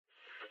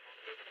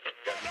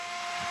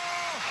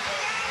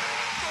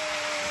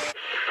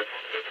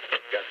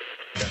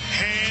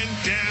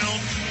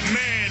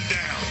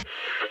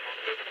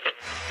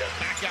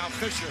Now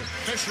Fisher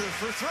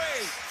for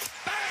three.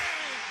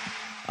 Bang!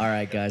 All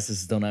right, guys,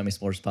 this is Don't At Me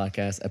Sports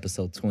Podcast,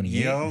 episode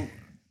 28. Yo.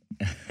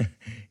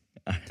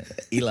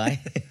 Eli,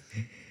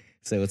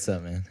 say what's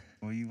up, man.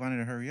 Well, you wanted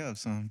to hurry up,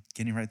 so I'm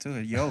getting right to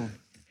it. Yo.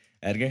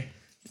 Edgar,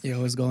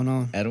 Yo, what's going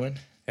on? Edwin,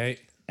 Hey.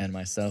 and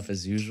myself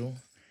as usual.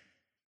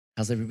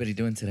 How's everybody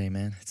doing today,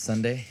 man? It's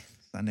Sunday.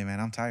 Sunday, man.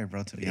 I'm tired,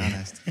 bro, to be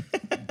honest.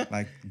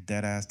 Like,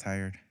 dead ass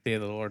tired. Day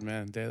of the Lord,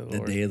 man. Day of the The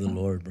Lord. day of the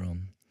Lord, bro.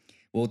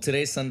 Well,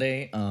 today's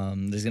Sunday.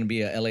 There's going to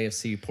be a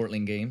LAFC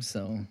Portland game,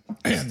 so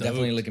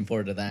definitely looking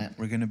forward to that.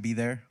 We're going to be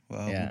there.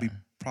 Well, Yeah. we'll be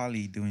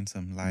probably doing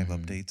some live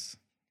updates.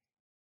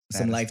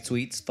 Some live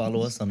tweets.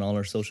 Follow us on all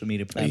our social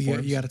media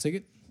platforms. You got a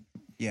ticket?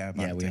 Yeah,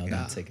 about Yeah, we all ticket.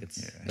 got tickets.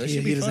 Yeah. That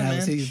should be doesn't fun, have a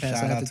man. season pass.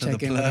 Shout I have out to to the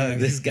check in.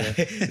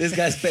 plug. This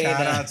guy's paying.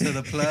 Shout out to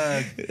the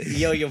plug.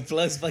 Yo, your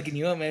plug's fucking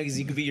you up, man, because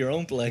you could be your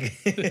own plug.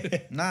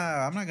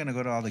 Nah, I'm not going to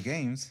go to all the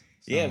games.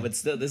 So. Yeah, but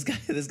still, this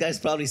guy's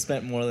probably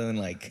spent more than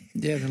like.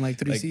 Yeah, then like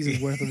three seasons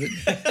worth of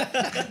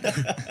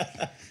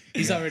it.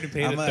 He's already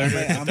paid I'm a a-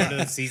 third, I'm a- of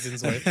the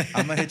season's worth.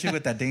 I'm going to hit you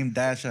with that Dame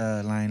Dash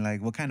line.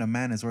 Like, what kind of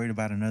man is worried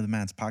about another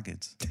man's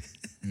pockets?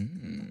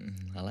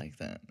 I like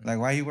that. Like,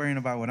 why are you worrying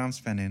about what I'm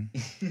spending?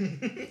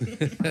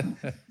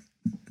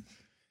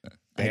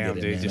 I get Damn,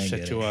 it, dude, man, just I shut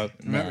get you it. up.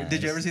 Remember,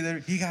 did you ever see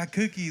that? He got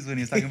cookies when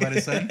he was talking about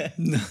his son.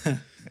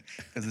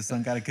 Because his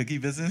son got a cookie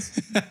business.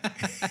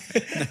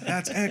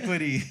 That's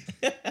equity.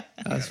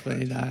 That's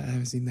funny. Nah, I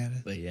haven't seen that.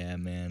 But yeah,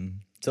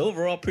 man. So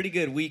overall, pretty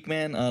good week,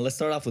 man. Let's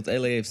start off with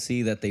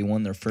LAFC that they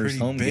won their first Pretty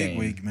home big game.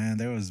 week, man.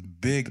 There was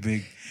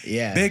big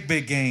Yeah.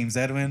 games,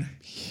 Edwin.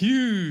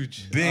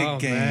 Huge. Big Oh,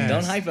 game. man.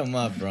 Don't hype them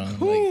up, bro. Like,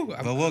 Whew,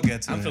 But we'll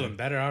get to I'm it. feeling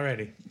better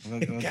already. We'll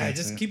God, get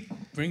just to it. keep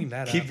bringing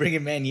that keep up.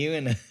 bringing Man U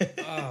in.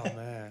 Oh,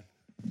 man.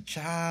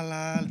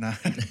 Cha-la. Nah.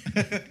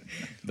 But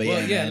Well, yeah,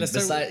 yeah, man. let's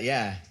start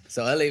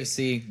So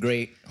LAFC,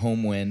 great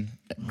home win,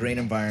 great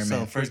environment.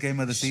 So, first game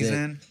of the Shit.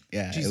 season.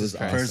 Yeah, Jesus it was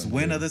Christ. awesome, First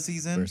win dude. of the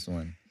season. First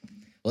one.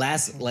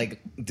 Last,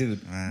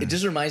 dude, Man. it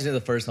just reminds me of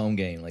the first home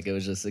game. Like, it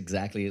was just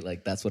exactly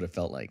like that's what it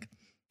felt like.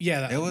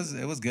 Yeah, It was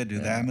good,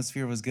 dude. The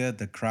atmosphere was good.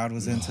 The crowd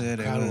was into it.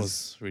 that It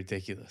was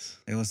ridiculous.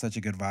 was such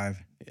a good vibe.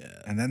 Yeah.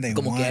 And then they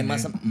Como won. que hay dude.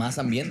 más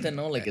ambiente,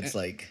 no? Like, it's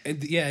like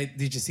And yeah,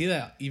 did you see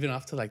that? Even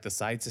off to like the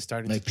sides, is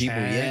starting Like to people,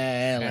 chant.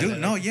 yeah, like- And Dude,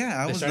 then, no, like, yeah. I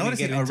they're was starting to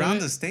noticing get into around it.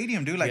 the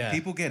stadium, dude. Like, Yeah.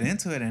 people get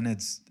into it, and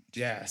it's.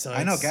 Yeah, so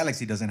I know it's-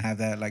 Galaxy doesn't have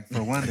that. Like,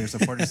 for one, their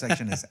supporter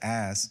section is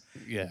ass.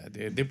 Yeah,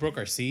 they broke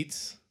our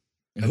seats.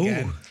 who?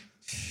 Again.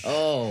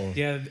 Oh,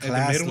 Yeah, the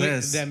Classless.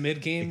 midweek, that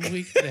mid-game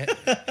week,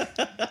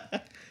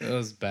 it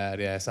was bad.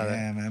 Yeah, I saw that.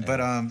 Yeah, man. But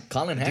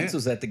Colin Hanks dude,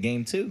 was at the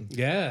game too.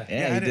 Yeah,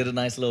 Yeah, I he did- did a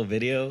nice little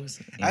video.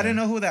 I didn't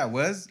know who that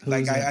was.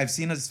 Like, is it? I've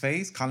seen his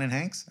face, Colin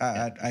Hanks.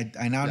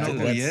 I now know Dude,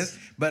 who he that's- is.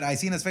 But I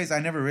seen his face. I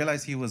never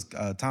realized he was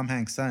Tom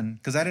Hanks' son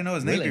because I didn't know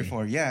his name Really?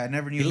 before. Yeah, I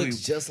never knew He who looks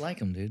just like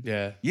him, dude.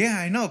 yeah. Yeah,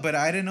 I know, but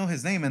I didn't know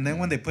his name. And then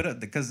when they put up,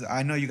 because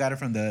I know you got it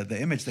from the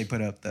image they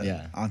put up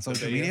Yeah. on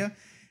social video? media,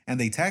 and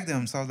they tagged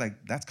him. So I was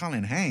like, that's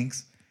Colin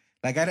Hanks.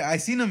 Like, I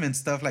seen him in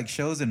stuff like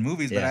shows and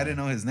movies, but Yeah. I didn't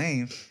know his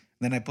name.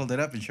 Then I pulled it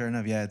up, and sure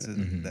enough, yeah,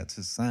 that's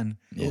his son.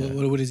 Yeah.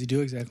 What does he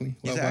do exactly?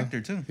 He's an actor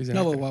too. He's an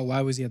No, actor. but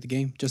why was he at the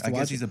game? Just to I guess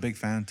watch he's it? a big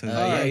fan too.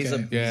 Yeah, okay. he's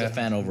a Yeah.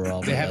 fan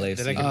overall. They for have LAFC.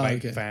 they like Oh, invite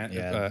okay. fan,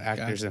 Yeah.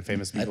 actors and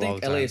famous I people all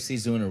think the time.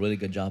 LAFC's doing a really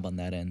good job on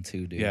that end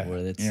too, dude. Yeah. Where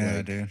it's Yeah,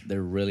 like dude.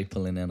 they're really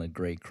pulling in a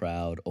great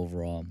crowd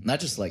overall. Not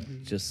just like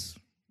just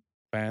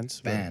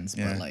fans. but- fans,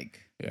 Yeah. but like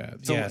Yeah.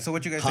 So, yeah. so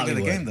what you guys think of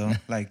the Hollywood. game though?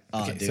 Like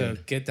oh, Okay, dude. so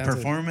get down to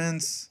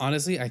performance.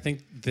 honestly, I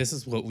think this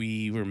is what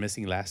we were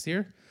missing last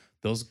year.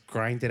 Those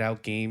grinded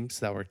out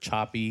games that were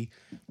choppy,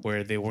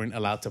 where they weren't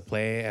allowed to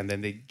play, and then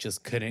they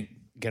just couldn't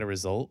get a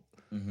result.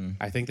 Mm-hmm.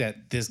 I think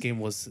that this game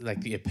was like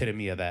the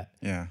epitome of that,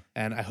 Yeah,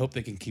 and I hope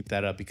they can keep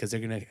that up because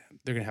they're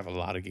gonna have a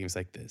lot of games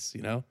like this.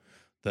 You know,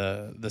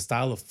 the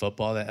style of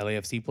football that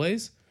LAFC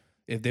plays.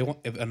 If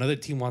another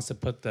team wants to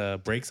put the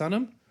brakes on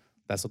them,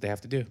 that's what they have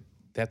to do.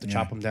 They have to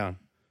chop them down.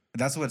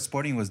 that's what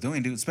Sporting was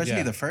doing, dude. Especially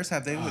Yeah. the first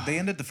half. They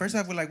ended the first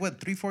half with like what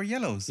 3-4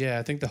 yellows. Yeah,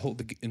 I think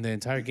in the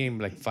entire game,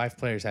 like 5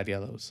 players had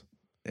yellows.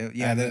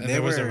 Yeah, And they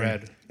there was a were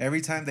red. every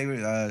time they were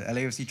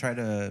LAFC tried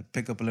to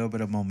pick up a little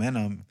bit of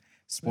momentum.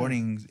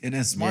 Sporting in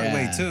a smart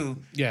way Yeah. too.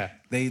 Yeah,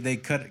 They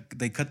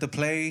cut the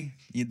play.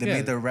 They Yeah.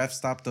 made the ref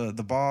stop the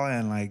ball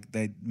and like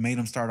they made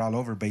them start all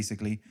over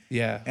basically.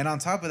 yeah. And on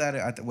top of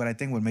that, what I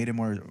think what made it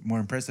more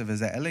impressive is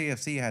that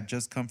LAFC had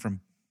just come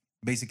from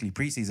basically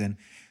preseason.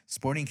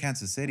 Sporting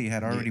Kansas City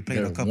had already played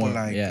a they're couple warm-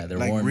 they're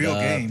like warmed real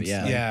up, games,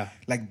 yeah. Yeah.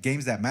 like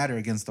games that matter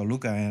against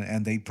Toluca,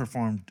 and they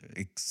performed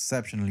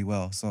exceptionally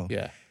well. So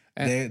Yeah.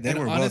 they And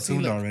were well honestly,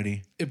 tuned like,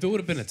 already. If it would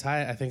have been a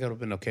tie, I think I would have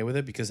been okay with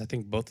it because I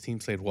think both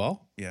teams played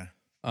well. Yeah.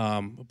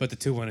 But the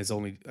 2-1 is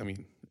only, I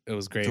mean, it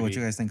was great. So what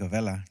you guys think of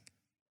Vela?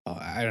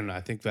 I don't know.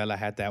 I think Vela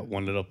had that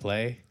one little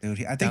play.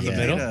 Dude, I think Down he the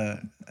played middle?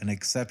 an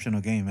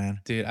exceptional game, man.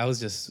 Dude, I was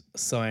just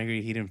so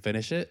angry he didn't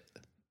finish it.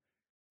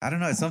 I don't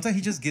know. Sometimes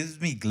he just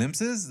gives me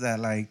glimpses that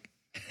like,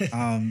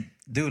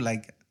 dude,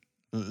 like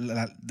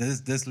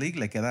this league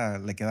le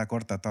queda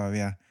corta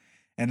todavía.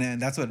 And then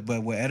that's what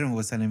Edwin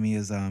was telling me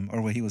is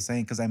or what he was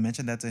saying, because I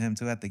mentioned that to him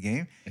too at the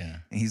game. Yeah.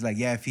 And he's like,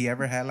 yeah, if he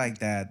ever had like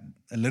that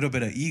a little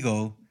bit of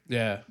ego,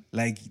 Yeah.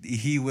 like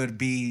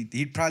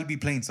he'd probably be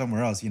playing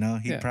somewhere else, you know?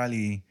 He'd Yeah.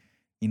 probably,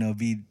 you know,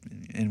 be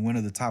in one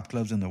of the top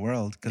clubs in the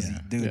world, because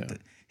Yeah. dude, Yeah.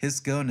 his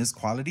skill and his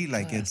quality,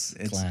 like it's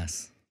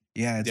class.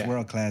 yeah, it's Yeah.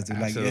 world class, dude.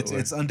 Like Absolutely.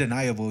 it's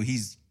undeniable.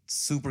 He's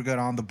super good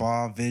on the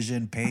ball,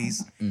 vision,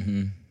 pace.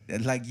 Mm-hmm.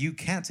 Like you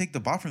can't take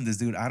the ball from this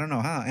dude. I don't know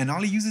how. And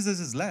all he uses is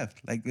his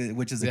left, like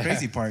which is the Yeah.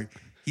 crazy part.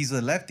 He's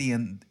a lefty,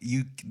 and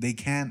they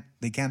can't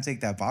take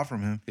that ball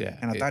from him. Yeah.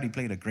 And I thought he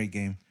played a great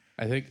game.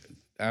 I think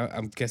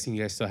I'm guessing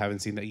you guys still haven't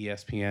seen the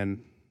ESPN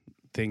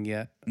thing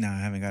yet. No, I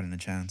haven't gotten a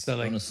chance. So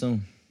Don't like,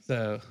 assume.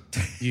 so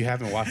you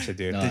haven't watched it,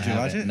 dude. No, Did I you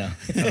watch haven't.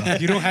 it? No.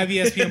 You don't have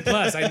ESPN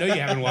Plus. I know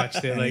you haven't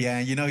watched it. Like, yeah,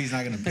 you know he's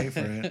not gonna pay for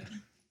it.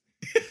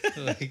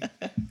 like,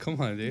 come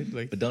on, dude.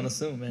 Like, But don't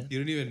assume, man. you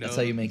don't even know. That's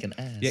how you make an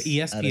ass.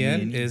 Yeah, out of me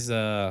and ESPN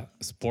you.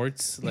 is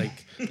sports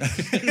like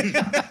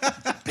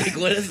Like,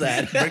 what is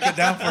that? Break it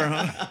down for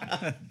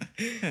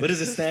him. What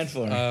does it stand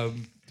for?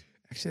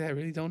 actually I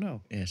really don't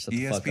know. yeah, shut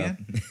the fuck up.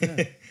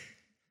 ESPN?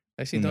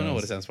 Actually Who don't know knows?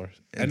 what it stands for.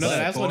 I It's know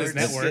that's what his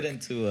sports. Let's network. get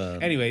into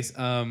Anyways,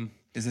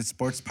 Is it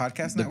Sports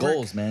Podcast the Network?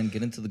 goals, man.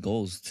 Get into the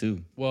goals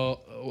too.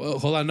 well,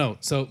 hold on, no.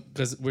 So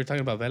because we're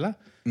talking about Vela,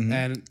 Mm-hmm.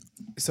 and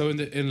so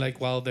in like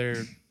while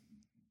they're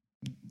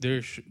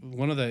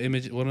one of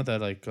the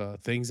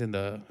like things in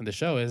the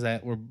show is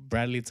that where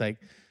Bradley, it's like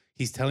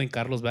he's telling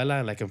Carlos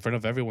Vela like in front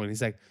of everyone.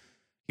 He's like,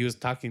 he was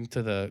talking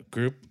to the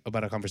group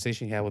about a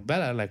conversation he had with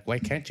Vela, like, why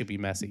can't you be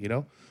Messi? You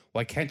know,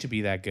 why can't you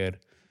be that good?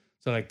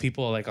 So like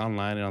people like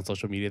online and on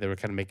social media, they were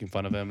kind of making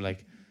fun of him,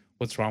 like,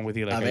 what's wrong with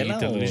you? Like, are you Vela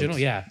or delusional?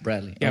 Yeah,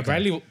 Bradley. yeah, Okay.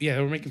 Bradley. Yeah,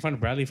 they were making fun of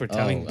Bradley for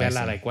telling I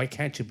Vela see. like, why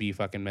can't you be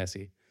fucking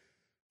Messi?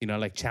 You know,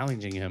 like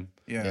challenging him.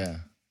 Yeah.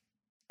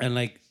 And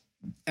like,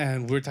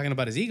 and we were talking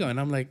about his ego, and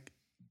I'm like,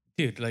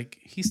 dude, like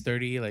he's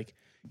 30, like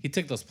he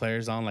took those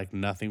players on like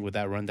nothing with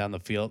that run down the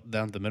field,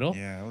 down the middle.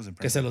 Yeah, I was Que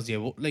impressed. se los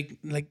llevó, like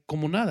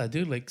como nada,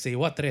 dude. Like se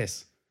llevó a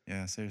tres,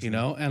 Yeah, seriously. you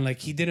know, and like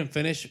he didn't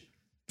finish.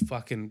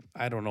 Fucking,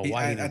 I don't know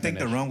why. he I didn't think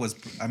the finish. run was.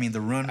 I mean,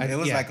 the run. It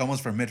was yeah. like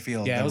almost for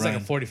midfield. Yeah, the it was like a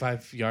run.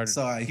 45 yard.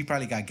 So he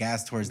probably got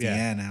gassed towards the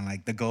Yeah. end, and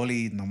like the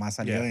goalie nomás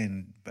salió Yeah.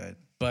 in, but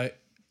But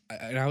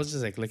and I was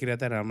just like looking at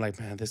that, and I'm like,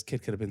 man, this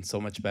kid could have been so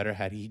much better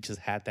had he just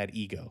had that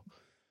ego,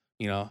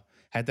 you know,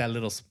 had that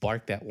little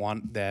spark that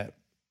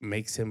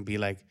makes him be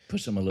like,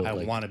 Push him a little. I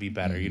like, want to be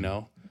better, you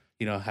know,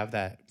 have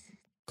that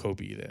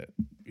Kobe, that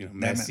that,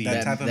 Messi,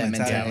 that type of that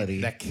mentality.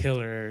 mentality. that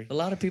killer. A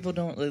lot of people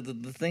don't. Like,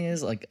 the thing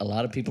is, like, a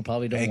lot of people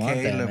probably don't want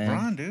AKA that, LeBron,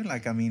 man. dude.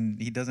 Like, I mean,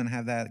 he doesn't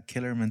have that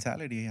killer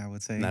mentality, I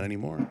would say. Not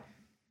anymore.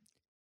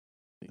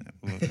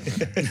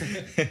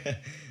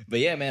 But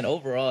yeah, man.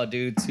 Overall,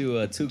 dude,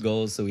 two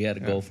goals. So we had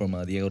a goal from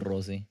Diego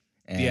Rossi.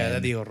 And Yeah,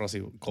 that Diego Rossi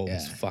goal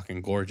was Yeah.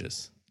 fucking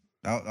gorgeous.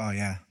 Oh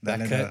yeah. That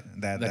led cut,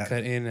 to- that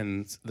cut in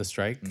and the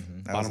strike,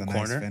 that was bottom a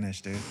corner. nice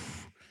finish, dude.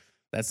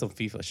 That's some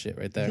FIFA shit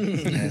right there.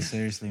 Yeah,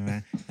 seriously,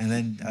 man. And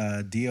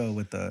then Dio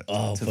with the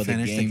Oh, to for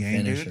finish the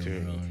game dude.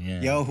 finisher, bro.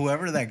 Yeah. Yo,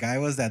 whoever that guy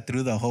was that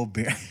threw the whole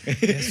beer,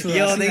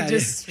 Yo, they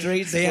just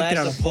straight They emptied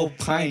out splashed a whole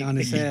pint on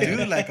his head.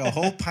 dude, like a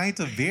whole pint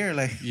of beer,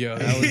 like Yo,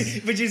 that was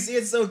But you see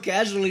it so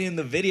casually in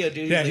the video,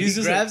 dude. Yeah, Like, he's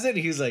he just grabs it.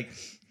 He's like,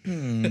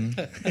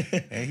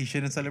 hey, he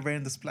shouldn't celebrate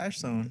in the splash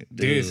zone.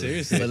 Dude,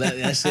 seriously. But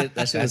that shit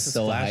was That's a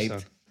so splash hyped.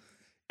 zone.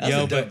 That's Yo,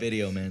 a dope but-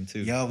 video, man, too.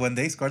 Yo, when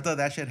they scored though,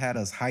 that shit had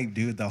us hyped,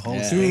 dude. The whole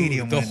Yeah.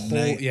 stadium Dude, the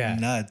went whole- yeah.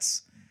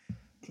 nuts.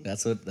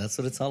 That's what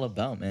it's all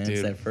about, man.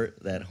 It's Dude.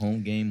 that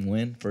home game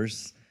win,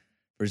 first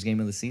game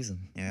of the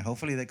season. Yeah,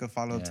 hopefully they could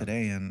follow up Yeah.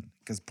 today, and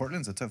because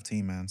Portland's a tough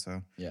team, man.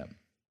 So Yeah.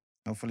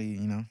 hopefully,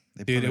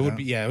 they Dude, pull it would out.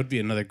 be it would be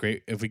another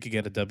great if we could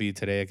get a W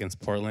today against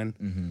Portland.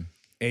 Mm-hmm.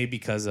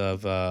 Because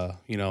of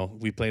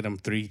we played them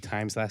 3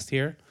 times last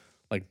year,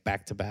 like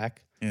back to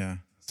back. Yeah,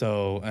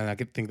 So, and I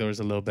could think there was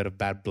a little bit of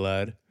bad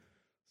blood.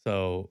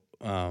 So,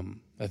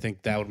 I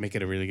think that would make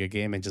it a really good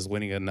game, and just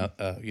winning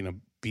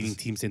beating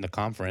teams in the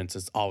conference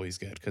is always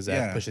good because that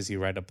Yeah. pushes you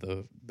right up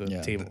the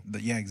Yeah. table.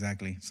 yeah,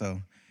 exactly.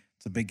 So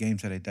it's a big game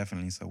today,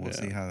 definitely. So we'll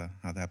Yeah. see how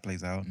that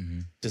plays out.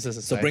 Just as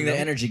a So side bring the note-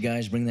 energy,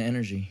 guys. Bring the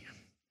energy.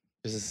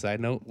 Just a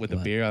side note with the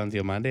What? beer on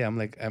Diamante, I'm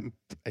like,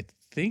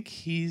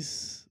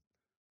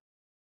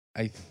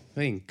 I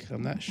think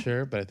I'm not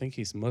sure, but I think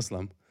he's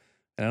Muslim.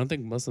 And I don't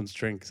think Muslims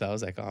drink. So I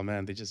was like, oh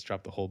man, they just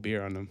dropped the whole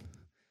beer on him.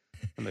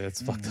 I'm like,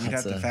 that's fucked We'd up.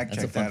 have to That's a- fact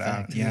that's a check fun that out.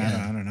 fact. Yeah,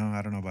 Yeah. I don't know.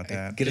 I don't know about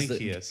that. Get I us think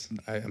the- he is.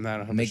 I'm not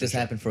 100% Make this sure.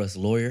 happen for us,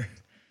 lawyer.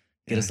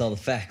 Get us all the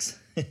facts.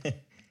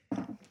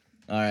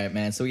 All right,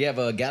 man. So we have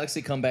a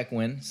Galaxy comeback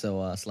win. So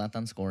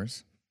Zlatan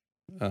scores.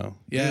 Oh,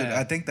 Yeah, yeah.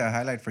 I think the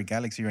highlight for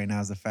Galaxy right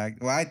now is the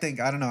fact. Well, I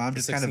don't know. I'm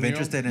just kind of 16-year-old?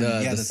 interested in The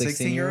the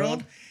 16-year-old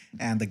 16-year-old?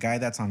 and the guy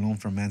that's on loan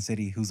from Man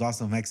City, who's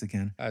also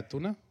Mexican.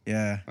 Antuna?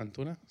 Yeah.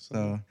 Antuna?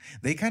 So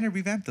they kind of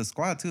revamped the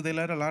squad too. They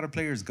let a lot of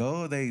players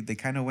go. They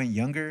kind of went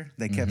younger.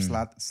 They kept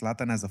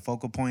Zlatan as a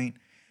focal point.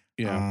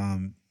 Yeah.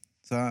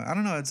 So I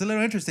don't know. It's a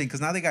little interesting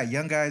because now they got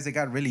young guys. They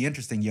got really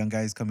interesting young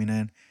guys coming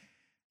in.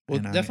 Well,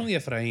 And, definitely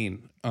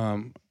Efrain.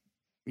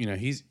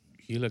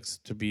 He looks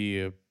to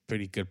be a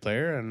pretty good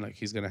player, and like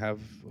he's gonna have,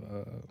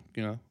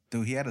 you know,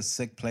 Dude, he had a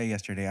sick play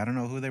yesterday. I don't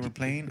know who they were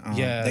playing.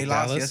 Yeah, they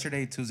lost Dallas.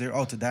 yesterday 2-0.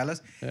 Oh, to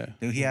Dallas. yeah,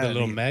 Dude, he had the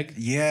little Meg.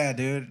 Yeah,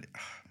 dude.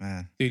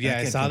 Man, Dude, yeah,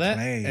 I kid saw can that,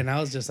 play. and I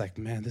was just like,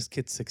 man, this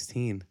kid's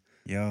 16,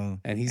 Yo,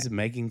 and he's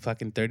making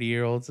fucking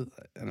 30-year-olds,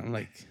 and I'm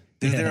like,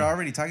 dude, they're Yeah.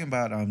 already talking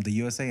about the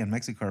USA and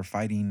Mexico are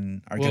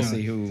fighting. Are Well, gonna-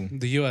 See who?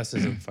 the U.S.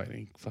 isn't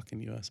fighting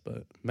fucking U.S.,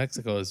 but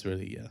Mexico is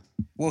really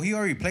well, he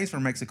already plays for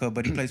Mexico,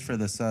 but he plays for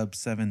the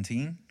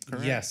sub-17.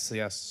 Correct? Yes. So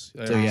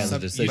he has a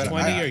decision. U20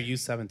 But I- or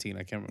U17,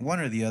 I can't remember. One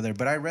or the other.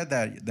 But I read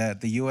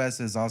that the U.S.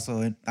 is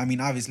also. I mean,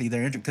 obviously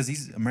they're because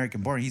he's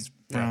American born. He's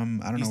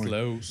from I don't know. East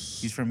Where, Los.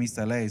 he's from East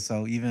LA.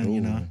 So even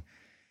you know. Ooh.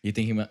 You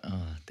think he might?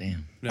 Oh,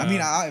 damn. I mean,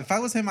 if I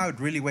was him, I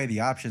would really weigh the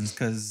options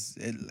because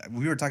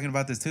we were talking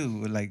about this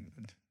too. Like,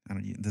 I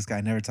don't. This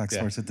guy never talks Yeah.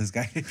 sports with this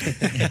guy.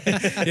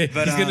 Yeah,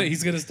 but,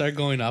 he's gonna start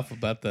going off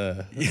about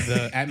the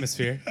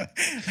atmosphere.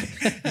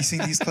 You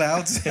seen these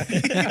clouds?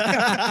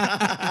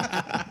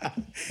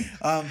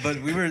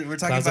 But we're talking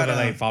Clouds of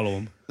about LA, follow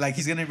him. like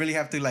he's gonna really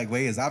have to like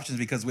weigh his options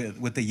because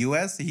with the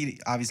U.S. he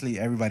obviously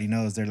everybody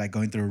knows they're like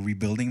going through a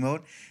rebuilding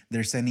mode.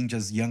 They're sending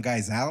just young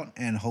guys out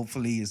and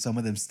hopefully some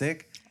of them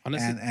stick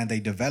Honestly- and they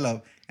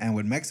develop. And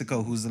with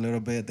Mexico, who's a little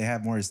bit they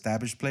have more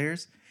established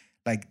players.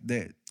 Like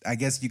I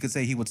guess you could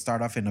say he would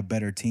start off in a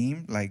better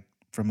team, like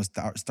from a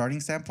starting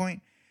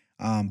standpoint.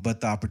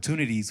 But the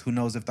opportunities, who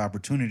knows if the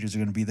opportunities are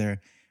going to be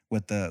there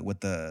with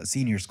the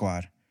senior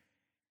squad.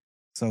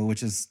 So,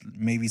 which is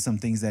maybe some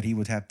things that he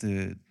would have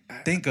to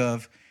think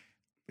of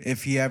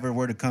if he ever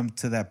were to come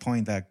to that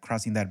point, that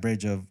crossing that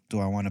bridge of, do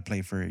I want to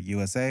play for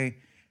USA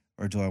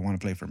or do I want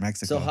to play for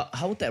Mexico? So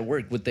how would that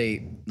work? Would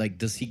they like?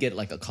 Does he get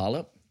like a call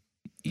up?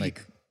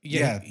 Like,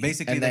 yeah,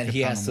 basically, and they then could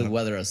he call has him to up.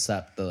 whether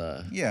accept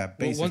the. Yeah, Well,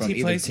 basically. once from he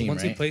either plays, team,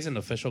 once he right? plays an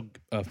official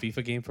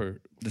FIFA game for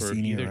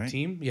senior, either right?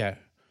 team, yeah,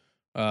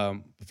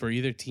 for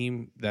either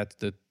team, that's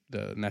the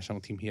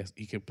national team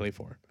he could play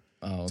for.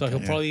 Oh, So okay.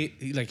 he'll probably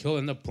he'll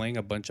end up playing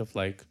a bunch of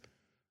like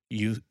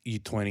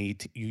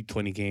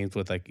U20 games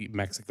with like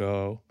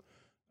Mexico,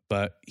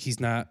 but he's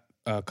not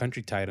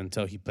country tied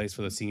until he plays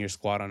for the senior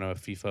squad on a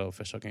FIFA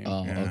official game.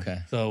 Oh, Yeah. okay.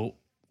 So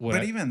what?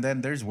 But even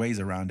then, there's ways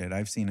around it.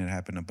 I've seen it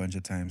happen a bunch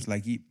of times.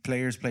 Like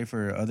players play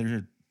for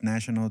other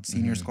national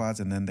senior squads,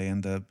 and then they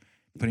end up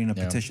putting a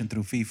Yeah. petition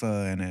through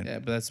FIFA, and yeah,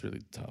 but that's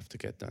really tough to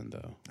get done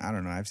though. I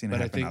don't know. I've seen it But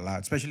I happen a think-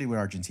 lot, especially with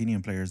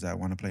Argentinian players that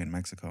want to play in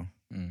Mexico.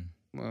 Mm.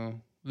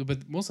 Well,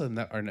 but most of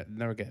them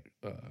never get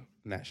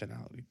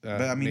nationality.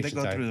 But I mean, they nation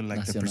go tied. through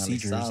like the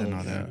procedures and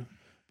all that. Yeah.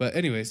 But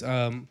anyways,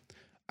 I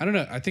don't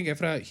know. I think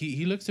Efra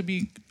he looks to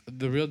be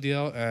the real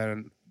deal,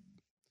 and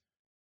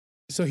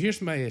so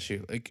here's my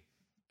issue. Like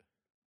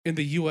in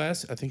the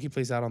U.S., I think he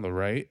plays out on the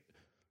right.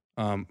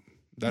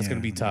 That's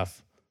gonna be Yeah.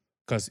 tough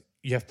because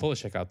you have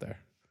Pulisic out there.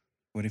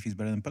 What if he's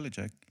better than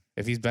Pulisic,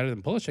 If he's better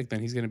than Pulisic, then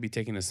he's gonna be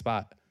taking his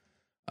spot.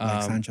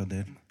 like Sancho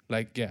did?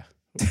 Like yeah.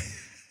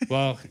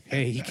 Well,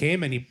 hey, he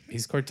came and he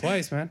scored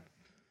twice, man.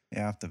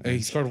 Yeah, off the He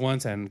bench. scored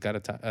once and got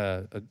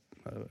an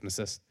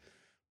assist.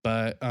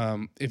 But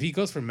if he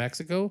goes for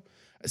Mexico,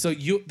 so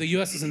the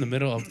U.S. is in the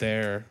middle of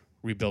their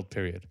rebuild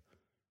period,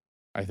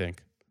 I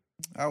think.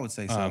 I would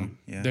say so.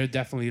 Yeah, They're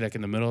definitely like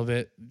in the middle of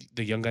it.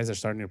 The young guys are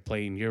starting to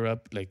play in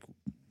Europe. Like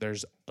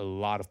there's a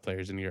lot of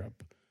players in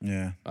Europe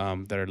yeah.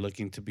 that are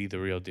looking to be the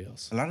real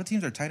deals. A lot of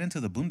teams are tied into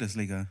the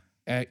Bundesliga.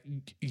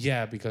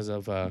 Yeah, because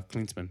of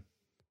Klinsmann.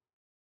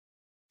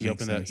 He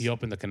Makes sense.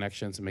 opened the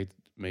connections and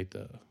made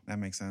the That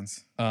makes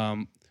sense.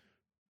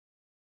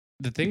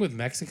 the thing with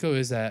Mexico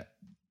is that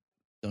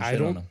Don't I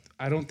shit on don't him.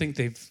 I don't think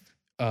they've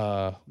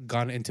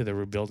gone into the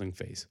rebuilding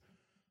phase.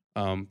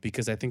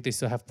 Because I think they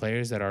still have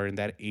players that are in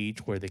that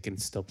age where they can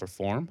still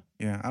perform.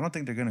 Yeah, I don't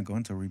think they're gonna go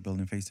into a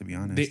rebuilding phase, to be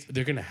honest.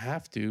 They're gonna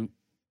have to,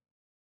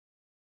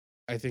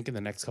 I think, in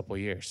the next couple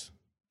of years.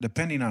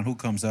 Depending on who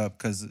comes up,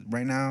 because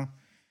right now,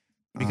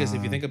 Because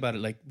if you think about it,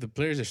 like the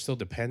players they're still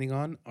depending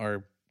on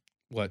are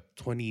what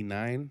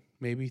 29,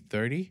 maybe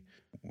 30,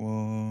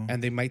 well,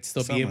 and they might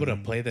still Some be of able to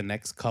them. play the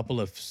next couple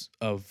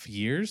of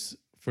years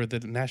for the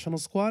national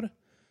squad.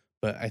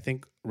 But I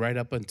think right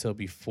up until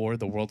before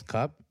the World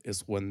Cup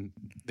is when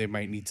they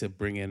might need to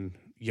bring in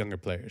younger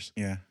players,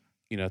 yeah,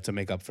 to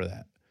make up for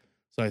that.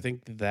 So I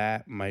think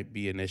that might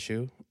be an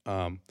issue,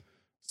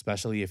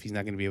 especially if he's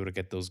not going to be able to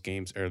get those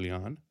games early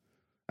on.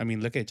 I mean,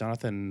 look at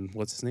Jonathan,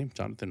 what's his name?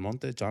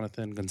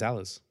 Jonathan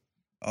Gonzalez.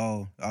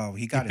 oh,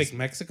 he He got picked his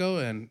Mexico,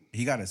 and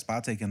he got his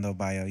spot taken though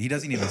by he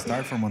doesn't even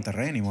start for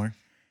Monterrey anymore.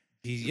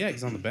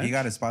 he's on the bench. He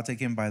got his spot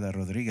taken by the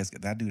Rodriguez.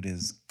 That dude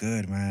is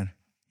good, man.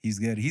 He's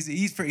good.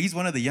 He's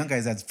one of the young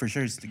guys that's for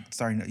sure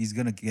starting. He's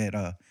gonna get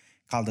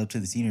called up to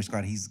the senior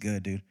squad. He's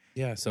good, dude.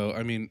 Yeah, so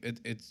I mean,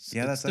 it's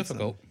That's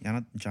difficult.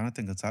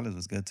 Jonathan Gonzalez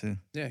was good too.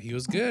 Yeah, he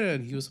was good,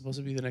 and he was supposed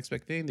to be the next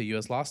big thing. The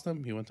U.S. lost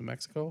him. He went to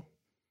Mexico.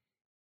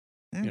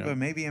 Yeah, You know. but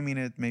maybe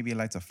it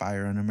lights a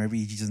fire under him. Maybe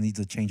he just needs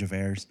a change of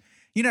airs.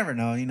 You never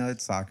know.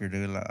 It's soccer,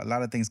 dude. A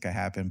lot of things can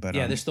happen. But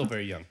Yeah, they're still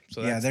very young.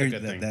 So yeah, that's they're the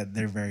good thing.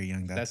 they're very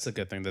young. That's the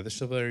good thing, that they're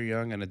still very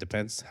young, and it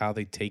depends how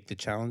they take the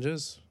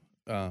challenges.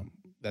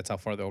 That's how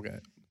far they'll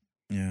get.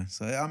 Yeah.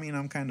 So I mean,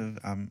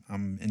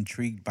 I'm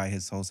intrigued by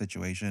his whole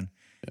situation.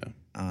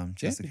 Yeah.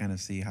 Just Yeah. to kind of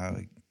see how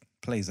it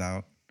plays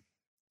out.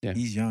 Yeah.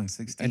 He's young,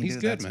 16. And he's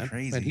dude, good, that's man.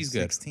 crazy. And he's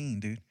good. 16,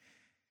 dude.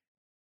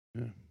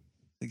 Yeah.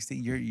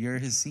 16. You're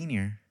his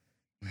senior.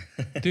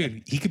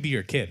 Dude, he could be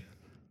your kid.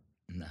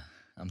 Nah,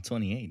 I'm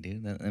 28,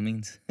 dude. That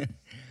means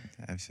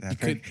I've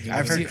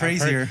heard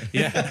crazier.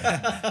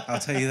 Yeah. I'll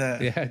tell you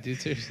that. Yeah, dude,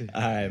 seriously.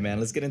 All right, man.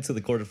 Let's get into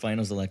the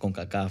quarterfinals of like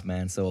CONCACAF,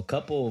 man. So a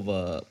couple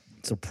of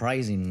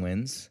surprising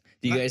wins.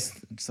 Do you guys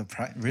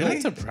Surprise? Not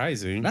Really?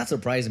 surprising. not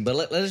surprising, but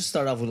let's just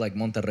start off with like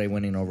Monterrey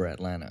winning over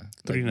Atlanta.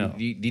 Like,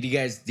 3-0. Did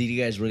you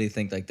guys really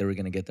think like they were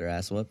gonna get their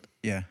ass whooped?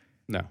 Yeah,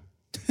 No,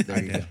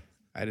 There you go.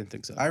 I didn't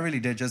think so. I really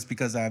did. Just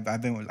because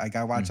I've been like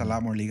I watch a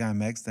lot more Liga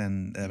MX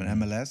than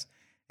MLS,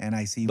 and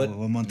I see But-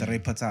 what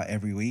Monterrey puts out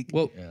every week.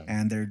 Well, Yeah.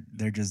 And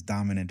they're just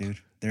dominant, dude.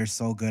 They're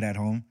so good at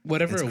home.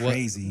 whatever It's it was.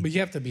 crazy. But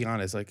you have to be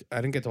honest. Like, I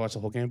didn't get to watch the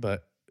whole game,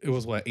 but it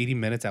was 80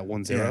 minutes at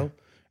 1-0. Yeah.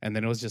 And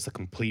then it was just a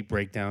complete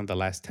breakdown the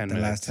last 10 The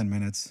minutes. last 10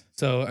 minutes.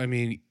 So I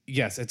mean,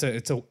 yes, it's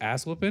a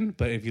ass whooping,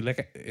 but if you look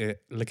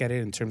at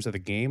it in terms of the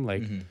game,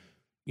 like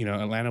you know,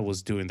 Atlanta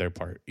was doing their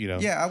part. You know,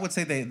 Yeah, I would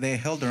say they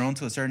held their own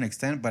to a certain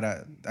extent, but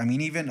I mean,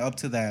 even up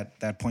to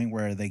that point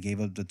where they gave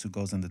up the 2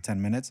 goals in the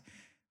 10 minutes,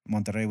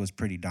 Monterrey was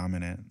pretty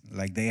dominant.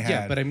 Like they had,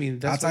 yeah, but I mean,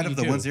 that's outside what of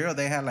the you 1-0,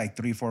 they had like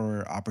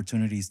 3-4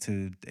 opportunities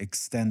to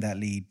extend that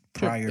lead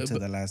prior to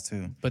the last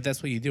 2. But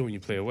that's what you do when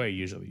you play away.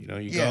 Usually, you know,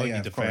 you Yeah, go, yeah, you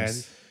of defend,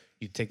 course.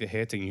 you take the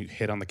hits, and you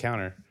hit on the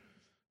counter.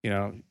 You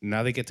know,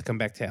 now they get to come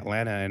back to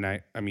Atlanta, and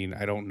I mean,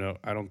 I don't know,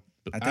 I don't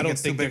I think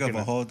it's too big they're of a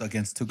gonna- hold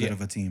against too good Yeah.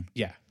 of a team.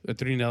 Yeah, a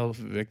 3-0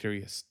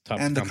 victory is tough.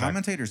 And to the come back.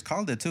 commentators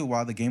called it too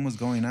while the game was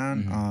going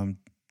on.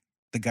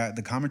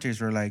 The commentators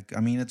were like,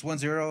 I mean, it's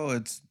 1-0,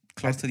 it's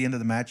close to the end of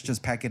the match,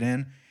 just pack it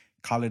in,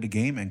 call it a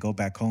game, and go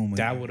back home.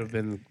 That would have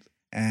been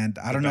And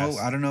I don't best.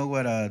 know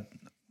what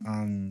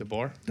the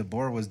bore. De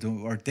Boer was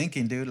doing or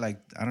thinking, dude. Like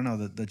I don't know,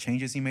 the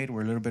changes he made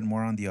were a little bit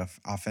more on the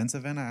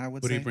offensive end. I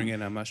would What say. do you bring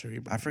in? I'm not sure.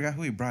 I forgot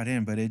who he brought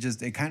in, but it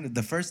kind of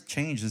the first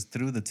change just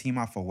threw the team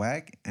off a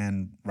whack,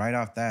 and right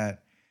off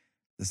that,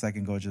 the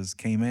second goal just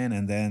came in,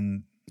 and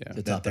then Yeah.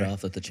 To top it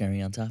off with the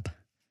cherry on top.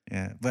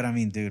 yeah. But I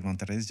mean, dude,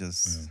 Monterrey's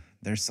just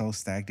they're so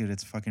stacked, dude.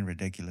 It's fucking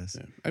ridiculous.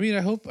 Yeah. I mean,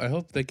 I hope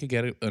they could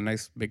get a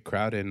nice big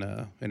crowd in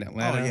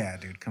Atlanta. Oh yeah,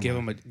 dude. Come Give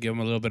on. them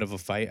a little bit of a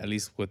fight, at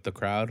least with the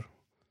crowd.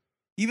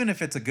 Even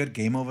if it's a good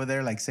game over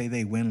there, like say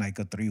they win like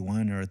a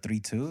 3-1 or a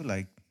 3-2,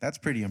 like that's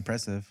pretty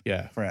impressive.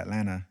 Yeah. For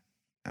Atlanta.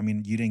 I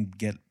mean, you didn't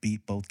get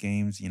beat both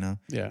games, you know.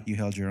 Yeah. You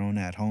held your own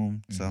at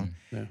home. So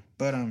Yeah.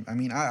 but I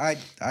mean I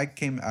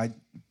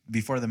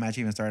before the match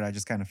even started, I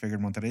just kind of figured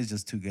Monterrey is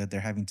just too good. They're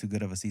having too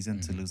good of a season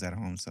to lose at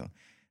home. So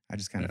I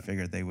just kind of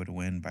figured they would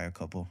win by a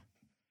couple.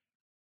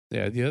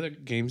 Yeah. The other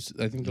games,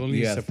 I think the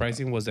only Yeah.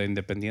 surprising was the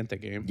Independiente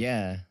game.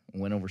 Yeah,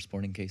 win over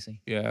Sporting KC.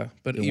 Yeah.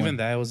 But They even won.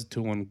 that was a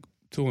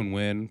 2-1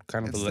 win.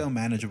 Kind of It's a still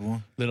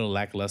manageable. little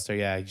lackluster.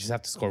 Yeah. You just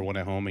have to score one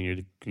at home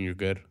and you're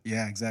good.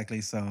 Yeah,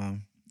 exactly. So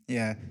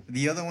yeah.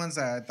 The other ones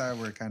I thought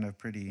were kind of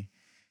pretty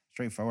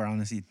straightforward,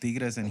 honestly.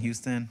 Tigres and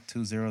Houston,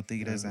 2-0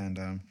 Tigres.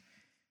 And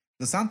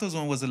the Santos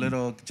one was a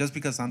little, just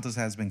because Santos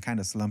has been kind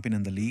of slumping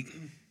in the league.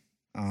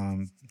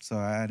 So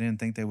I didn't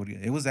think they would.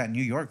 It was at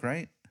New York,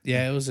 right?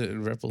 Yeah. It was a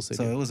Ripple City.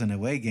 So it was an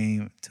away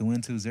game to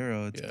win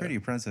 2-0. It's Yeah. pretty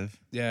impressive.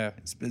 yeah.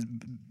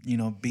 You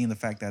know, being the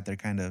fact that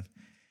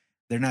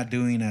they're not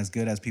doing as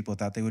good as people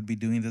thought they would be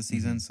doing this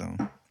season. So,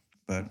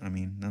 but I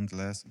mean,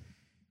 nonetheless,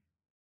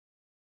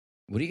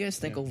 What do you guys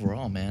think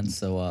overall, man?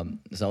 So I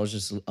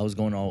was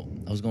going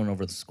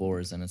over the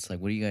scores, and it's like,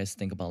 what do you guys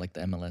think about like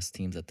the MLS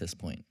teams at this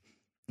point?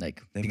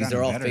 Like They've because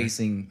they're all gotten better.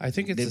 facing. I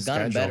think it's they've the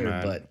gotten schedule,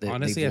 better, man. but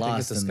Honestly, they've I think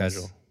lost it's the in this-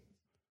 schedule.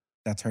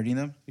 that's hurting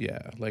them.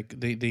 Yeah, like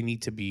they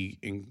need to be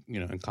in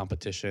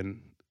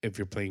competition if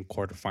you're playing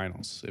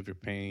quarterfinals, if you're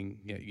playing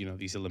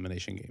these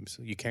elimination games.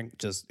 You can't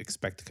just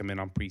expect to come in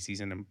on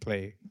preseason and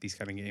play these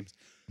kind of games.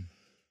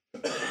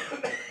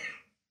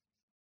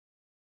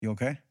 You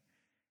okay?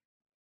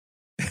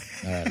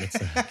 All right,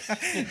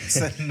 let's.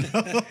 Said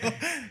no.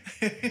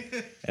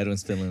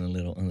 Edwin's feeling a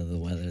little under the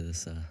weather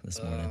this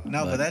morning.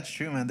 No, but that's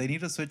true, man. They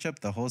need to switch up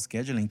the whole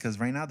scheduling because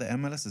right now the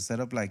MLS is set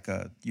up like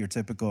your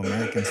typical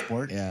American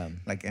sport, Yeah.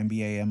 like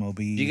NBA, MLB.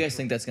 Do you guys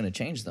think that's gonna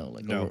change though?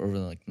 Like No. over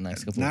like the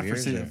next couple not of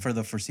years? or- for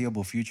the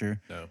foreseeable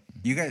future? No.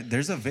 You guys,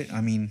 there's a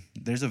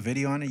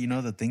video on it. You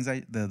know the things the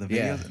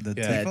Yeah, videos, the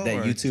that, tifo, that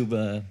or-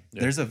 YouTube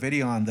There's a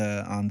video on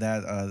that on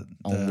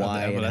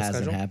why it MLS hasn't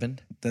schedule?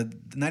 happened.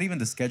 not even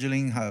the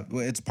scheduling.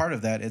 Well, it's part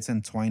of that. It's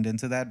entwined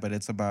into that, but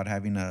it's about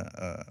having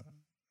a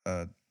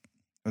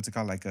what's it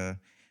called, like a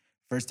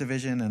first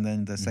division and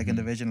then the second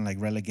division, like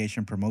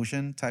relegation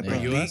promotion type Yeah.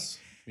 of league. US?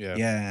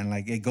 Yeah, and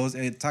like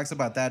it talks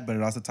about that, but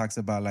it also talks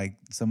about like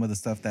some of the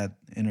stuff that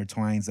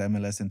intertwines the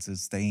MLS into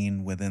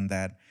staying within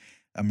that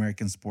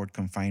American sport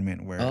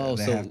confinement where Oh,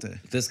 they so have to.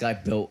 this guy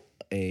built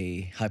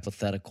a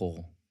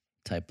hypothetical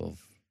type of.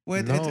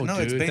 Well, No,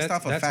 it's dude, based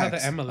off of that's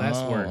facts. how the MLS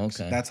Oh, works.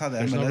 okay. That's how the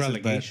There's MLS no is, but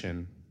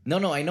relegation.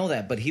 No, I know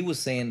that, but he was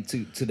saying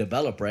to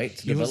develop, right?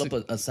 To He was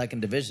develop a second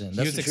division. He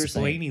That's was what you're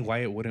saying. explaining why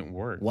it wouldn't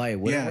work. Why it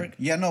wouldn't Yeah, work?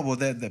 yeah, no. Well,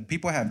 the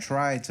people have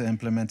tried to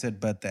implement it,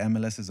 but the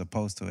MLS is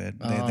opposed to it.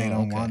 They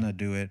don't okay. want to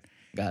do it.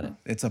 Got it.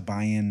 It's a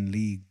buy-in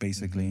league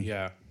basically,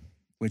 Yeah.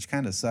 which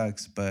kind of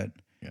sucks. But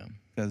Yeah.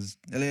 because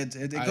I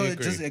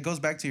agree. it goes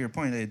back to your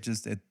point.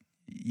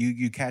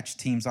 You catch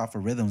teams off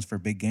of rhythms for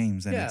big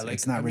games, and Yeah, it's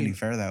like, not I really mean,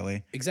 fair that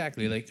way.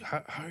 Exactly. Like,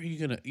 how are you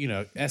gonna,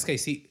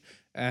 SKC?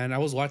 And I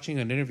was watching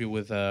an interview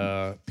with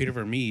Peter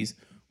Vermees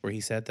where he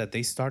said that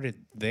they started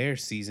their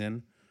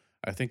season,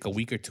 I think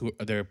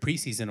their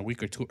preseason a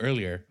week or two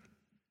earlier,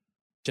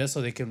 just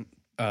so they can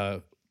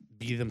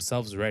be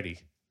themselves ready.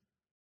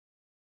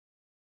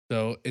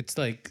 So it's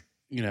like,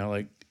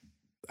 like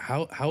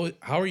how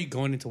are you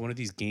going into one of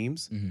these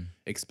games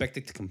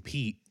expected to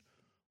compete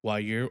while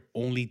you're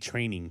only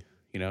training?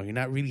 You're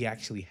not really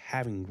actually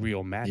having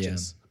real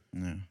matches.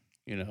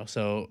 Yeah.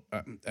 So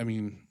I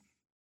mean,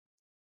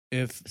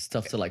 if It's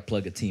tough to like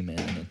plug a team in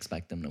and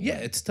expect them to win.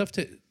 it's tough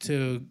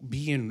to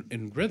be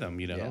in rhythm.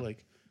 Yeah.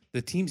 Like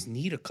the teams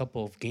need a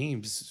couple of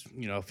games,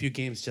 a few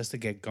games just to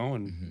get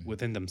going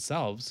within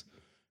themselves.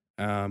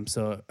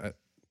 So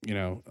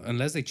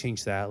unless they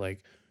change that, like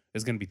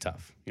it's gonna be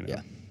tough.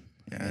 Yeah.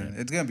 Yeah,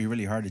 it's gonna be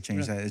really hard to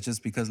change that. It's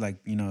just because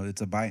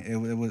it's a buy. It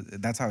was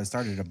that's how it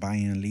started, a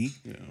buy-in league.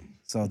 Yeah.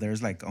 So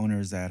there's like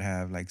owners that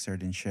have like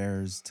certain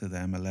shares to the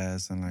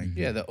MLS and like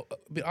Yeah,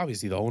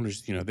 obviously the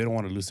owners, they don't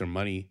want to lose their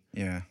money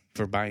yeah.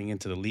 for buying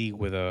into the league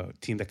with a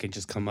team that can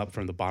just come up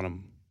from the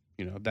bottom.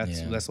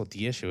 That's what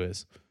the issue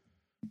is.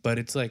 But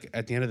it's like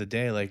at the end of the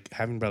day, like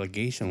having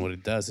relegation, what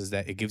it does is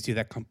that it gives you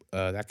that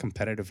that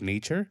competitive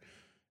nature,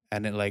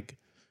 and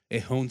it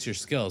hones your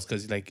skills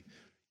because like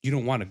you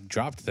don't want to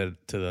drop to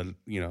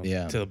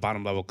the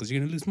bottom level because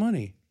you're gonna lose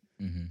money.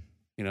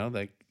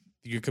 Like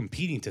you're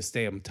competing to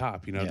stay on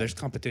top. There's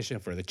competition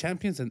for the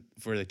champions and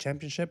for the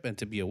championship and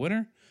to be a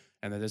winner,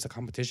 and then there's a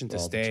competition to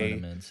All the stay,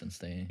 tournaments and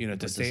stay.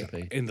 to stay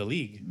participate. in the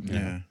league.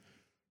 Yeah.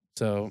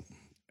 So,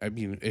 I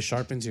mean, it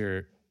sharpens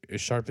your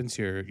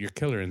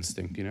killer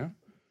instinct,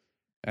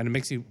 and it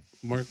makes you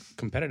more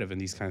competitive in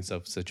these kinds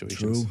of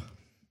situations. True.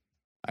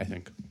 I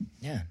think.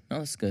 Yeah. No,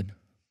 that's good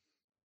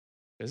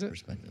Is it?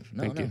 perspective.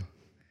 No, Thank no. you.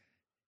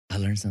 I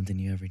learn something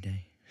new every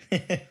day.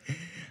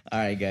 All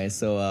right, guys.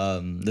 So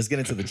let's get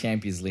into the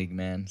Champions League,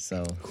 man.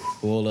 So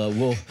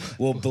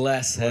we'll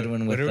bless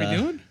Edwin with What are we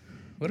doing?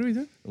 What are we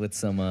doing? with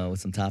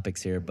some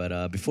topics here.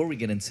 But before we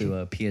get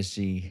into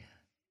PSG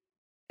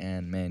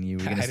and Man U,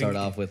 we're gonna start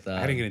off with.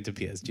 I didn't get into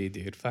PSG,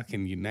 dude.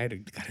 Fucking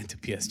United got into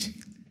PSG.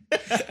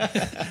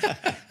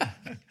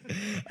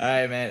 All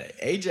right, man.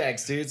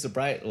 Ajax, dude.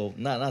 Surprise. Well,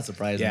 not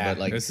surprising, Yeah, but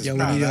like this is- Yo,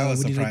 Nah, we need, that was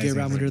we need to get surprising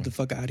Real for Madrid me. the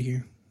fuck out of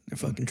here. They're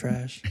fucking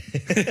trash.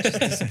 Just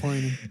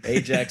disappointing.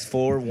 Ajax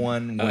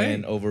 4-1 Oh,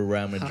 win hey. over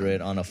Real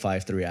Madrid on a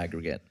 5-3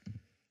 aggregate.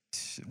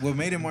 What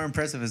made it more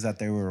impressive is that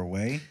they were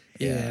away.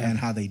 Yeah. And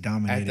how they At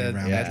dominated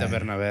Real the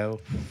Madrid. Bernabeu.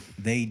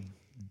 They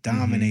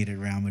dominated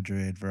Real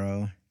Madrid,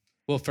 bro.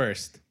 Well,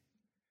 first,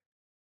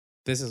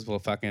 this is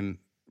what fucking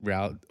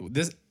Real.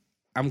 This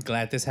I'm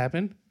glad this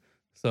happened,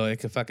 so it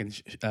could fucking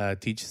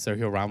teach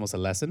Sergio Ramos a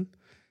lesson,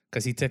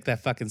 because he took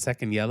that fucking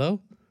second yellow,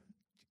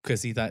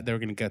 because he thought they were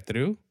gonna get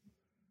through,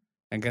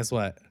 and guess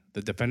what?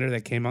 The defender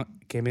that came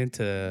in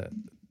to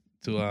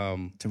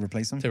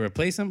replace him.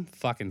 replace him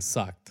fucking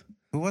sucked.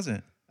 Who was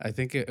it? I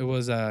think it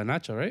was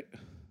Nacho, right?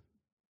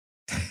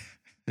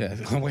 Yeah.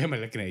 Why am I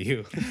looking at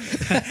you?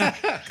 Because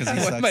he Why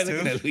am I sucks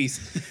looking too. at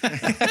Luis?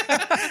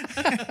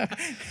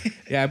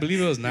 Yeah, I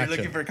believe it was You're Nacho.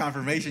 looking for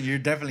confirmation. You're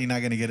definitely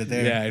not gonna get it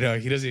there. Yeah, I know.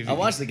 He doesn't even. I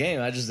watched the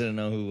game. I just didn't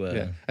know who.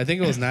 Yeah, I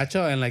think it was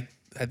Nacho, and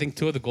I think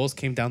two of the goals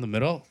came down the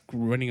middle,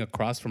 running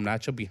across from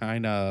Nacho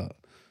behind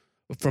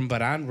from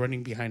Varane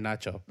running behind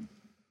Nacho.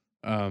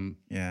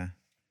 Yeah.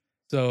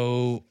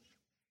 So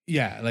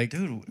yeah,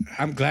 Dude,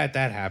 I'm glad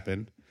that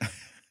happened.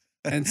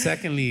 And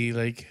secondly,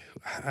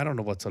 I don't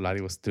know what Solari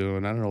was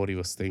doing. I don't know what he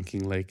was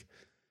thinking.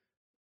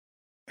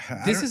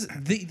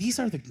 These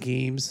are the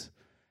games,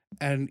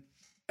 and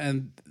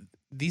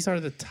these are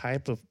the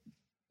type of.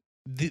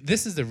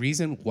 This is the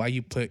reason why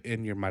you put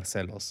in your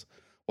Marcelos,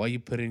 why you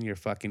put in your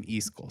fucking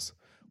Iscos,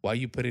 why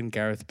you put in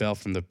Gareth Bale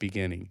from the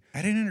beginning.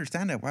 I didn't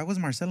understand that. Why was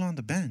Marcelo on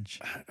the bench?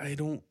 I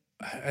don't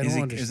Is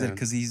it understand.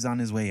 because he's on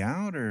his way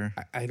out or?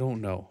 I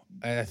don't know.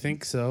 I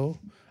think so.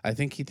 I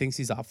think he thinks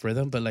he's off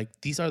rhythm, but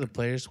these are the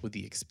players with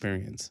the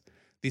experience.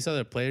 These are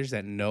the players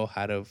that know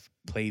how to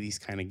play these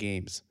kind of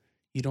games.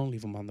 You don't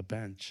leave them on the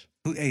bench.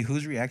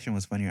 Whose reaction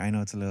was funnier? I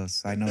know it's a little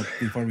side note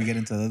before we get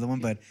into the other one,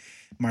 but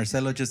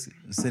Marcelo just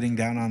sitting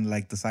down on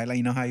the sideline.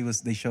 You know how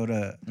they showed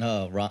are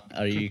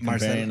you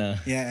Marcelo? comparing?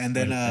 Yeah, and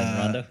then and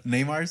Rondo?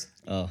 Neymar's.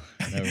 Oh,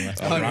 never mind.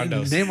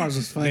 Rondo's. Neymar's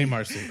was funny.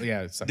 Neymar's,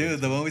 yeah. It's Dude,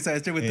 the one we saw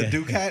yesterday with the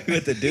Duke hat.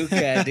 With the Duke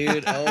hat,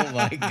 dude. Oh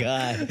my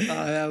god. Oh,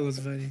 that was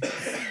funny.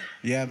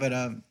 Yeah,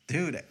 but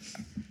dude,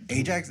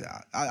 Ajax.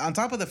 On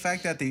top of the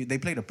fact that they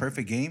played a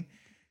perfect game,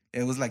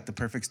 it was like the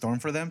perfect storm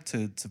for them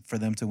to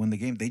win the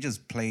game. They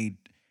just played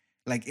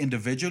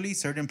individually.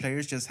 Certain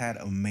players just had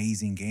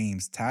amazing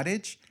games.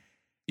 Tadic,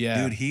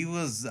 Yeah, Dude, he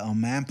was a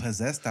man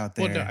possessed out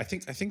there. Well, no, I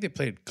think they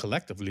played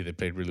collectively. They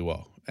played really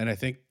well, and I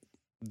think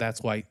that's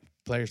why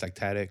players like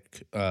Tadic,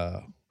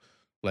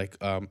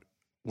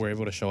 were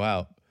able to show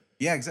out.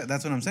 Yeah, exactly.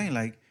 That's what I'm saying.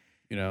 Like,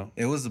 You know,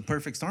 it was the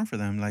perfect storm for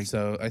them. Like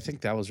so I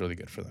think that was really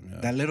good for them.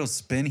 Yeah. that little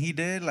spin he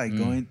did, like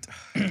going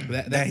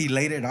that he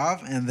laid it off,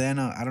 and then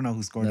I don't know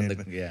who scored Then it,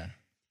 but yeah.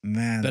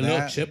 man, the that,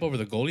 little chip over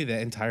the goalie,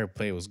 that entire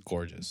play was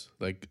gorgeous.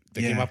 Like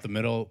they came Yeah. up the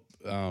middle,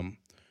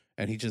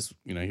 and he just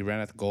he ran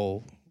at the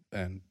goal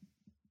and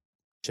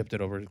chipped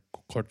it over to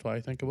Courtois,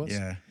 I think it was.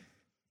 yeah,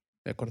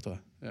 Courtois.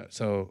 Yeah.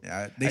 So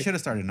yeah. They should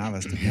have started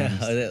Navas. To be Yeah,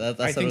 honest. that's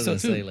what I think was so gonna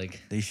too. say. Like,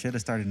 They should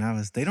have started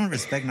Navas. They don't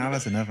respect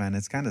Navas enough, man.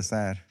 It's kind of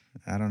sad.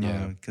 I don't Yeah.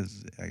 know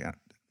because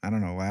I don't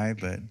know why,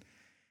 but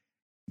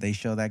they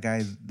show that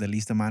guy the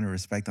least amount of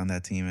respect on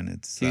that team, and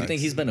it's. do you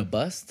think he's been a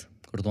bust,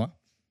 Courtois?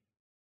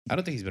 I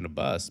don't think he's been a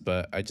bust,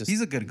 but I just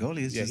He's a good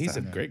goalie. It's yeah, just he's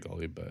a that great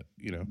goalie, but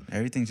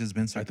everything's just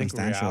been I think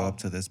circumstantial Real- up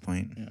to this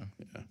point.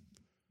 Yeah.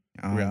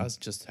 Real's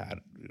just had.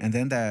 And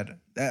then that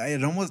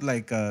it almost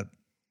like that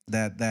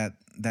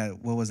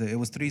what was it? It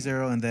was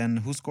 3-0, and then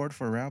who scored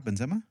for Real?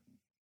 Benzema.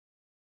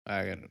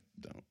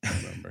 Don't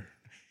remember.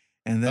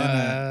 And then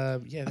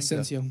Yeah, I think so.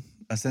 Asensio.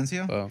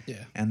 Asensio. Oh,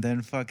 Yeah. And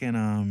then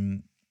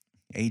fucking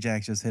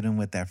Ajax just hit him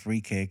with that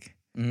free kick.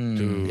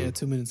 dude, Yeah,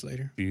 2 minutes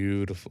later.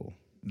 beautiful,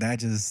 That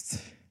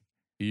just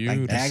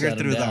beautiful. like dagger shut him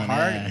through the down,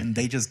 heart, yeah. and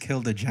they just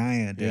killed the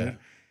giant, dude. Yeah.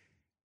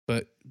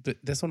 But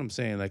that's what I'm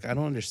saying. Like I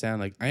don't understand.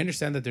 Like I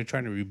understand that they're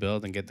trying to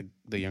rebuild and get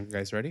the younger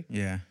guys ready.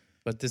 Yeah.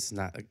 But this is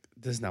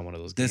not one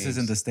of those. This games.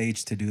 isn't the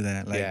stage to do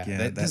that. Like,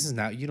 yeah, this is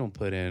not. You don't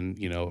put in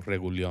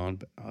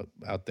Regulion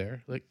out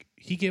there. Like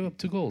he gave up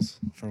 2 goals.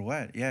 for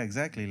what? Yeah,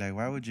 exactly. Like,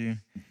 why would you?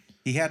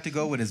 He had to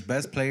go with his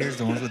best players,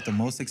 the ones with the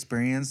most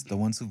experience, the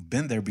ones who've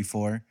been there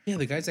before. Yeah,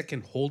 the guys that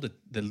can hold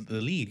the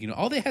lead.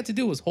 All they had to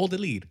do was hold the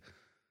lead.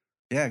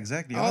 Yeah,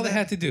 exactly. All they that-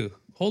 had to do,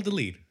 hold the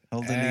lead.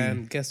 Hold the and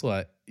lead. guess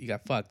what? You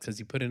got fucked because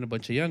you put in a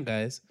bunch of young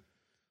guys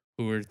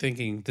who were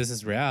thinking, this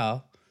is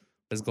Real.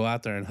 Let's go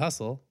out there and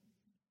hustle.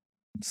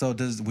 So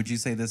would you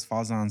say this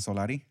falls on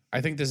Solari?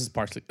 I think this is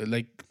partially,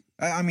 like,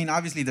 I mean,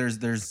 obviously,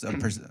 there's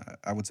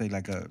I would say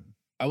like a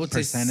I would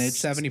Percentage.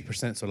 say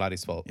 70%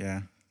 Solari's fault.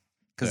 yeah,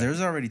 because Yeah.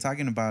 there's already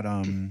talking about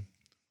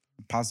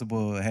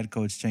possible head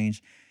coach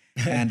change,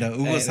 and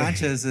Hugo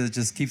Sanchez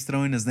just keeps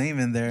throwing his name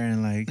in there,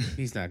 and like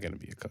He's not going to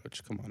be a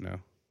coach. Come on now.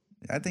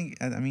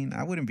 I mean,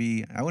 I wouldn't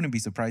be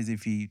surprised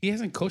if He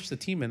hasn't coached the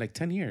team in like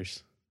 10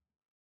 years.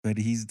 but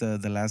he's the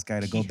last guy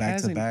to go He back to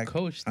hasn't back.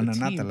 coached Oh, the no,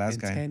 not team the last in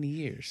guy. 10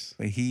 years.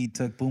 But he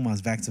took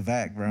Pumas back to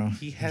back, bro.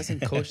 He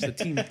hasn't coached the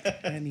team in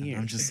 10 years.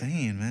 I'm just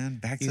saying, man,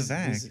 back to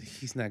back.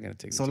 He's not going to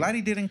take So the team.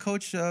 Lottie didn't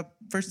coach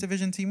first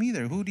division team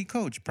either. Who did he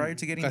coach prior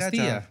to getting that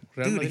Castilla. job?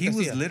 Real Dude, Madrid he was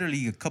Castilla.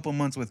 literally a couple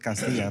months with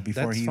Castilla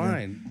before That's he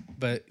fine.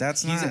 But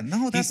That's he's not. No,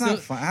 he's that's still- not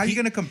fine. How are you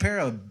going to compare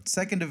a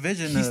second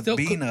division he's of still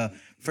being a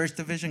first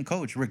division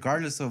coach,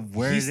 regardless of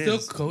where He's it still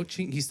is?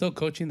 coaching. He's still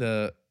coaching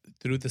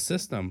through the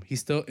system. He's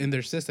still in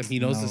their system. He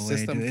knows No the way,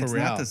 system dude. for It's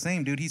Real. not the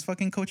same, dude. He's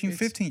fucking coaching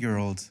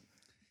 15-year-olds.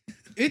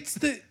 It's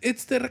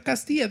the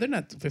Castilla. They're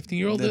not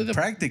 15-year-old.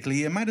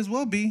 Practically, it might as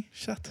well be.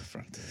 Shut the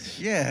front.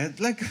 Yeah,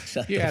 like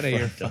You're out of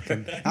your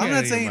fucking. I'm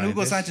not saying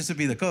Hugo Sanchez should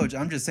be the coach.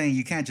 I'm just saying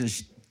you can't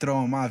just throw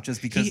him off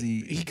just because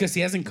Because he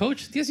hasn't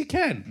coached. Yes, you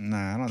can.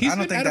 Nah, I don't He's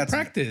think been out that's of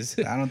practice.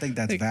 I don't think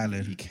that's Like,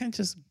 valid. You can't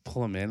just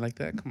pull him in like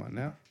that. Come on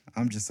now.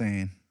 I'm just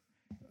saying.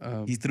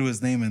 He threw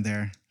his name in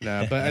there.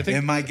 Nah, but I It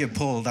think might get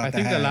pulled out I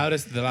think hat.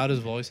 the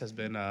loudest voice has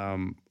been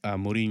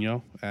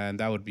Mourinho, and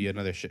that would be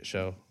another shit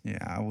show. Yeah,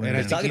 I And I would. We're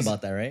think talking he's-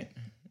 about that, right?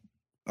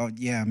 Oh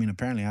yeah, I mean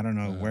apparently I don't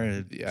know where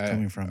it's yeah,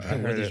 coming from. I Where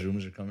heard these it.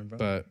 rumors are coming from?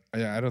 But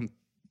yeah, I don't.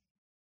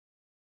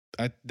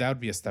 That would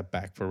be a step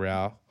back for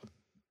Real,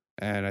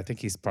 and I think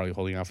he's probably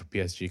holding out for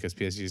PSG because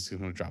PSG is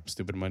going to drop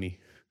stupid money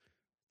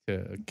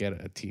to get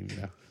a team.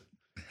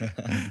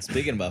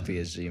 Speaking about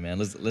PSG, man,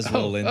 let's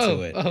roll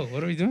into it. Oh,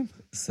 what are we doing?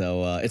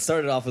 So it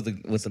started off with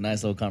a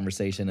nice little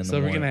conversation. In So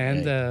the we're gonna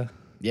morning. end.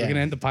 Yeah. We're gonna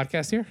end the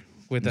podcast here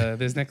with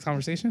this next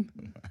conversation.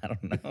 I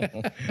don't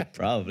know.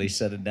 Probably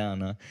shut it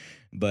down, huh?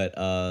 But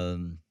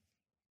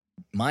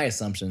my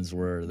assumptions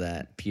were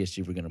that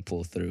PSG were gonna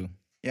pull through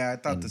Yeah, I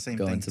thought and the same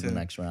go thing into too. the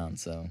next round.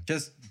 So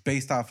Just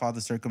based off all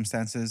the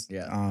circumstances.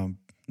 Yeah.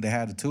 They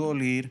had a 2-0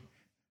 lead.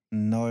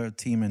 No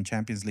team in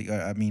Champions League.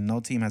 No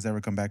team has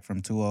ever come back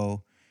from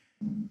 2-0.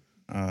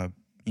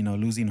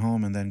 Losing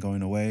home and then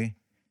going away.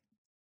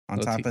 On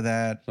No top team- of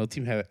that, No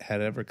team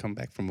had ever come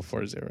back from a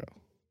 4-0.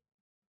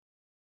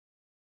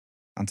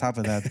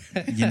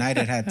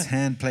 United had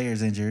 10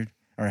 players injured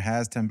or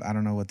has 10. I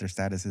don't know what their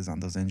status is on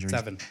those injuries.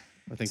 7.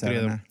 I think 3 Seven,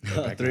 of them.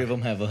 Are back three now. of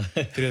them have a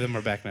 3 of them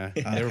are back now.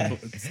 They were, 3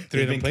 of They've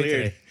them been played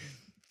cleared. today.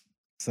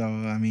 So,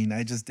 I mean,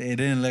 it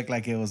didn't look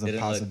like it was a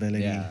Didn't look-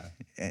 possibility yeah.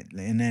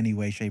 in any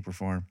way, shape, or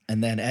form.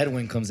 And then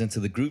Edwin comes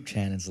into the group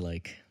chat and is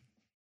like,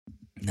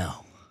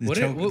 "No."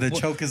 The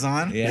choke is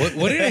on. Yeah.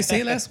 What did I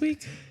say last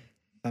week?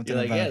 Something You're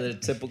like, about- yeah,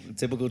 they're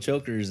typical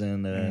chokers,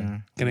 and yeah.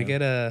 Can I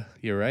get a?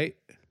 You're right.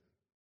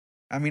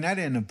 I mean, I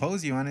didn't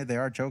impose you on it. They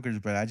are chokers,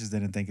 but I just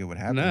didn't think it would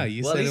happen. No,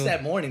 you Well, at said least it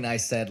that morning I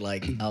said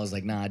like I was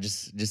like, nah,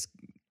 just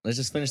let's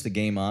just finish the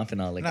game off, and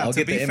No, I'll to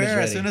get be the image fair,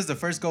 ready. as soon as the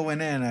first goal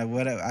went in, I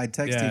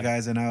texted Yeah. you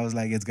guys and I was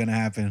like, it's gonna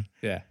happen.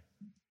 yeah.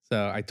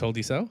 So I told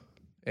you so.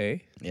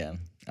 Yeah.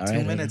 All 2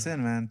 right. minutes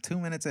in, man. 2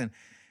 minutes in.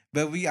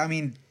 But I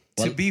mean,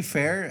 to Well- be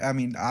fair, I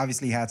mean,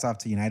 obviously, hats off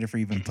to United for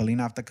even pulling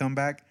off the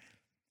comeback.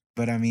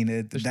 But I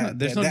mean,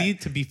 There's no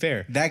need to be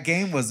fair. That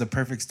game was the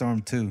perfect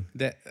storm too,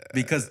 That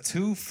because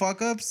two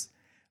fuck ups,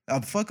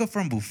 a fuck up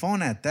from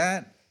Buffon at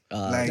that.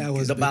 Like That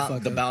was the a big fuck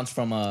bounce, the up. bounce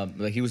from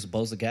like he was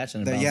supposed to catch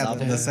and it bounced off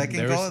the of him. second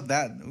There goal. was-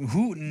 That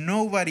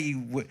nobody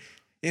would.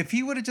 If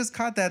he would have just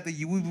caught that,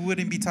 we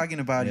wouldn't be talking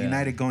about Yeah.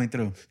 United going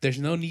through. there's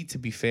no need to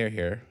be fair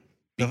here.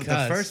 The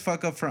Because first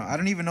fuck up from I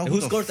don't even know Who who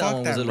the scored that fuck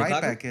one? that Was it right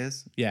Lukaku? back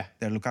is. yeah,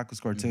 That Lukaku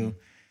scored too.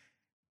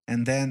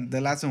 And then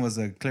the last one was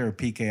a clear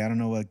PK. I don't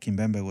know what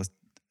Kimpembe was.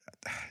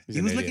 He's He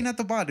an was idiot. looking at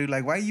the ball, dude.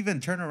 Like, why even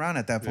turn around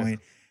at that point?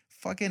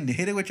 Fucking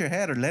hit it with your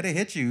head or let it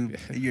hit you,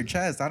 your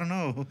chest. I don't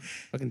know.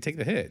 fucking take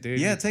the hit, dude.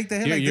 Yeah, take the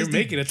hit. You're, Like you're this dude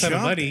making a ton of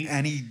jumped money.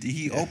 and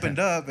he opened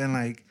up and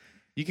like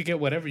You could get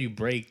whatever you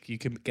break. You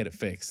can get it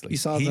fixed. Like, You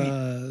saw He-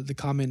 the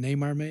comment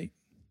Neymar made?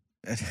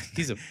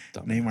 he's a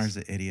dumbass. Neymar's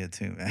an idiot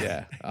too, man.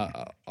 Yeah,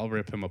 I'll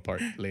rip him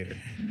apart later.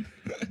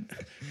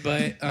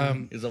 But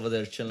He's over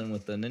there chilling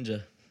with the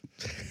ninja.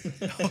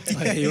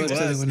 Like, he was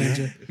chilling with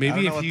Ninja. I maybe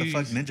don't know if what you, the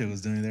fuck Ninja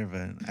was doing there,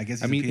 but I guess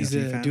he's I mean, a He's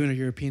PSG fan. doing a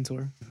European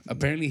tour.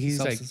 apparently he's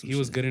like Substance he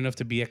was shit. good enough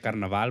to be at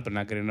Carnaval, but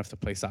not good enough to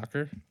play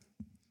soccer.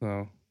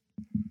 So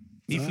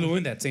he flew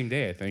in that same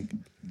day, I think,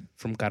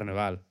 from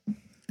Carnaval.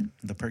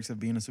 The perks of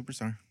being a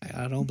superstar.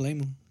 I don't blame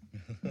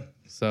him.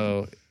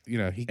 So you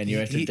know he And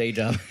your extra he, day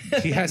job.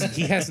 he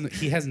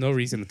has no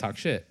reason to talk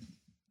shit.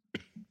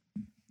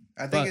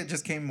 I think But- it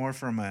just came more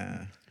from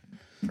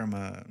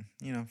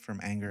from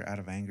anger, out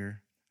of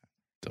anger.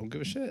 Don't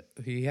give a shit.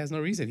 He has no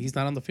reason. He's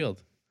not on the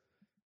field.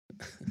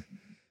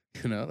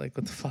 You know, like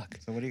what the fuck.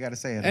 So what do you got to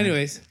say? Edmund?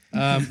 Anyways,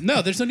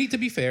 no, there's no need to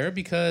be fair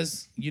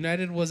because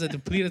United was a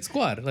depleted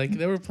squad. Like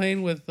they were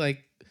playing with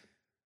like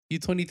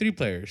U23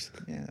 players.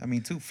 Yeah, I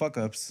mean, two fuck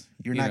ups.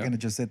 You're You not know. gonna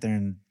just sit there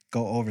and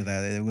go over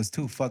that. It was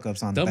two fuck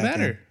ups on Don't the back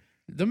matter.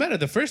 end. Don't matter.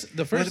 The first.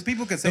 Well, the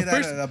people could say the that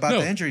first- about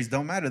no. the injuries.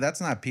 Don't matter. That's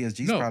not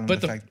PSG's No, problem.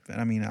 but the the- fact,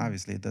 I mean,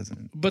 obviously it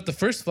doesn't. But the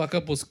first fuck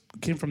up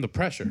came from the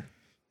pressure.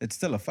 It's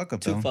still a fuck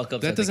up Two though. fuck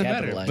ups. That doesn't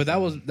matter. But that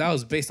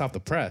was based off the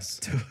press.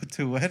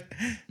 To what?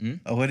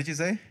 Oh, what did you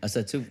say? I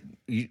said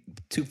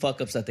two fuck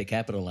ups that they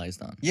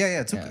capitalized on.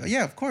 Yeah. Yeah.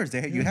 Yeah, of course.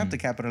 You have to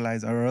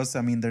capitalize, or else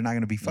I mean, they're not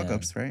gonna be fuck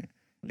ups, right?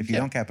 If you Yeah.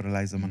 don't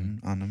capitalize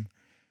them on them.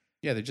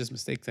 Yeah, they're just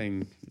mistake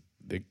thing.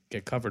 They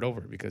get covered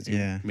over because you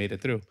Yeah. made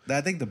it through. I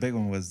think the big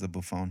one was the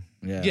Buffon.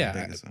 Yeah. Yeah,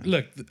 biggest one.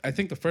 look, I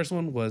think the first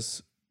one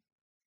was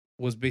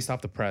based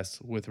off the press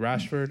with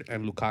Rashford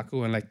and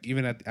Lukaku, and like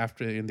even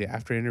after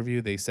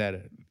interview, they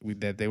said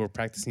that they were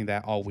practicing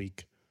that all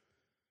week.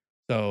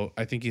 So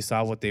I think you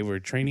saw what they were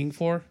training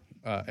for,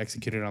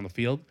 executed on the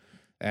field,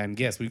 and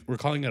yes, we're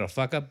calling it a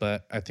fuck up,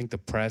 but I think the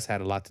press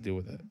had a lot to do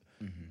with it.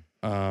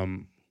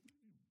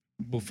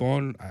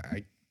 Buffon,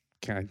 I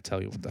can't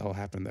tell you what the hell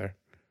happened there,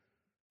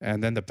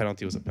 and then the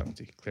penalty was a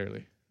penalty,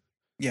 clearly.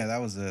 Yeah, that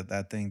was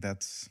that thing.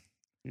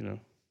 You know,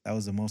 That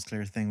was the most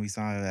clear thing we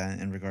saw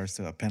in regards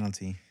to a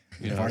penalty.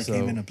 Yeah, VAR so-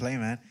 came into play,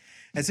 man.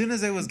 As soon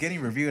as it was getting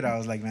reviewed, I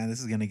was like, man,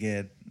 it's gonna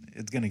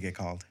get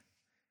called.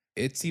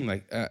 it seemed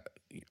like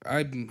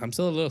I'm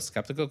still a little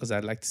skeptical because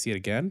I'd like to see it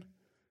again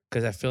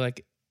because I feel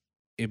like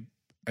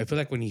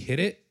when he hit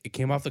it, it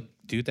came off the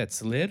dude that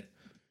slid,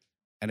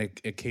 and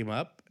it came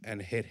up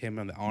and hit him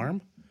on the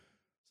arm.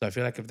 So I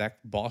feel like if that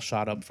ball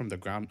shot up from the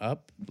ground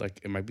up, like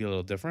it might be a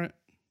little different,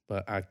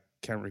 but I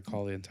can't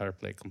recall the entire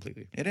play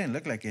completely. It didn't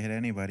look like it hit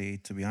anybody,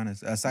 to be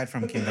honest. Aside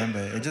from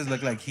Kimpembe, it just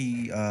looked like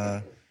he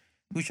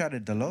who shot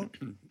it, Dalot?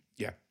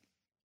 Yeah.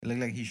 It looked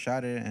like he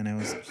shot it, and it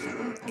was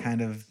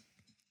kind of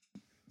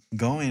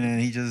going, and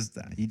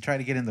he tried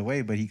to get in the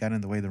way, but he got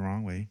in the way the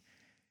wrong way,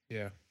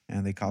 Yeah.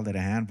 and they called it a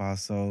handball.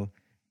 So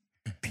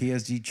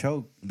PSG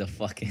choked The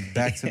fucking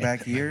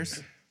back-to-back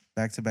years,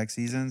 back-to-back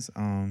seasons.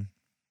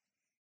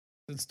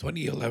 Since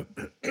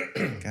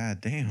 2011.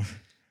 God damn,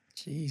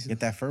 Jesus. get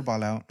that fur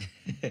ball out.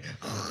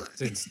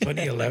 Since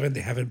 2011, they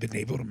haven't been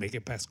able to make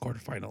it past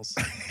quarterfinals.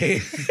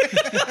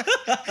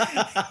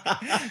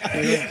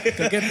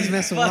 Go get this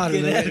mess of water.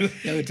 Fucking Man. Edwin.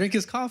 Yo, drink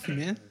his coffee,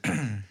 man.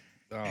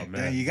 Oh man,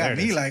 Damn, you got There it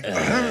me is. like.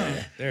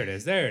 There it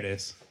is. There it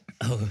is.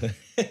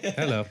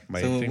 Hello.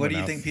 My So thing what do went you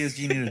out. think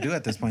PSG need to do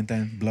at this point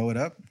then? Blow it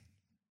up?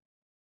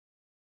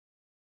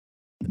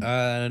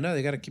 No,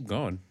 they got to keep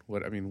going.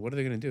 What are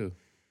they gonna do?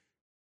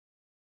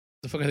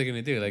 The fuck are they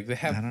gonna do? Like they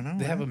have, I don't know,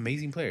 they have man.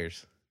 amazing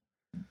players.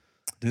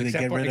 Do they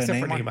get rid of except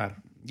for Neymar? Neymar.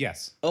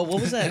 Yes. Oh,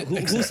 what was that?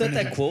 Who said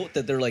that quote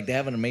that they're like they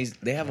have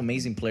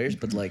amazing players,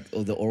 but like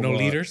the overall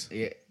leaders?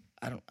 Yeah,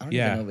 I don't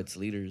Yeah. even know if it's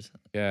leaders.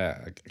 Yeah,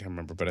 I can't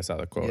remember, but I saw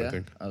the quote. yeah. I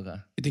think Okay.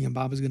 You think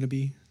Mbappe's gonna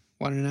be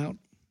wanting out?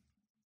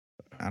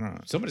 I don't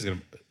know. somebody's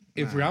gonna.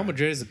 If Real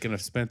Madrid is gonna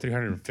spend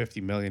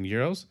 350 million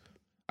euros,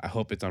 I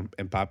hope it's on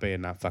Mbappe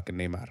and not fucking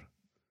Neymar.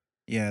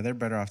 Yeah, they're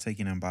better off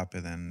taking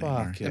Mbappe than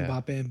Neymar. Fuck yeah.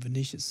 Mbappe and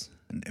Vinicius.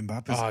 And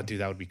Mbappe's Oh, dude,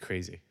 that would be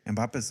crazy,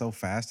 Mbappe's so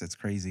fast, it's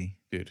crazy.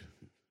 dude.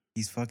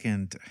 He's like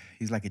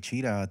a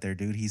cheetah out there,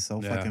 dude. He's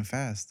so Yeah. fucking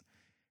fast.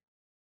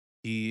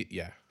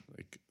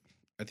 Like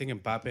I think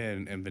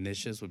Mbappe and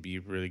Vinicius would be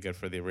really good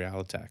for the Real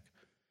attack.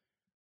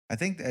 I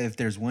think that if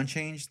there's one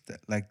change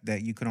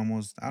that you could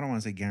almost, I don't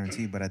want to say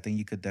guarantee, but I think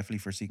you could definitely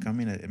foresee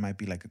coming. It might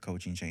be like a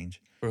coaching change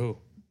For who?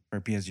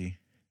 for PSG.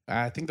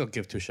 I think they'll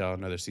give Tuchel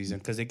another season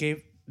because they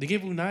gave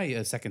Unai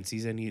a second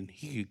season.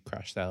 He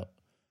crashed out.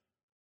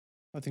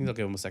 I think they'll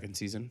give him a second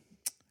season.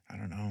 I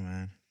don't know,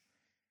 man.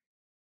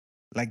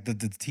 Like the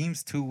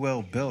team's too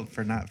well built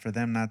for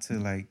them not to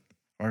like,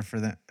 or for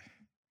them.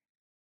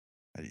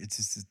 It's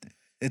just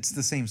it's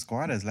the same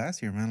squad as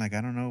last year, man. Like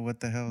I don't know what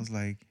the hell's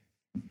like.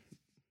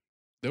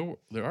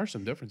 There are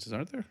some differences,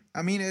 aren't there?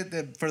 I mean,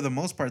 for the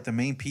most part, the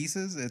main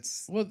pieces,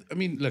 it's Well, I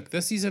mean, look,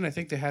 this season I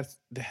think they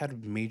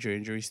had major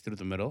injuries through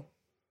the middle,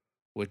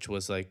 which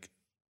was like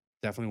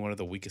definitely one of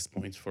the weakest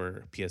points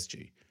for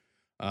PSG.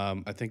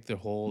 I think their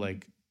whole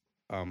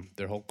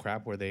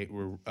crap where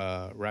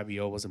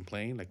Rabiot wasn't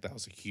playing, like that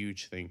was a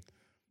huge thing,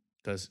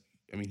 because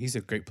I mean he's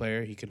a great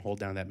player. He can hold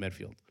down that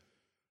midfield.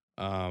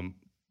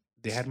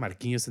 They had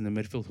Marquinhos in the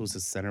midfield, who's a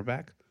center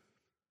back.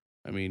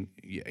 I mean,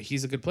 yeah,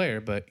 he's a good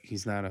player, but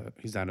he's not a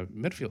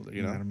midfielder.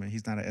 You know,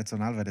 he's not an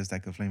Edson Alvarez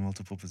that could play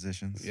multiple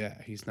positions.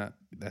 yeah, he's not.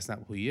 That's not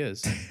who he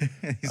is.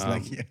 He's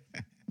like, yeah.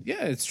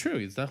 Yeah, it's true.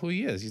 It's not who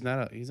he is. He's not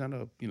a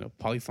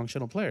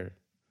polyfunctional player.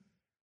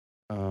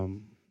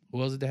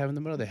 Who else did they have in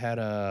the middle? They had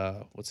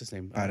what's his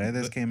name?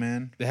 Paredes came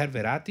in. They had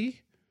Verratti,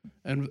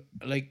 and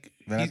like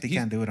Verratti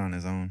can't do it on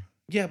his own.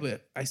 Yeah,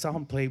 but I saw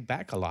him play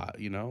back a lot.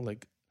 You know,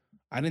 like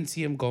I didn't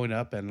see him going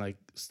up and like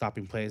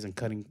stopping plays and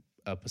cutting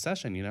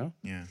possession. You know,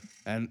 Yeah.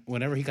 and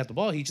whenever he got the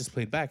ball, he just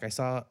played back. I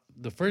saw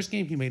the first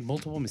game he made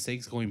multiple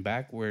mistakes going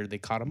back where they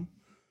caught him,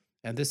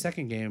 and this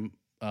second game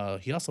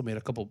he also made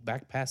a couple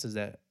back passes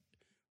that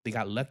they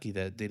got lucky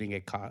that they didn't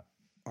get caught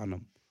on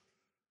them.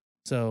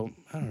 So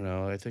I don't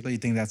know. I So think you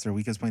think that's their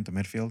weakest point, the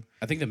midfield?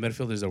 the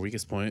midfield is their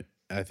weakest point.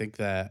 I think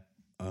that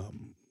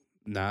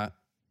they're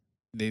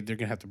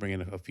gonna have to bring in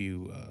a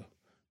few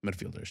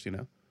midfielders. You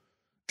know,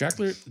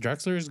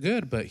 Draxler is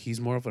good, but he's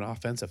more of an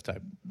offensive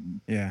type.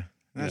 Yeah,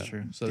 that's Yeah.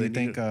 true. So So do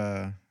they you need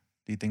think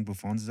do you think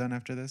Buffon's done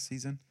after this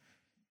season?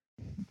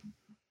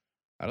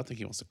 I don't think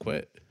he wants to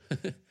quit.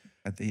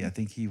 I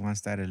think he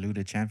wants that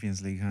eluded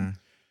Champions League, huh?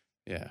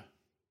 Yeah,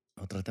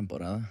 Otra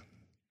temporada.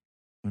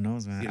 Who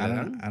knows, man? Sí, I le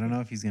don't dan? I don't know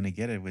if he's gonna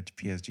get it with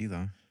PSG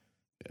though.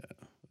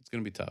 it's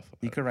gonna be tough.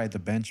 He could ride the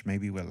bench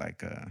maybe with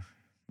like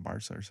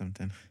Barca or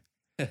something.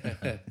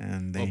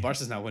 And Well, they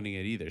Barca's not winning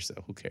it either, so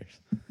who cares?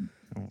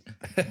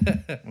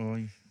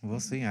 well, we'll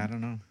see. I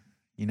don't know.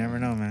 You never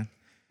know, man.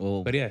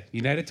 Well, But yeah,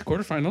 United to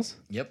quarterfinals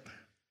yep.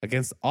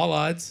 against all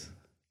odds,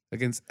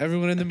 against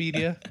everyone in the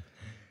media,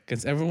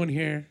 against everyone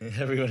here.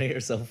 Everyone here,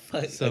 so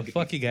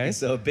Fuck you guys.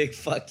 So a big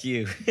fuck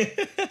you.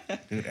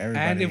 Dude, everybody.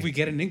 And if we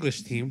get an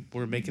English team,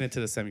 we're making it to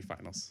the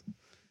semifinals.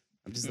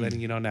 I'm just letting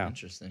you know now.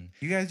 Interesting.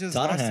 you guys just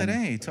lost Tottenham.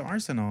 today to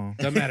Arsenal.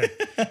 Doesn't matter.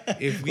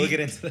 If we We'll get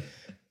into that.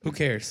 who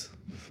cares?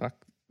 Fuck.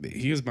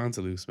 He was bound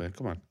to lose, man.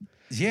 Come on.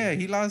 Yeah,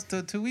 he lost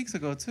 2 weeks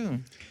ago too.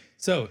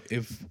 So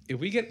if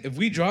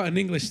we draw an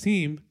English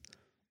team,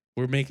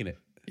 we're making it.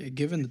 Yeah,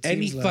 given the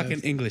Any teams fucking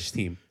left, English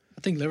team.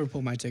 I think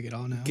Liverpool might take it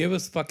all now. Give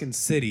us fucking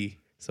City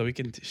so we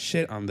can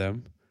shit on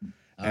them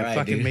All and right,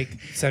 fucking dude. make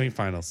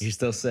semifinals. You're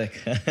still sick.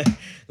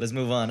 Let's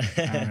move on. All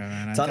right,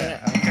 man. Tottenham-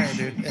 Okay,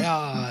 dude.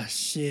 Ah,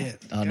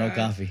 shit. Oh, no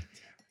coffee.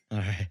 All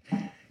right.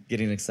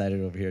 Getting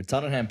excited over here.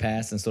 Tottenham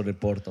passed and so did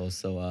Porto.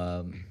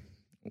 So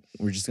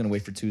we're just gonna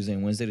wait for Tuesday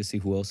and Wednesday to see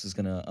who else is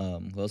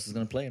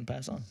gonna play and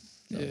pass on.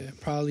 Yeah,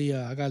 probably.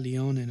 I got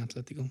Lyon and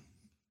Atletico.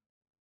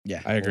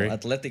 Yeah, I agree. Well,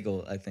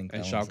 Atletico, I think.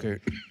 And that one's Schalke.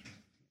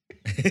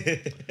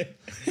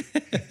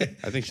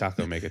 I think Schalke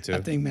will make it too.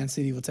 I think Man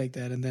City will take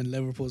that, and then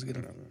Liverpool's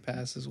gonna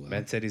pass as well.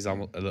 Man City's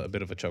almost a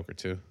bit of a choker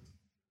too.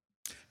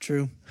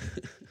 True.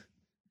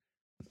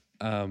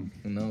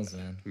 Who knows,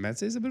 man? Man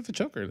City's a bit of a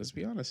choker. Let's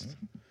be honest.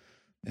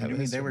 I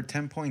mean, they were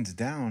 10 points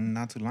down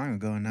not too long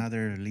ago, and now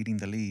they're leading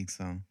the league.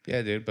 So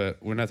Yeah, dude,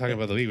 but we're not talking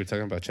about the league. We're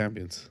talking about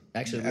champions.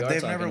 Actually, we are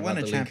they've talking never won about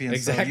a the league. champion.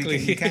 Exactly.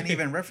 So you can't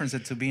even reference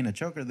it to being a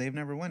choker. They've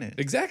never won it.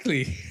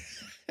 Exactly.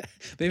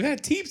 They've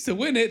had teams to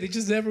win it. They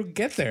just never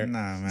get there.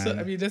 Nah, man. So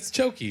I mean, that's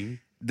choking.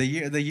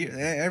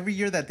 Every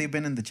year that they've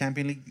been in the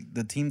Champions League,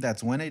 the team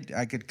that's won it,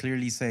 I could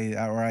clearly say,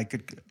 or I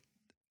could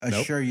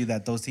assure you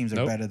that those teams are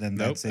Nope. better than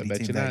Nope, that City I bet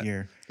team you that not.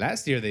 year.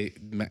 Last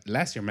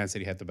year, Man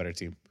City had the better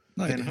team.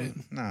 No, they Then,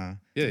 didn't. nah. Yeah,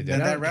 they did.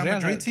 And that Real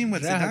Madrid team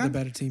with Real had the Zidane,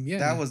 better team. Yeah,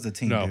 that was the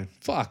team, No, dude.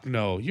 fuck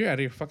no. You're out of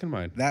your fucking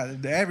mind.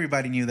 That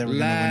everybody knew they were going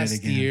to win it Last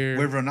again. year-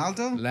 With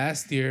Ronaldo,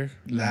 Last year,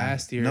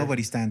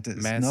 nobody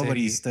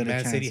Man stood a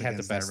Man chance City had the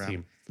against that best Real.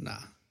 team nah.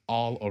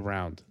 all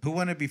around. Who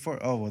won it before?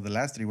 Oh, well, the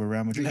last three were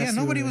Real Madrid. Last Yeah, three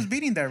nobody were- was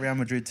beating that Real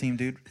Madrid team,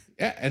 dude.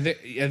 Yeah,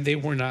 and they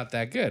were not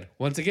that good.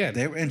 Once again,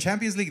 They were in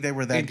Champions League. They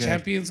were that In good.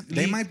 Champions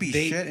they League, might be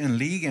they- shit in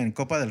league and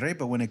Copa del Rey,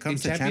 but when it in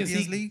comes to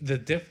Champions League, the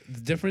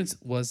difference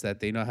was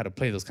that they know how to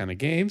play those kind of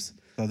games.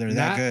 so they're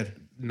that Not- good.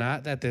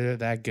 not that they're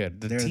that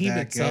good. The They're team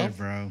that itself, good,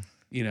 bro.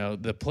 you know,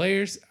 the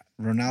players.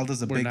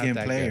 Ronaldo's a We're big not game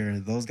that player.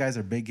 Those guys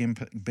are big game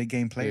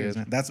players,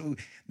 Yeah. man.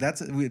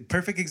 That's a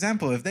perfect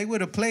example. If they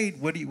would have played,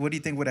 what do you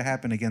think would have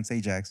happened against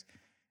Ajax?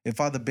 If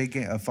all the big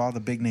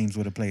names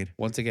would have played.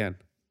 Once again,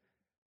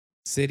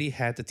 City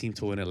had the team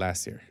to win it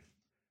last year.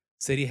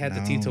 City had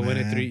the team to No, win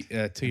it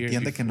man. 2 years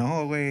Entiende before. que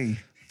no, way.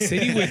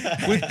 City with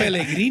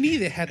Pellegrini,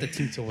 they had the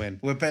team to win.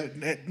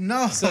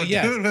 No, So,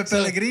 yeah. dude, with So,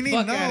 Pellegrini,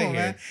 fuck no, outta here.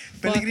 man.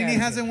 Fuck Pellegrini outta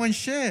hasn't won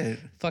shit.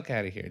 Fuck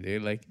out of here,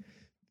 dude. Like,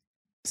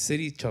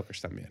 City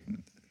chokers también.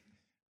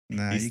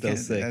 Nah, He's you still can't.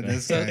 sick, man.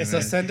 This So, guy, so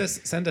man.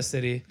 send us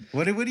City.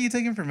 What are you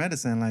taking for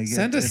medicine? Like,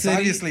 Send us it's City.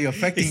 obviously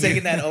affecting He's you.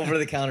 taking that over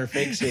the counter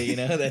fake shit, you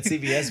know, that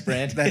CVS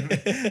brand.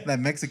 that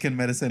Mexican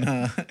medicine,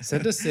 huh?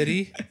 Send us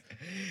City.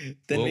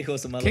 Then We'll we go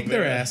some kick their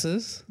aloe vera.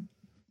 asses.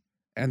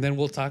 And then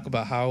we'll talk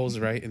about how I was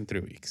right in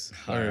 3 weeks.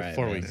 All Or right,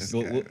 4 man. weeks.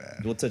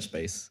 We'll touch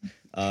base.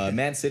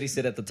 Man City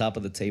sit at the top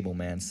of the table,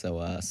 man. So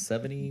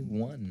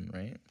 71,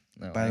 right?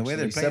 No, By the way,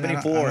 they're actually, playing.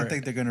 I 74. don't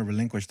think they're going to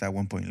relinquish that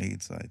 1 point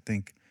lead. So I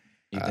think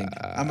You think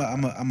I'm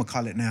gonna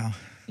call it now.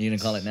 you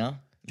gonna call it now?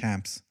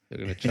 Champs, They're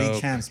going to league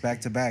choke. champs,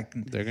 back to back.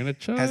 They're going to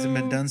choke. Hasn't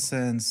been done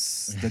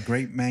since the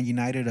great Man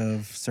United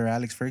of Sir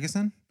Alex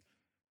Ferguson.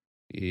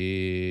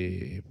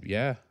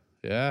 Yeah.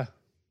 Yeah.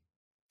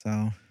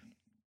 So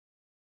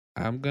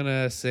I'm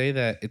gonna say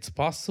that it's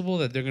possible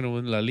that they're gonna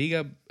win La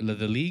Liga,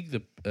 the league,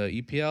 the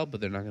EPL,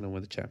 but they're not gonna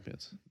win the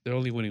Champions. They're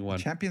only winning one.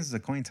 Champions is a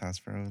coin toss,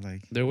 bro.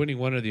 Like They're winning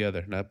one or the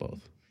other, not both.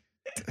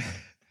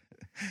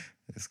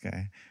 this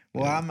guy.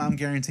 Well, I'm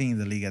guaranteeing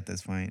the league at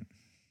this point.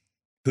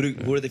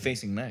 Who are they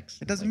facing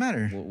next? It doesn't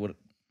matter. What?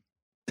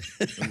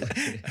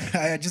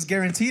 I just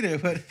guaranteed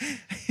it, but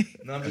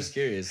No, I'm just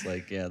curious.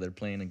 Like, yeah, they're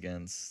playing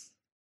against.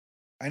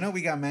 I know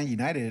we got Man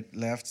United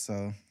left,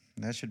 so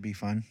that should be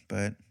fun.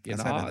 But Yeah,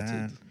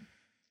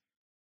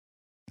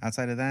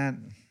 outside of that,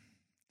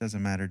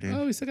 doesn't matter, dude.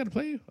 Oh, we still gotta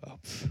play you. Oh,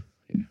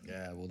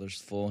 Yeah, well,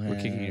 there's Fulham. we're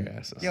kicking your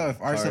asses. Yo, if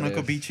Arsenal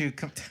could Cardiff. beat you,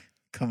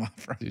 come on,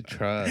 bro. Dude,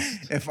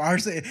 trust.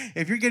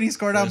 If you're getting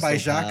scored on by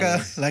Crystal Xhaka,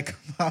 Palace. like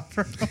come on,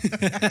 bro.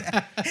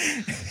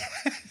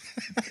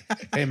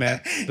 Hey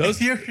man,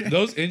 those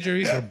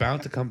injuries are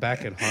bound to come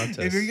back and haunt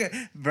us. If you're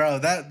bro,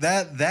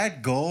 that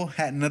goal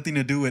had nothing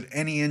to do with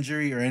any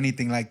injury or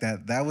anything like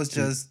that. That was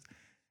just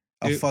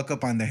a It- fuck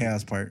up on De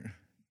Gea's part.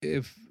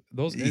 If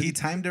those He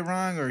timed it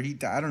wrong, or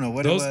I don't know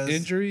what those it was.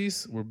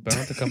 injuries were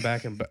bound to come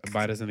back and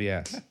bite us in the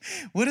ass.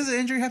 What does the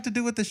injury have to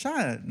do with the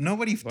shot?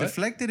 Nobody What?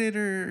 deflected it,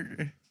 or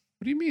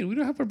What do you mean? We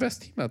don't have our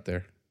best team out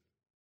there.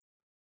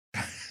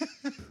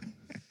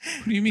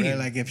 What do you mean? Bro,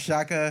 like if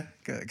Xhaka,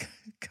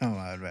 come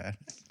on, man.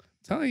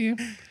 Telling you,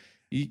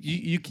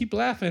 you keep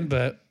laughing,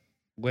 but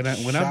when I'm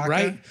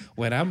Shaka?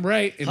 when I'm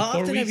right in How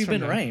 4 often weeks have you from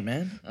been now- right,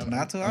 man?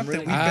 Not too I'm often.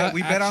 really-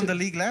 We bet on actually- the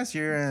league last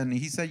year, and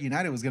he said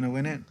United was gonna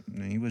win it.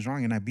 And he was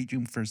wrong, and I beat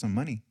you for some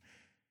money.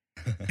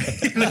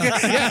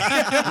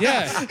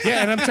 yeah.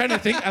 And I'm trying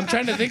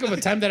to think of a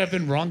time that I've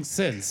been wrong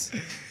since.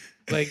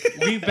 Like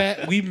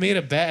we made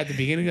a bet at the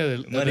beginning of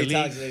the Money league.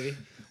 talks, baby.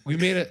 We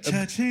made a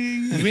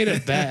Cha-ching. we made a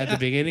bet at the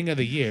beginning of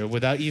the year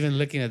without even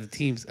looking at the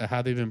teams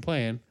how they've been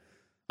playing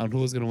on who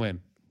was gonna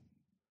win.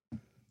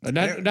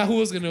 Not who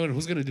was gonna win,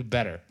 who's gonna do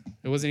better.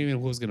 It wasn't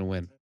even who was gonna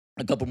win.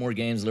 A couple more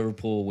games.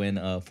 Liverpool win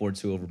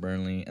 4-2 over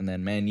Burnley, and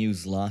then Man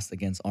U's lost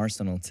against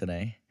Arsenal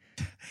today.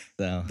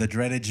 So The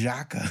dreaded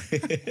Xhaka.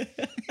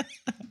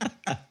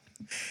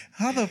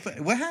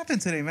 What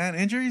happened today, man?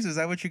 Injuries? Is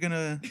that what you're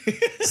gonna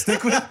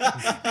stick with?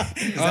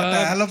 Is that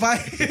the alibi?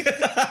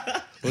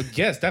 Well,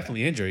 yes,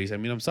 definitely injuries. I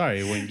mean, I'm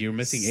sorry when you're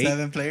missing 8.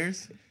 7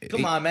 players.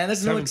 come on, man.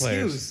 That's no 7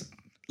 players. excuse.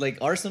 Like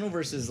Arsenal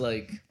versus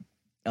like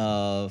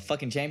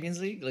fucking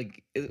Champions League.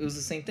 Like it was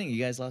the same thing.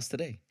 You guys lost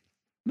today.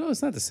 No,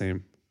 it's not the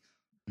same.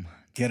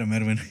 Get him,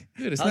 Edwin.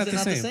 Dude, it's How's not, it the,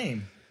 not same. the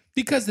same?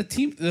 Because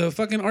the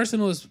fucking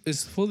Arsenal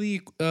is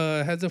fully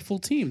has a full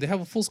team. They have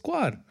a full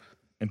squad.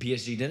 And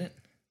PSG didn't.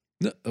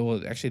 No,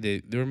 well, actually,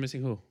 they were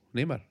missing who?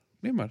 Neymar.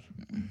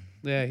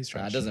 Yeah, he's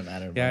trash. It doesn't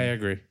matter. Yeah, I bro.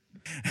 agree.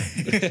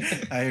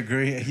 I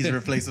agree. He's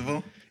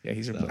replaceable. Yeah,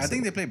 he's replaceable. I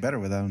think they play better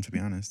without him, to be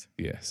honest.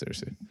 Yeah,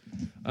 seriously.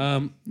 I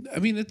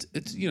mean, it's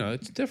it's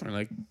different.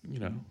 Like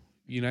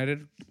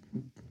United.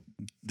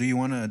 Do you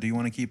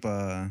wanna keep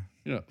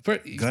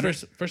Gunner?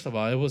 First of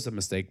all, it was a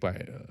mistake by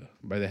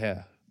the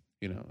hair.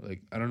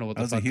 Like I don't know what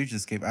That the was a fuck. huge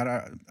escape. I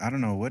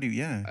don't know what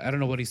I don't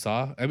know what he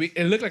saw. I mean,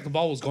 it looked like the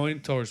ball was going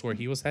towards where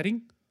he was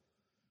heading,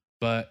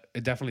 but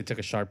it definitely took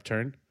a sharp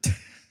turn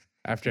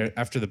after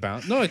the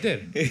bounce. No, it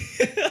did.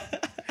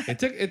 It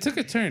took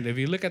a turn. If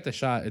you look at the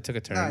shot, it took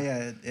a turn. No,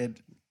 yeah, it.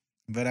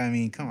 But I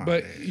mean, come on.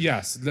 But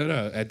yes,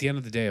 no. At the end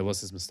of the day, it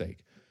was his mistake.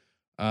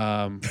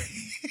 And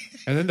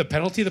then the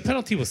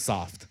penalty was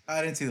soft.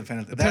 I didn't see the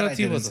penalty. The That I penalty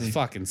didn't was a see.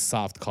 fucking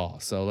soft call.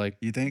 So like,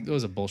 You think? it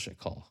was a bullshit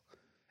call.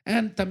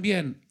 And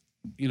también,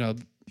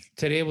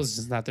 today was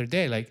just not their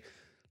day. Like,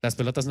 las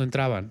pelotas no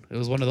entraban. It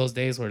was one of those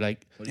days where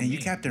like, And you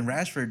Captain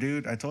Rashford,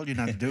 dude. I told you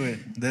not to do it.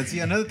 That's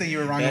another thing you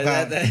were wrong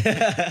Yeah,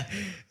 about.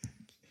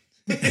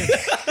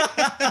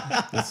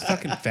 That's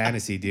fucking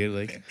fantasy, dude.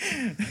 Like,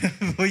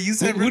 Well, you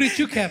said who did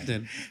you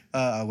captain?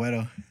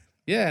 Agüero.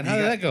 Yeah, and how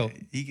did that go?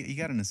 He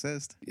got an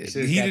assist. He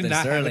Should've did captained not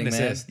have Sterling, an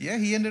man. assist. Yeah,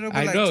 he ended up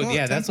with I like know. 12,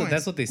 Yeah, 10 that's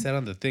points. what they said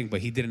on the thing,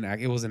 but he didn't.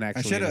 It wasn't I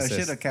actually should an have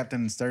assist.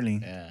 captain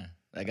Sterling. Yeah,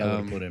 that guy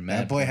would have put in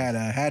mad. That boy points. had a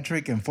hat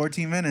trick in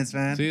 14 minutes,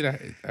 man. Dude,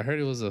 I heard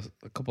it was a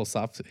couple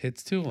soft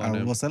hits too on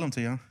him. We'll sell him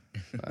to you.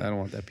 I don't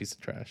want that piece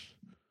of trash.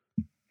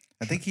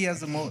 I think he has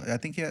the most. I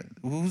think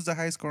who's the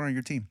highest scorer on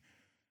your team?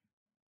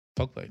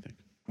 Pogba, I think.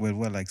 With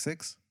what, like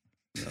 6?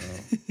 No,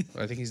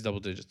 I think he's double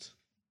digits.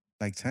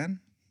 Like 10?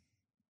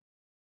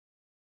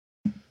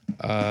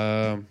 I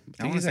I think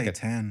want to he's say like a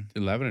 10.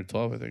 11 or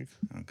 12. I think.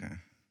 Okay.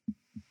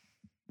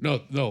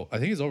 No, I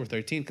think he's over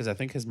 13 because I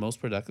think his most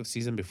productive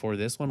season before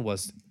this one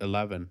was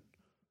 11.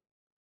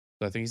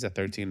 So I think he's at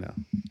 13 now.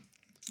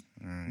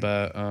 All right.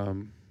 But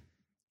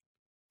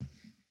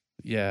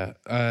yeah.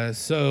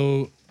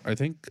 So I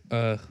think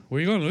where are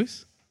you going,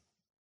 Luis?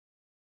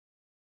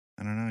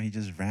 I don't know. He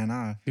just ran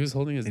off. He was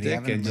holding his Did he dick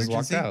have an and just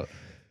walked emergency? out.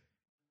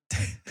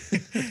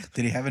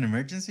 Did he have an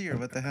emergency or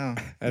what the hell?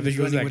 I He think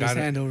it was running like with his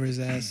hand over his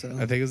ass. So.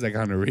 I think it was like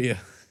gonorrhea.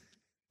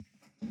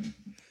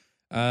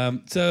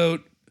 So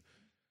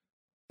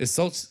is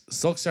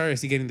Solskjaer,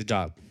 is he getting the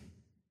job?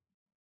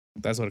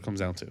 That's what it comes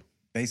down to.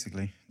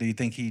 Basically, do you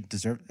think he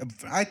deserves?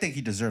 I think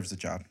he deserves the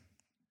job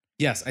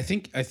Yes, I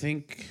think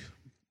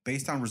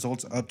based on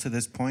results up to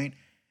this point.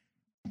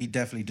 He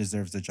definitely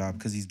deserves the job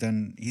because he's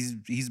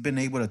been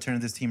able to turn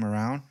this team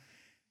around,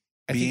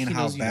 I think being he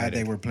how knows bad they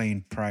United. were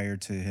playing prior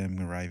to him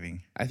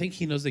arriving. I think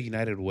he knows the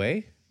United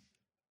way,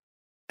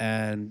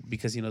 and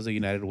because he knows the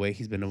United way,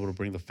 he's been able to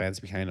bring the fans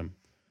behind him,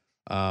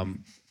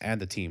 and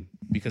the team.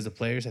 Because the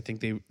players, I think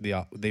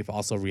they've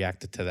also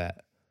reacted to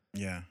that.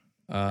 Yeah,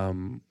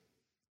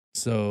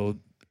 So,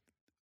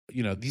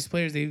 these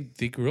players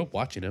they grew up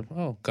watching him.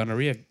 Oh,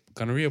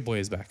 gonorrhea boy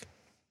is back.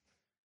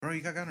 bro,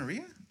 you got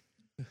gonorrhea?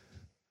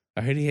 I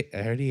heard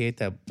he ate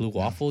that blue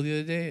waffle the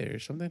other day or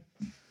something.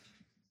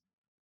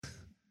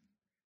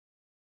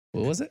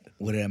 What was it?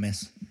 What did I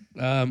miss?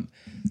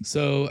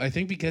 So I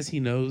think because he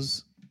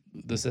knows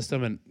the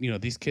system, and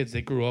these kids,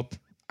 they grew up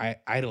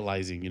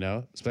idolizing,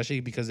 especially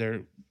because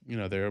they're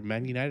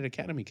Man United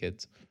Academy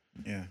kids.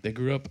 Yeah, They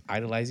grew up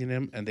idolizing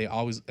him, and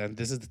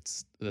this is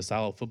the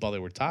style of football they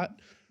were taught.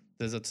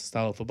 This is the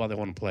style of football they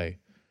want to play.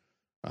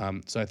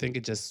 So I think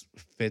it just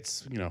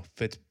fits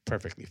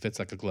perfectly, fits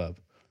like a glove.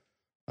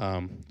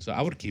 So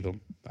I would keep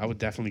him. I would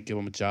definitely give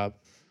him a job.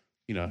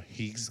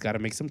 He's got to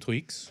make some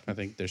tweaks. I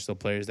think there's still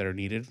players that are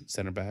needed,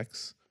 center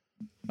backs,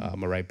 a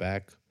right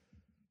back.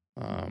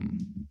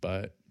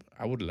 But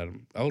I would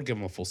give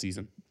him a full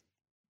season.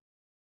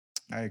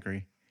 I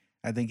agree.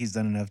 I think he's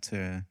done enough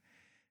to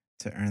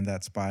earn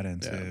that spot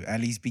and to at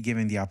least be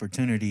given the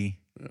opportunity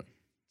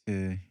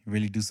to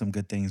really do some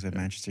good things with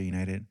Manchester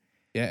United.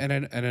 Yeah, and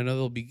I know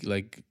there'll be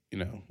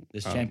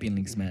This Champions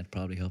League match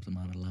probably helped him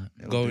out a lot.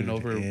 going Dude,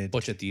 over it-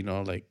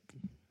 Pochettino. Like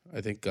I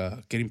think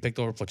getting picked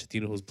over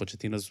Pochettino,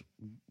 Pochettino's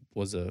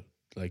was the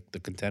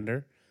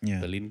contender, Yeah,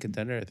 the leading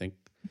contender. I think.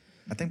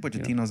 I think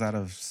Pochettino's out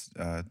of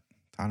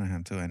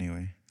Tottenham too.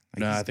 Anyway,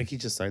 No, I he's- think he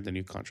just signed a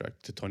new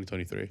contract to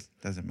 2023.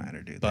 doesn't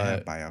matter, dude. But- They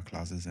have buyout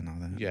clauses and all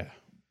that. Yeah,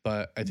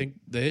 but I think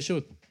the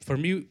issue for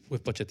me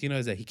with Pochettino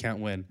is that he can't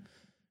win.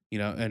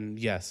 And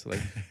yes,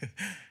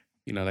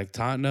 like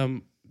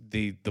Tottenham,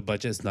 the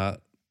budget is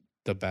not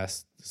the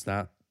best. It's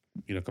not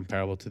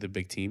comparable to the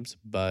big teams,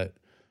 but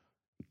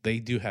they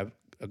do have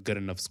a good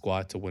enough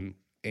squad to win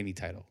any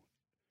title.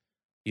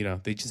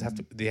 They just have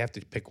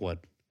to pick one.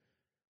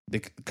 The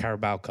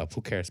Carabao Cup,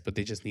 who cares? But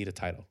they just need a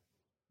title.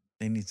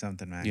 They need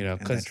something, man. You know, in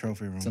that 'cause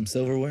trophy room. Some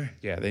silverware.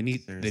 Yeah, they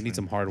need Seriously.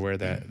 some hardware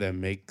that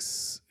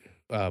makes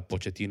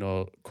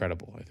Pochettino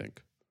credible, I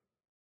think.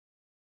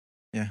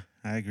 Yeah,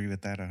 I agree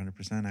with that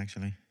 100%.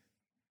 Actually,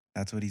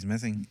 that's what he's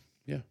missing.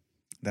 Yeah.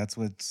 That's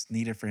what's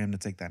needed for him to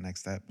take that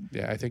next step.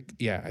 I think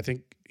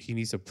he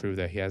needs to prove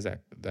that he has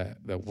that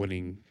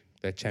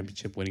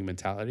championship winning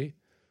mentality,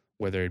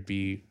 whether it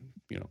be,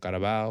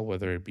 Carabao,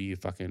 whether it be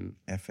fucking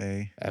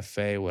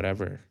FA,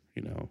 whatever,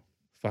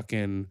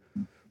 fucking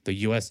the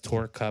US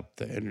Tour Cup,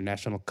 the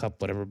International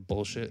Cup, whatever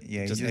bullshit.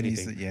 Yeah, just he just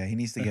anything. needs to. Yeah, he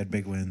needs to get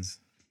big wins.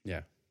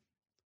 Yeah.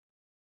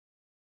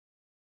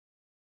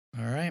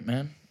 All right,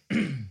 man.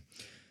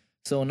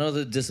 So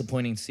another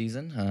disappointing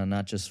season,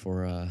 not just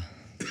for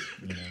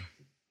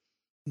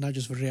Not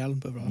just for Real,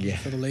 but also Yeah.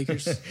 for the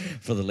Lakers.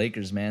 for the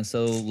Lakers, man.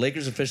 So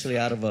Lakers officially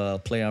out of a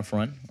playoff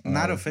run.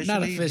 Not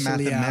officially,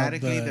 officially out,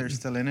 mathematically, but- they're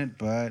still in it,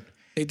 but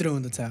They threw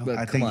in the towel. But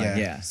I come think on, yeah.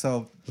 yeah.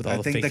 So With I all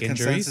the think the fake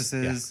injuries? consensus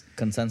Yeah. is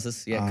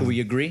Consensus, yeah. Could we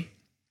agree?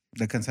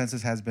 the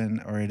consensus has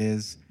been, or it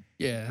is,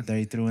 Yeah.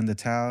 they threw in the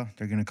towel.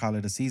 They're gonna call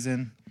it a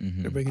season.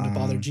 They're bringing up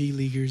all their G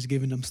leaguers,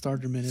 giving them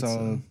starter minutes.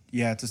 So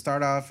yeah, to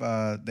start off,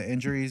 the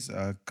injuries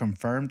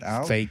confirmed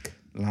out. Fake.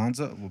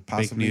 Lonzo will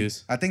possibly.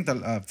 news. I think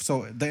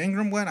the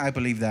Ingram one, I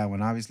believe that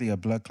one. Obviously, a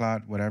blood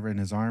clot, whatever, in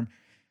his arm.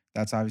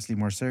 That's obviously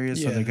more serious.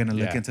 So Yeah. they're gonna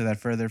look Yeah. into that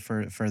further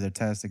for further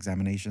test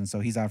examination. So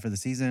he's out for the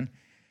season.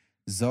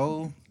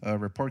 Zoe, a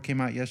report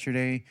came out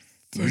yesterday,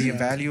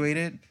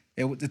 reevaluated,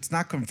 It's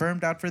not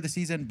confirmed out for the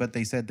season, but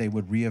they said they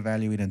would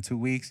reevaluate in 2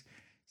 weeks.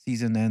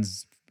 Season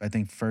ends, I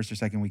think, first or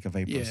second week of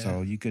April. Yeah.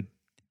 So you could.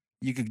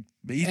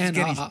 But he's And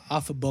getting.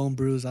 off a bone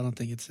bruise, I don't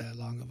think it's that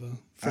long of a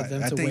for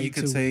them I to think wait you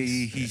could 2 say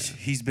weeks.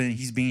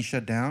 he's being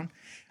shut down.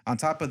 On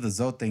top of the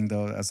Zoe thing,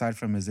 though, aside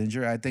from his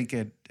injury, I think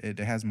it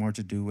has more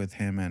to do with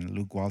him and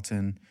Luke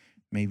Walton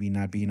maybe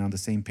not being on the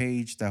same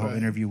page. That whole Right.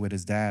 interview with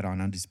his dad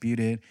on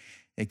Undisputed,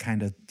 it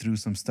kind of threw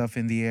some stuff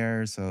in the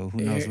air. So who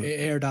knows? It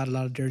aired out a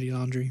lot of dirty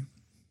laundry.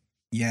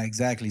 Yeah,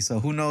 exactly. So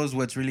who knows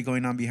what's really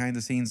going on behind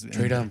the scenes?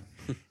 Trade him.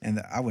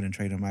 And I wouldn't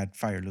trade him. I'd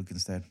fire Luke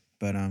instead.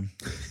 But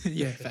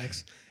Yeah,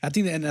 facts. I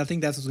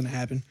think that's what's gonna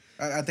happen.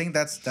 I think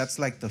that's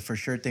like the for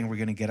sure thing we're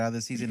gonna get out of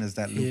the season is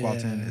that Luke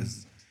Walton Yeah.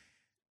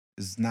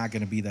 is not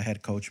gonna be the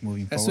head coach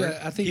moving That's forward.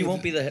 what I think. He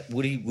won't be the.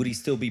 Would he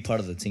still be part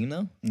of the team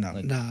though? No.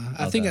 Like, Nah,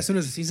 I think Okay. as soon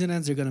as the season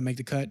ends, they're gonna make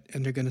the cut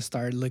and they're gonna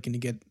start looking to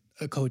get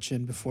a coach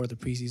in before the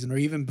preseason or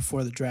even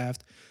before the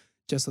draft,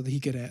 just so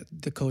that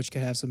the coach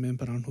could have some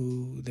input on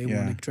who they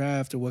Yeah. want to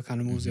draft or what kind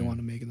of moves they Mhm. want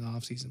to make in the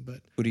offseason.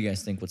 But Who do you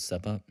guys think would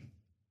step up?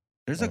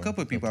 There's a Or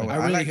couple of they'll people. take- I, I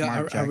really, like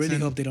Mark I really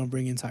Jackson. hope they don't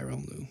bring in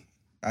Tyrone Lue.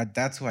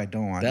 That's who I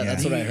don't want. That- yeah.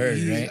 that's what I heard,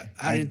 He's- right?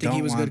 I didn't think he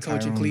don't was a good want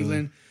coach in Tyronn Lue.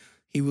 Cleveland.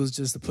 He was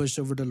just a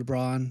pushover to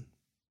LeBron.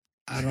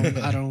 I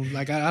don't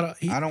like. I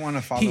don't. I don't want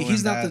to follow. He's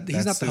in not that, the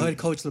he's that not the suit. head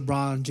coach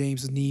LeBron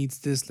James needs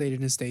this late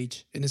in his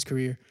stage in his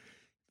career.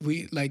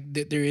 We like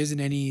there isn't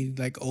any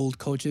like old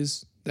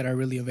coaches that are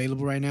really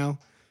available right now.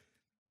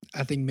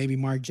 I think maybe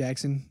Mark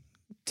Jackson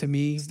to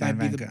me Stan might be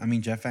Van the, Gun- I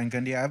mean Jeff Van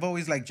Gundy. I've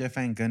always liked Jeff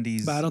Van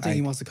Gundy's. but I don't think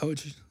he wants to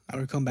coach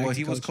or come back. Well, to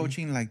he was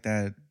coaching like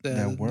that.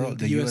 that world,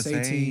 the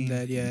USA team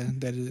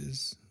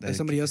that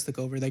somebody else took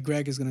over. That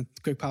Greg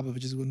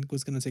Popovich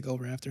was gonna take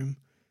over after him.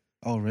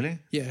 Oh, really?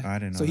 Yeah, I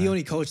didn't know. so he that.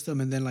 only coached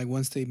them, and then like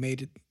once they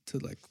made it to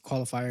like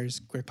qualifiers,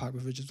 Greg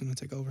Popovich is gonna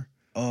take over.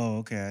 Oh,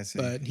 okay. I see.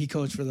 But he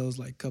coached for those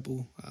like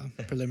couple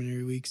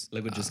preliminary weeks.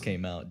 Look what just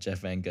came out. Jeff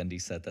Van Gundy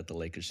said that the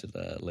Lakers should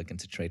look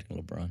into trading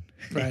LeBron.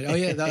 Right. Oh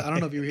yeah. I don't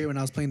know if you were here when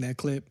I was playing that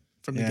clip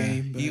from the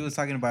game. But he was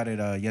talking about it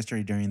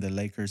yesterday during the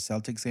Lakers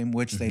Celtics game,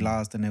 which they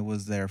lost, and it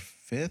was their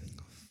fifth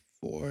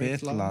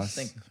fourth loss,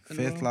 think-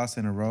 fifth loss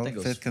in a row, think it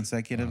was- fifth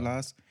consecutive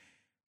loss.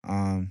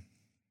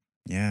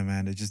 Yeah,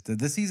 man. It just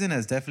this season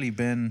has definitely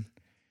been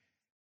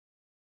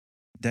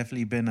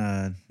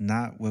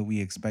not what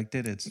we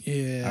expected. It's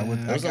Yeah.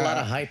 There was a lot got-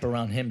 of hype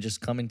around him just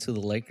coming to the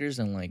Lakers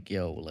and like,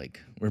 yo, like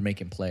we're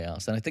making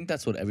playoffs, and I think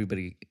that's what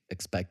everybody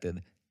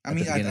expected. I at the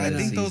mean, beginning I of the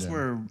think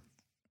season.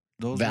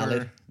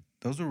 Valid.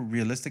 those were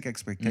realistic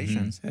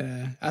expectations.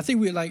 Yeah. I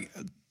think we like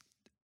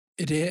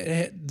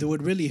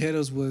what really hit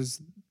us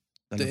was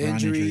the LeBron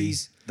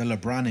injuries. The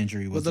LeBron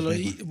injury was Well, the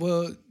big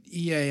one.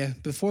 yeah.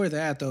 Before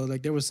that, though,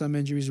 like there were some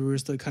injuries we were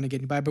still kind of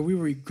getting by, but we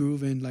were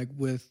grooving like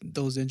with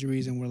those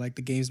injuries, and were like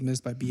the games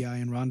missed by Bi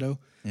and Rondo.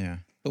 Yeah.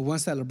 But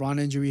once that LeBron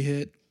injury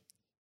hit,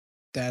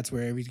 that's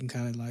where everything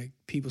kind of like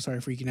people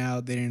started freaking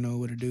out. They didn't know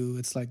what to do.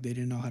 It's like they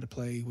didn't know how to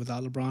play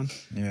without LeBron.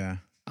 Yeah.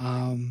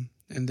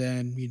 And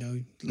then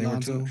They were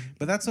Lonzo.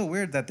 but that's so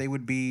weird that they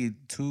would be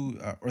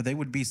or they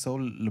would be so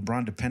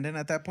LeBron dependent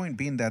at that point,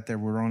 being that there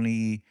were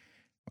only,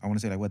 I want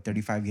to say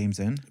 35 games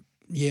in.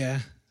 Yeah,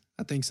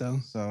 I think so.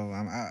 So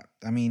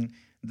I mean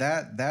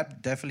that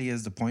definitely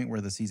is the point where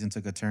the season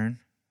took a turn.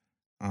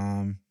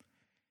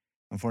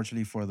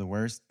 Unfortunately for the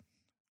worst,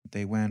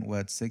 they went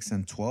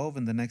 6-12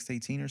 in the next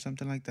 18 or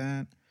something like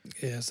that.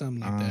 Yeah,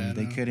 something like that.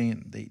 They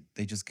couldn't.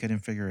 They just couldn't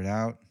figure it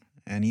out.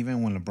 And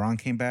even when LeBron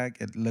came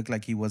back, it looked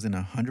like he wasn't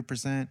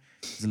 100%.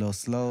 He's a little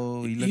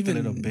slow. He looked a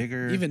little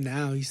bigger. Even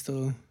now, he's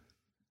still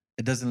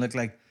It doesn't look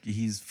like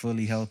he's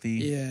fully healthy.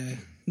 yeah,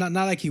 not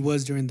like he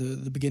was during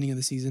the beginning of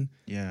the season.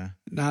 Yeah.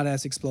 Not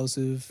as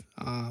explosive.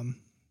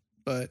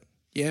 But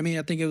yeah, I mean,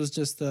 I think it was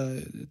just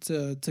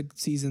to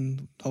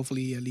season.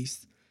 Hopefully, at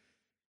least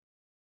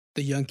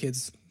the young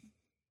kids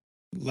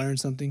learn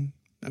something.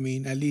 I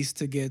mean, at least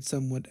to get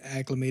somewhat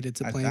acclimated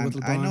to playing with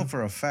LeBron. I know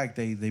for a fact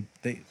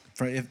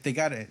if they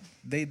got it,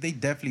 they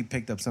definitely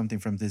picked up something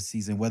from this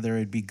season, whether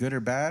it be good or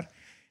bad.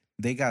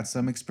 They got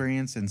some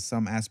experience in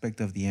some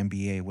aspect of the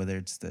NBA, whether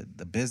it's the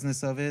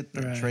business of it,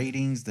 the Right.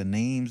 tradings, the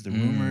names, the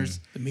rumors,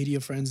 the media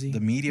frenzy. the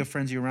media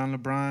frenzy around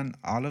LeBron,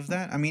 all of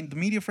that. I mean, the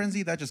media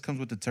frenzy, that just comes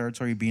with the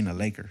territory being a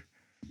Laker.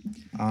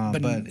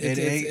 But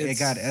it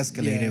got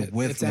escalated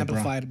with it's LeBron.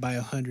 amplified by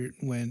 100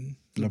 when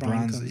LeBron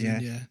LeBron's comes yeah.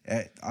 in.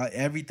 Yeah,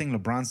 Everything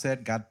LeBron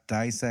said got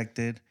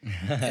dissected.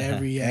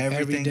 every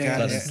Everything day. got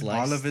Got it sliced.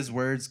 all of his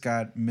words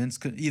got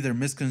either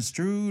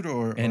misconstrued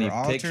or Any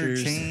altered,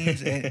 pictures.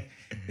 changed.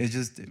 It's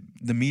just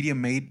the media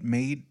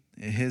made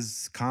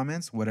his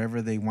comments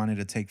whatever they wanted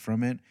to take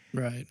from it.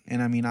 Right.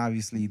 And I mean,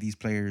 obviously, these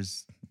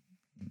players.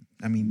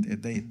 I mean,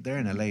 they're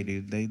in LA,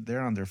 dude.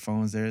 They're on their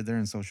phones. They're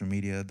in social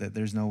media. That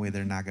there's no way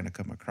they're not gonna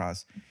come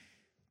across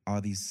all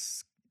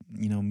these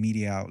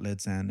media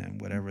outlets and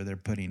whatever they're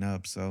putting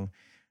up. So,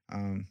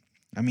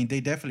 I mean, they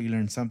definitely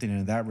learned something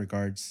in that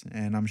regards,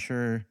 and I'm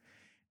sure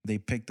they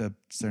picked up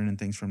certain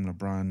things from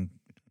LeBron,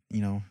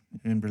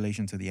 in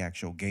relation to the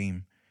actual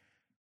game.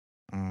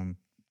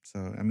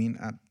 So, I mean,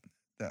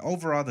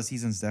 overall, the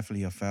season's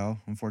definitely a fail,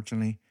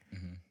 unfortunately.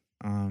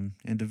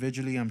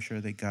 Individually, I'm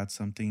sure they got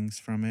some things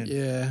from it.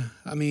 Yeah,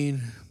 I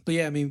mean, what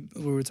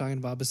we were talking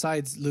about,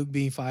 besides Luke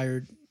being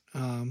fired,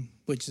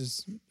 which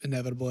is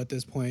inevitable at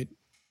this point,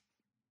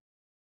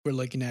 we're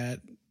looking at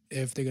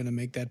if they're going to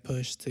make that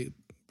push to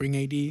bring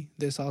AD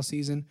this all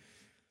season,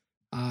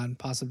 and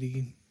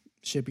possibly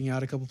shipping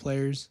out a couple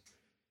players.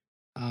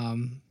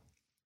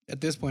 At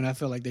this point, I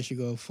feel like they should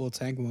go full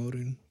tank mode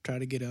and try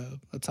to get a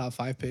top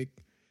 5 pick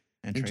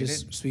And and trade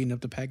just it. sweeten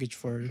up the package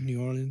for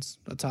New Orleans.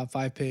 A top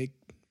 5 pick.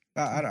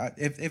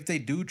 If they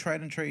do try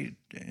to trade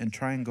and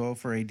try and go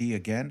for AD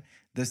again,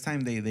 this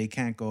time they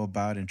can't go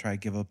about and try to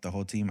give up the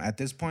whole team. At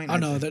this point, Oh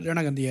no, they're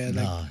not gonna. Yeah,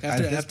 No. like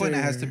at this point, it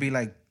has to after- be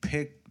like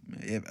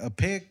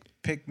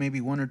pick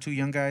maybe 1 or 2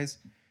 young guys,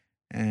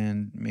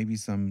 and maybe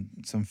some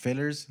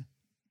fillers.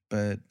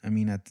 But I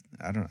mean,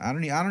 I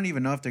don't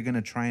even know if they're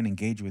gonna try and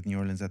engage with New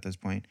Orleans at this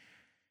point.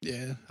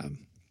 Yeah,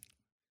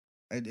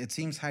 It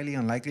seems highly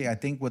unlikely. I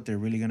think what they're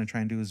really gonna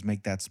try and do is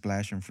make that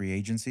splash in free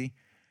agency.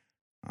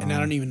 and I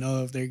don't even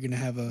know if they're gonna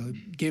have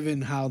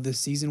given how this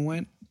season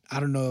went. I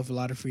don't know if a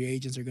lot of free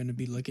agents are gonna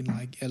be looking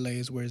like LA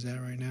is where it's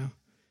at right now.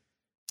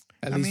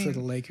 At I least for mean,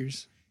 the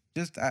Lakers.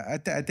 Just I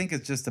think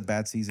it's just a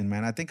bad season,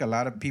 man. I think a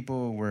lot of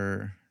people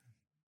were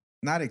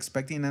not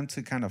expecting them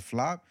to kind of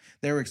flop.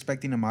 They were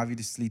expecting them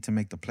obviously to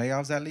make the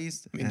playoffs at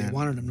least. I mean, they And-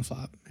 wanted them to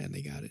flop, and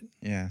they got it.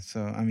 Yeah,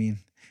 so I mean,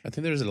 I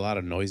think there's a lot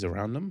of noise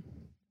around them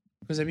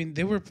because I mean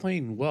they were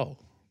playing well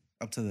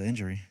up to the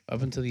injury.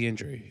 up until the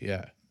injury.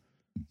 Yeah.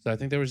 So I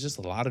think there was just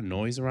a lot of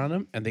noise around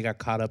them, and they got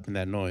caught up in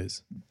that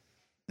noise.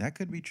 That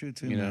could be true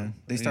too, You know, man.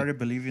 They I mean- started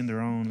believing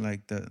their own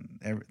like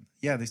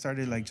they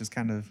started like just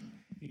kind of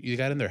You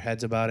got in their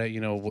heads about it. You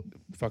know,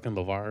 fucking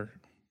LeVar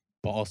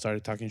Ball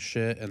started talking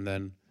shit, and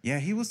then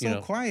he was so You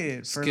know,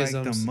 quiet for like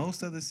the schisms.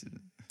 most of this.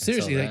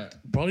 seriously, So like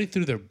probably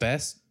through their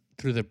best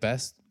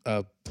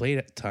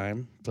play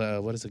time.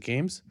 What is it?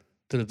 Games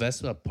through the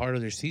best part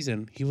of their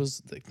season, he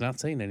was like not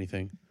saying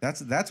anything.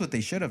 That's what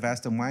they should have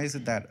asked him. Why is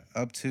it that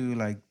up to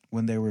like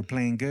when they were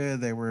playing good,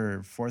 they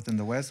were 4th in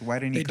the West? Why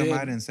didn't he They come did.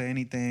 out and say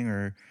anything,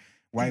 or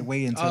why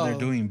wait until they're Oh.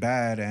 doing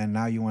bad and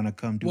now you want to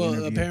come do an Well,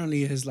 interview?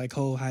 apparently his like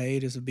whole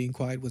hiatus of being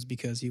quiet was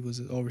because he was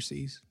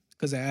overseas.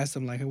 Because I asked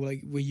him well,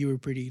 you were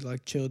pretty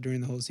like chill during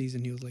the whole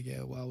season. He was like,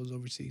 yeah, well, I was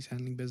overseas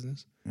handling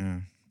business.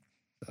 Yeah.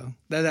 So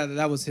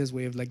that was his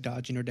way of like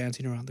dodging or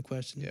dancing around the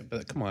question. Yeah,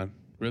 but come on,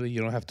 really,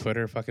 you don't have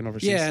Twitter fucking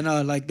overseas? Yeah,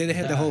 no, like they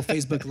had the whole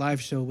Facebook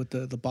live show with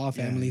the Ball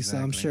Yeah, family. So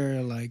I'm exactly.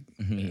 sure like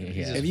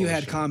Yeah. if you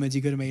had comments,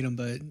 you could have made them.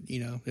 But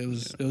it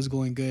was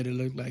going good. It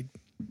looked like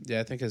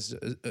Yeah, I think it's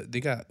they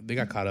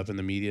got caught up in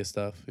the media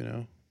stuff. You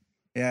know,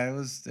 Yeah, it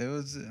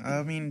was.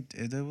 I mean,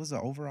 it was an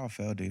overall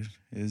fail, dude.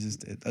 It was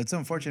just. It's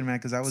unfortunate, man,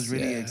 because I was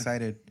really Yeah.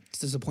 excited. it's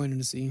disappointing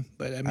to see.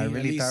 But I mean, I at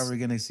really least, thought we were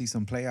gonna see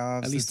some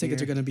playoffs. at least this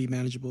tickets year. are going to be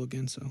manageable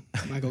again. So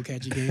I might go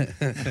catch a game.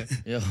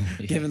 Yo,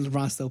 yeah. Given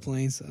LeBron's still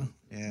playing, so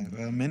Yeah,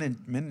 well,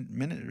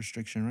 minute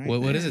restriction, right?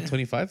 what is it?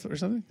 25 or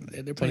something?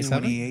 they're playing.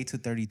 27? 28 to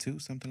 32,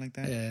 something like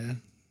that. Yeah,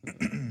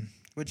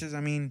 Which is,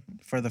 I mean,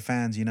 for the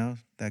fans,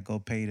 that go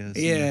pay to.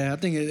 see yeah. I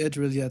think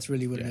that's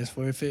really what it Yeah. is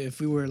for. If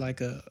we were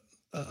like a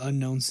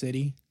unknown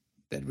city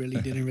that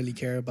really didn't really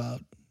care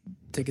about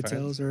ticket Fans.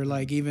 sales or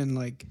like even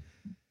like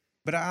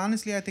But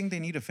honestly, I think they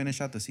need to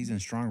finish out the season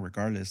strong,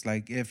 regardless.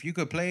 Like, if you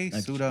could play,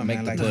 Like, suit up, make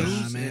man. the Like, push.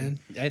 nah, lose, man.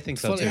 I think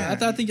so Full, too. yeah,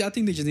 I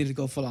think they just need to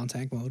go full on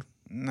tank mode.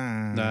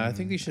 Nah, Nah, I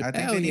think they should- I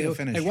think Hell they need yeah. to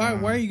finish. Like, why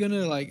strong. are you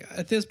gonna like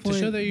at this To point?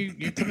 show that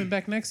you're coming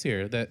back next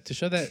year, to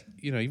show that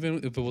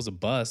even if it was a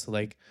bust,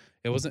 like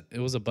it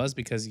was a bust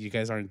because you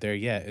guys aren't there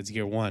yet. It's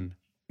year one.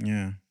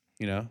 Yeah.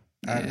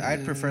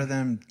 I'd prefer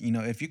them,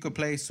 if you could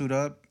play, suit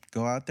up,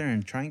 go out there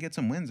and try and get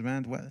some wins,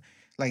 man. What,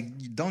 like,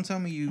 don't tell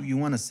me you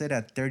want to sit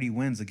at 30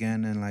 wins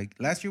again. And like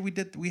last year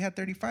we had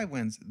 35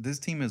 wins. This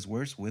team is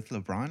worse with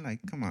LeBron. Like,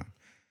 come on.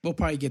 We'll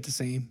probably get the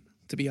same,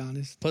 to be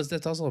honest. Plus,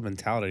 that's also a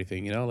mentality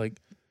thing.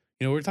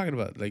 We're talking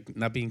about like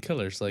not being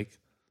killers. Like,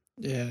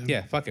 Yeah.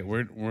 yeah, fuck it.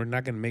 We're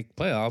not gonna make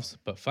playoffs,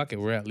 but fuck it.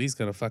 We're at least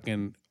gonna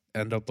fucking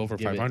end up over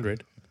Give it.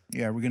 500.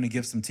 Yeah, we're gonna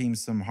give some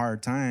teams some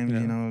hard times.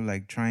 Yeah.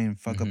 Like try and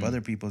fuck up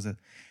other people's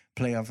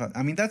playoff.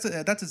 I mean, that's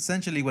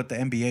essentially what the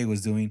NBA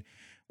was doing.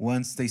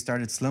 Once they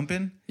started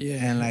slumping, Yeah,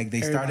 and like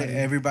they started,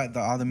 everybody.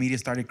 all the media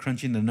started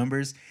crunching the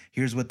numbers.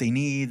 Here's what they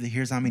need.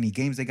 Here's how many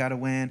games they got to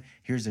win.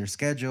 Here's their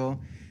schedule.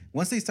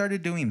 Once they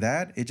started doing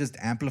that, it just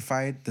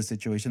amplified the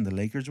situation the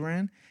Lakers were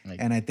in, Like-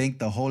 and I think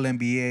the whole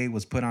NBA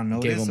was put on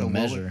notice. Gave them a of what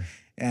measure.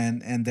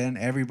 and then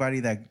everybody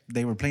that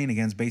they were playing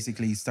against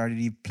basically started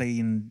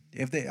playing.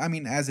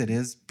 As it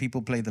is,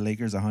 people play the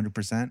Lakers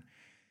 100%.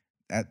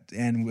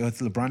 And with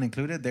LeBron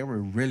included, they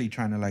were really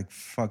trying to like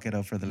fuck it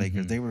up for the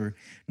Lakers. They were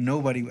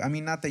nobody. I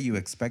mean, not that you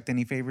expect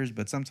any favors,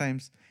 but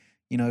sometimes,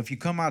 if you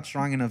come out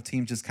strong enough,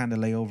 teams just kind of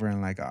lay over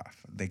and like,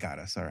 they got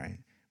us. All right,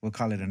 we'll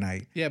call it a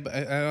night. Yeah, but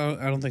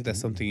I don't think that's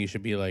something you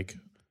should be like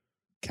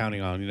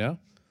counting on.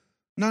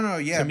 No,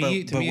 yeah. To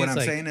me, but what it's I'm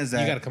like, saying is you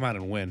that got to come out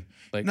and win.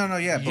 Like, No,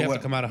 yeah, you but have what-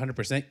 to come out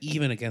 100%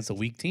 even against the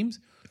weak teams.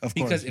 of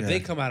Because course, if yeah. they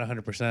come out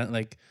 100%,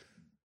 like,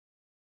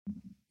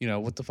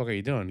 what the fuck are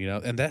you doing?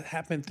 And that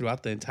happened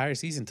throughout the entire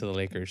season to the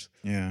Lakers.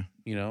 yeah.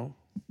 You know,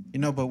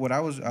 But what I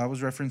was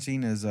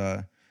referencing is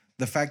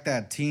the fact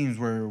that teams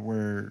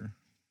were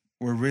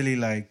really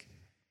like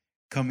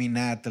coming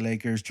at the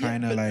Lakers,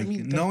 trying to but I like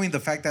mean, knowing the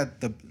fact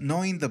that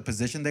knowing the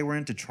position they were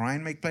in to try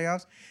and make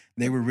playoffs,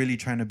 they were really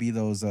trying to be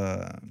those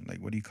like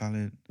what do you call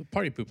it? the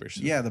party poopers.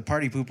 Yeah, the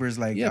party poopers.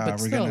 Like Yeah, but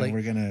still,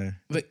 we're gonna.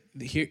 But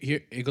here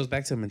it goes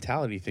back to the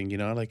mentality thing. You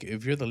know, like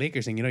if you're the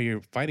Lakers and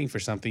you're fighting for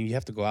something, you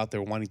have to go out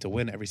there wanting to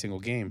win every single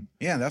game.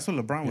 Yeah, that's what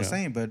LeBron was Yeah.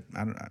 saying. But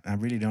I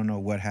really don't know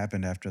what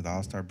happened after the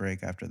All-Star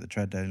break, after the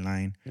trade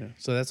deadline. Yeah.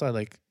 So that's why,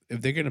 like,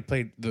 if they're gonna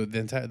play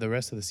the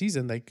rest of the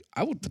season, like,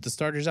 I would put the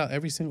starters out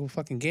every single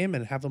fucking game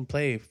and have them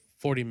play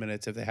 40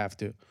 minutes if they have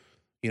to.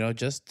 You know,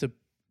 just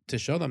to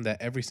show them that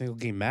every single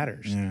game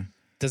matters. Yeah.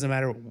 Doesn't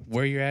matter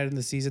where you're at in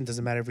the season.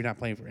 Doesn't matter if you're not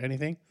playing for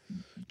anything.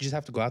 You just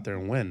have to go out there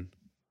and win.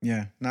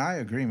 Yeah, no, I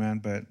agree, man.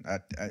 But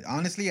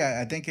honestly,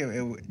 I think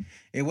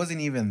it wasn't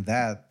even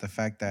that. The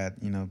fact that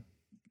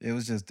it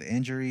was just the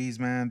injuries,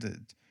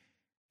 man.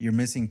 You're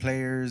missing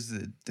players. The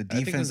think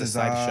it defense was a is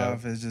sideshow.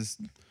 off. It's just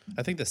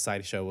I think the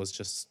sideshow was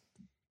just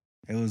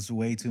it was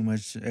way too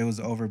much. It was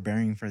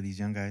overbearing for these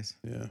young guys.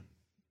 yeah.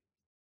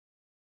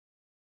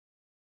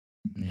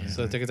 Yeah.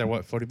 So the tickets are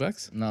what,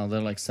 $40? No,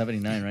 they're like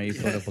 79, right? You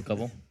put Yeah. up a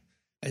couple,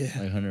 Yeah.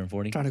 like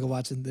 140. Trying to go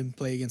watch them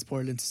play against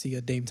Portland to see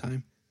a Dame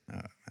time.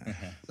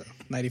 So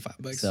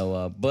 $95.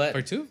 So, but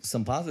Or two?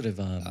 some positive,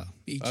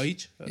 Each. Oh,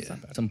 each? That's Yeah.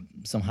 not bad.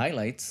 some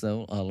highlights.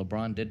 So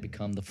LeBron did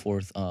become the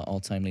fourth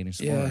all-time leading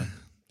scorer. Yeah.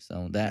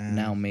 So that Yeah.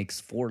 now makes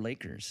 4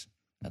 Lakers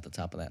at the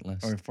top of that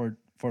list. Or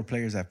four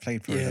players that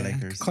played for the Yeah.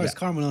 Lakers.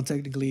 Carmelo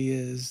technically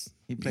is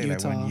He played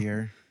Utah. like 1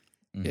 year.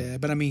 Yeah,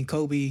 but I mean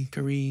Kobe,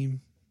 Kareem,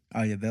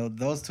 Oh yeah,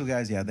 those two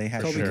guys. Yeah, they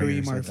had Kobe,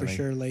 careers Kareem are with the for Lakers.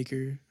 sure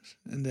Lakers,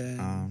 and then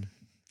I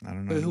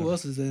don't know. but who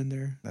else is in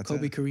there? That's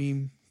Kobe, it.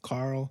 Kareem,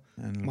 Carl,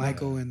 And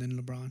Michael, and then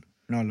LeBron.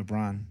 No,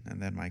 LeBron and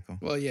then Michael.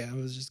 Well, yeah, I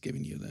was just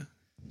giving you the.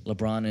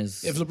 LeBron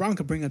is If LeBron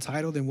could bring a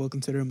title, then we'll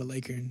consider him a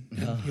Laker, and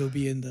Oh. he'll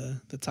be in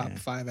the top Yeah.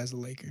 5 as a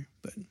Laker.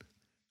 But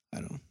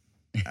I don't.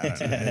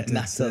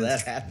 not so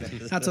that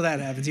happens. Not till that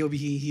happens. He'll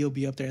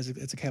be up there as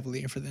a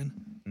Cavalier for then.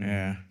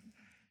 Yeah.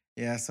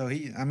 Yeah, so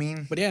I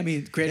mean, But yeah, I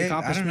mean, great I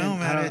accomplishment. don't know,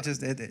 man. I It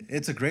just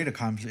it's a great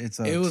accomplishment.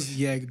 it was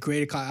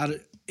great.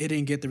 It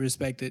didn't get the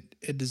respect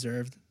it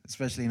deserved.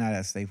 especially not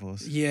at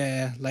Staples.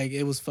 Yeah, like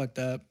it was fucked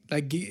up.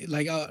 Like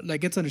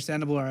it's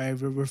understandable. All right,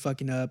 we're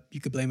fucking up. You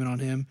could blame it on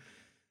him,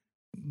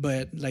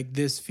 but like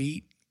this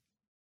feat,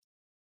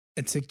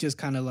 it's just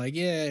kind of like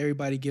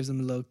everybody gives him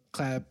a little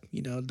clap.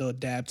 They'll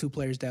dab. 2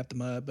 players dapped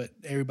him up, but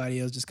everybody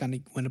else just kind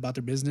of went about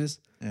their business.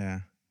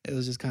 Yeah. It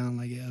was just kind of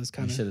like it was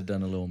kind You of should have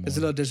done a little more. it's a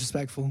little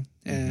disrespectful,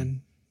 and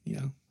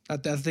I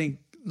think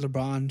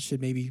LeBron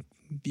should maybe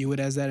view it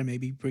as that and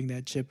maybe bring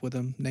that chip with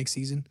him next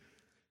season.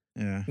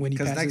 Yeah. When he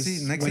Because next passes-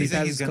 season when he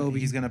passes he's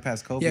Kobe. gonna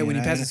pass Kobe. Yeah, when he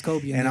and passes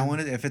Kobe, And I then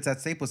wanted if it's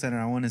at Staples Center,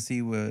 I want to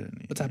see what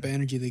type of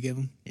energy they give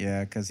him.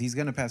 Yeah, because he's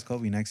gonna pass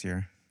Kobe next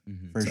year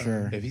Mhm. for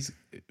sure.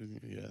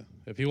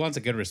 If he wants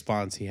a good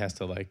response, he has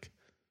to like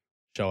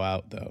show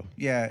out though.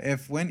 Yeah,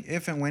 if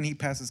and when he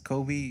passes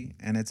Kobe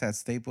and it's at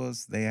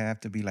Staples, they have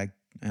to be like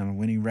on a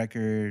winning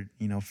record,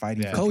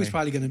 fighting. Yeah. for Kobe's play.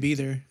 probably going to be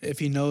there if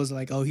he knows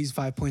like, oh, he's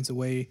 5 points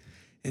away,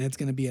 and it's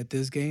going to be at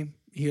this game.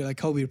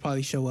 Kobe would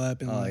probably show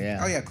up and Oh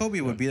yeah. Oh yeah,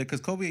 Kobe would be there because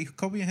Kobe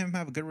and him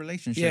have a good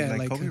relationship. Yeah, like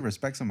like, Kobe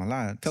respects him a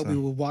lot. Kobe so.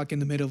 will walk in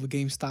the middle of a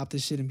game, stop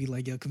this shit, and be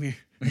like, "Yo, come here,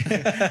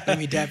 let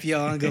me dap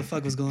y'all. I don't give a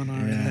fuck what's going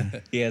on." Right now. Yeah.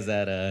 He has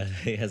that.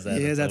 He has that.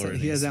 He has that- authority.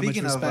 he has that much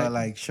Speaking of respect.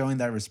 like showing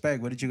that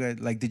respect, what did you guys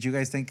like? Did you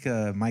guys think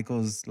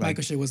Michael's like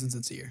Michael shit wasn't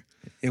sincere.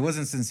 it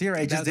wasn't sincere?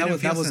 I just That didn't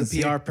was feel that was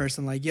sincere. a PR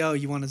person. Like, yo,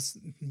 you want me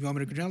to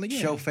congratulate? Like,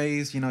 yeah. Show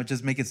face,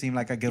 just make it seem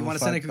like I give You a want to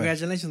fuck. send a but-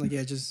 congratulations? Like,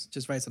 yeah,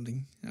 just write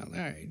something. I'm like,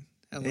 all right.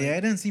 I'm like, Yeah,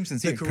 it didn't seem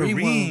sincere. the Kareem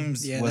one,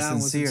 Kareem's yeah, was that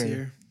one was sincere.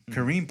 sincere.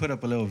 Kareem put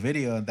up a little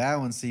video, and that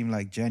one seemed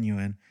like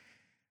genuine.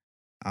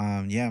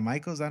 Yeah,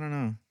 Michael's, I don't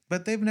know,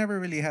 but they've never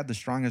really had the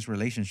strongest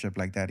relationship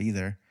like that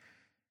either.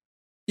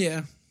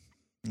 yeah.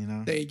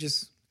 They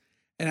just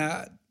and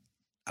I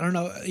don't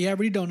know. Yeah, I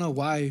really don't know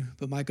why,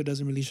 but Michael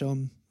doesn't really show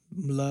him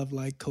love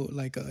like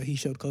he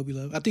showed Kobe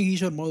love. I think he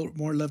showed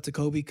more love to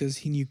Kobe because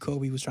he knew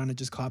Kobe was trying to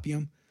just copy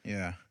him,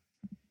 Yeah,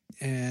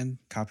 and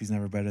copy's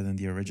never better than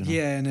the original.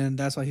 yeah, and then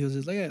that's why he was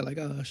just like, yeah, like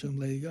I'll show him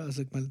like, oh, it's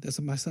like that's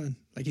my son,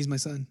 like he's my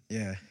son.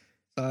 yeah.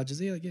 So I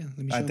just let me.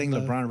 Show I him think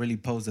love. LeBron really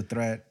posed a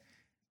threat,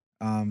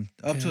 up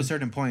to Yeah. a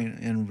certain point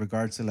in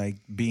regards to like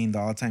being the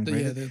all-time The-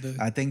 greatest. the-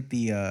 I think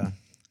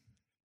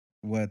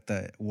what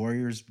the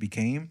Warriors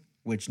became,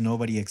 which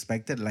nobody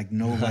expected, like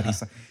nobody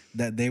saw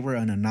that they were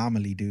an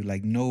anomaly, dude.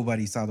 Like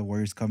nobody saw the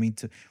Warriors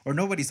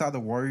nobody saw the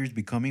Warriors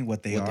becoming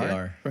what they What are. they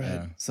are. Right.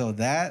 Yeah. So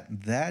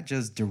that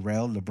just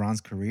derailed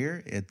LeBron's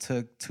career. It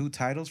took 2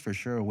 titles for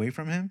sure away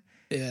from him.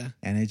 yeah,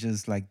 And it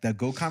just like the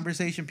GOAT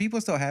conversation, people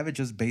still have it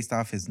just based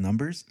off his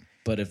numbers.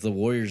 But if the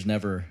Warriors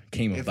never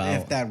came If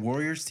about, that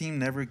Warriors team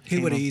never he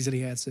came would have up- easily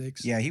had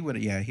 6. he would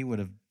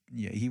have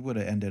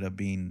ended up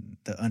being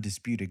the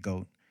undisputed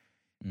GOAT.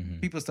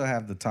 Mhm. People still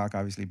have the talk,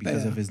 obviously,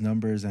 because Yeah. of his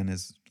numbers and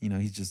his,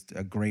 he's just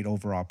a great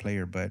overall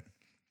player. But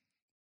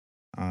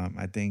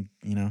I think,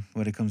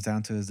 what it comes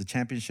down to is the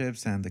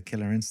championships and the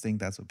killer instinct.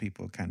 That's what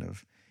people kind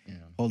of Yeah.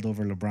 hold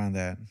over LeBron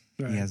that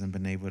Right. he hasn't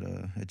been able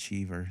to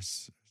achieve or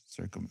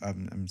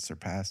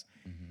surpass.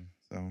 Mhm.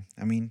 So,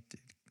 I mean,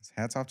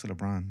 hats off to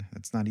LeBron.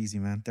 It's not easy,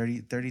 man.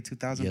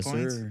 32,000 Yes,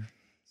 points, sir.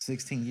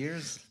 16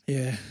 years.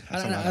 Yeah,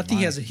 That's a lot I of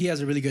think miles. he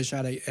has a really good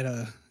shot at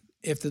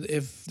if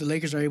the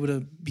Lakers are able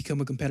to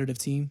become a competitive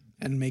team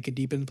and make it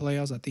deep in the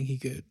playoffs. I think he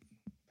could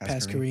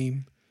pass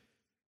Kareem.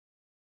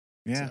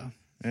 Yeah, So,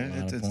 yeah, A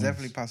lot it's of definitely a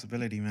points.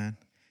 possibility, man.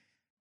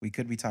 We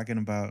could be talking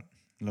about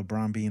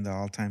LeBron being the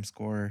all-time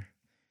scorer.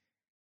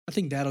 I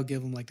think that'll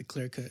give him like the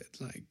clear cut.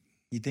 Like,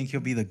 You think he'll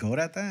be the GOAT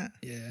at that?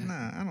 yeah,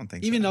 Nah, I don't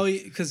think even so. though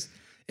because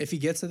if he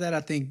gets to that,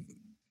 I think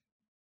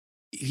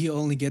he'll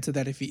only get to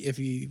that if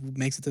he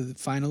makes it to the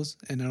finals,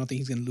 and I don't think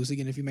he's gonna lose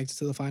again if he makes it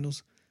to the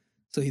finals.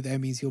 So that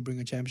means he'll bring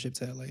a championship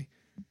to LA,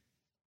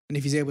 and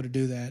if he's able to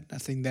do that, I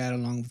think that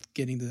along with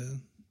getting the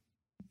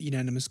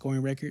unanimous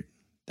scoring record,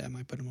 that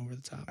might put him over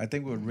the top. I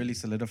think what would really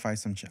solidify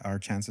our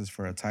chances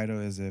for a title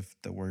is if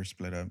the Warriors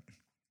split up.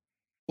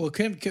 Well,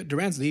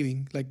 Durant's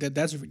leaving, like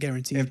that's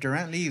guaranteed. If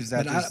Durant leaves,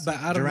 that But I- just but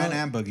I don't Durant know-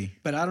 and Boogie.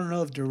 But I don't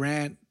know if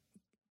Durant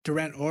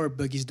or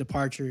Boogie's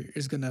departure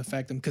is going to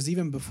affect them because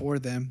even before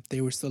them,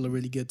 they were still a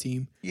really good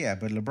team. Yeah,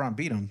 but LeBron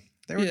beat him.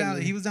 They were Yeah,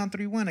 down. He was down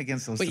 3-1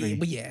 against those three.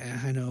 But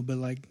yeah, I know. But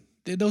like,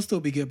 they'll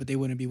still be good, but they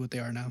wouldn't be what they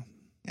are now.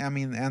 I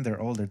mean, and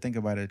they're older. Think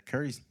about it.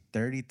 Curry's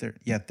 30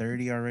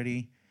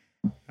 already.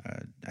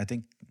 I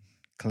think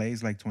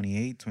Clay's like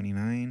 28,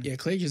 29. Yeah,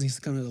 Clay just needs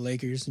to come to the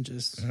Lakers and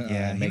just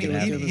Yeah, Make it he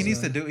happen. needs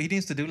to do. He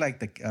needs to do like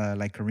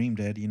like Kareem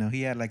did.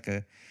 He had like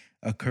a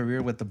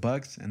career with the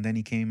Bucks, and then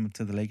he came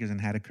to the Lakers and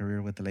had a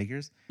career with the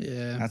Lakers.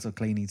 yeah. That's what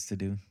Clay needs to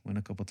do. Win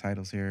a couple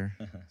titles here,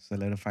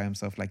 solidify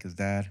himself like his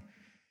dad.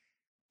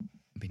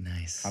 Be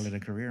nice. Call it a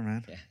career,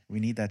 man. Yeah. We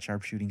need that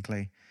sharpshooting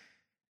Clay.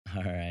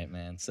 All right,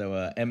 man. So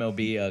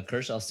MLB,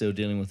 Kershaw's still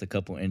dealing with a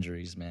couple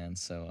injuries, man.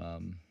 So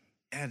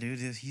Yeah, dude,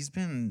 he's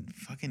been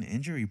fucking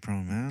injury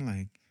prone, man.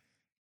 Like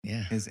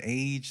yeah, his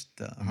age,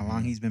 how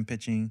long Mhm. he's been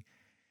pitching.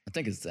 I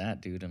think it's that,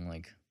 dude, and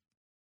like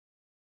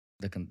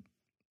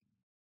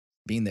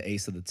being the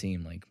ace of the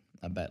team. Like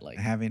I bet, like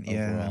Having,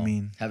 yeah, I overall,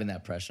 mean, having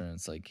that pressure, and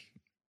it's like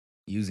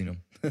using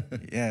them.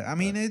 yeah, I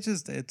mean,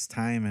 it's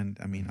time, and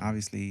I mean,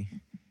 obviously,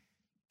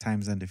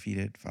 time's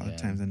undefeated. Father Yeah.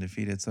 time's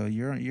undefeated. So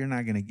you're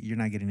not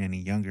getting any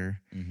younger.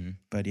 hmm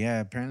But yeah,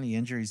 apparently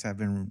injuries have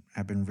been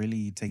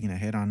really taking a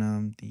hit on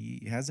him.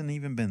 He hasn't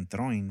even been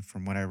throwing,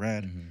 from what I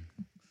read.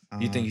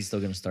 You think Um, he's still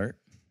gonna start?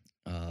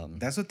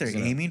 that's what they're he's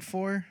gonna- aiming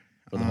for?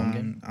 For the home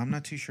game? I'm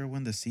not too sure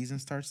when the season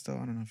starts, though.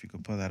 I don't know if you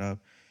could pull that up.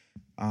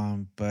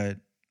 But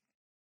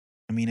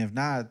I mean, if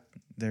not,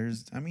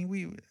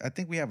 I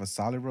think we have a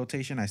solid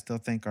rotation. I still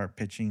think our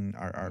pitching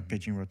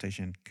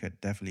rotation could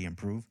definitely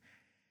improve.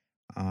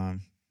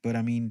 But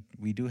I mean,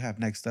 we do have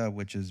next up,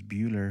 which is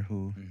Bueller,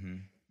 who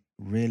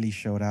really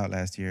showed out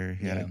last year.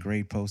 He had a Yeah.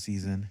 great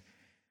postseason,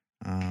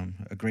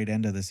 a great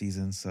end of the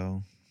season.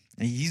 So,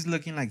 and he's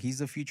looking like he's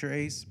the future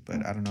ace,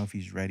 but I don't know if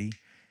he's ready.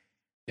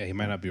 Yeah, he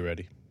might not be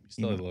ready. He's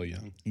still He a little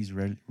young. He's He's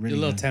really a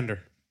little young. tender.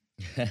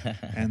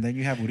 And then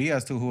you have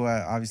Urias too, who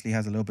obviously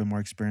has a little bit more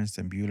experience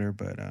than Bueller,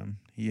 but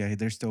yeah,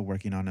 they're still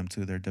working on him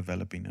too. They're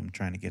developing him,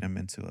 trying to get him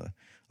into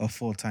a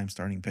full-time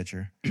starting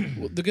pitcher.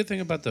 Well, the good thing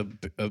about the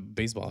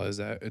baseball is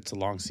that it's a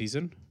long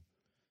season,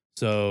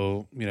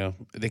 so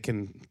they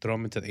can throw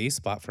him into the ace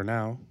spot for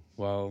now,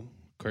 while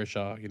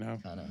Kershaw, Kinda.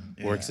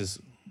 works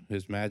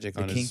his magic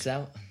The on kinks his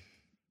out.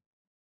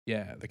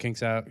 the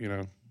kinks out.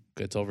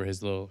 Gets over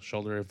his little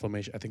shoulder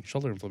inflammation. I think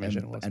shoulder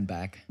inflammation it was. and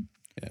back.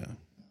 Yeah,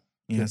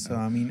 Yeah, so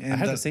I mean, I and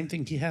had the same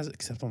thing he has,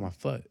 except on my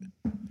foot.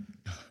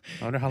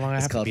 I wonder how long I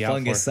It's have to called be out for.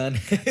 fungus, son.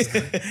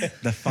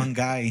 the fun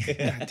guy.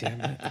 God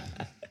damn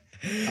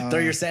it. Throw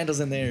your sandals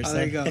in there. Oh,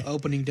 there you son. go.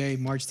 Opening day,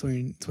 March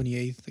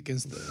 28th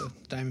against the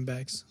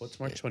Diamondbacks. What's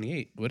March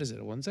 28th? What is it?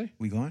 A Wednesday?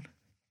 We going?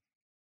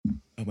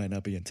 I might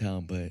not be in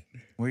town, but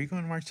Where are you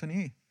going March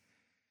 28th?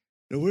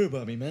 don't worry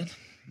about me, man.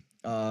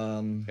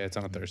 Yeah, it's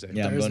on a Thursday.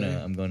 Yeah,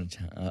 Thursday. I'm going to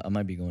China. I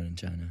might be going in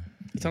China.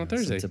 It's on a It's a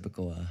Thursday.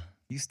 typical.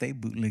 You stay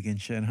bootlegging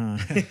shit, huh?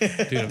 Dude,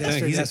 I'm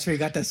telling you, That's where you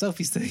got that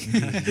selfie stick.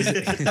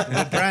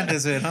 What brand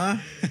is it, huh?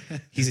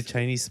 he's a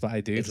Chinese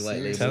spy, dude. It's white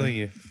I'm label. telling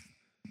you.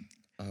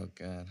 Oh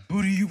God.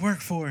 Who do you work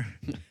for?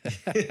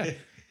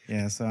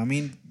 Yeah, so I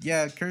mean,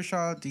 yeah,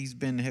 Kershaw, he's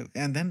been hit.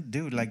 And then,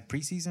 dude, like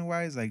preseason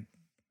wise, like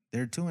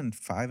they're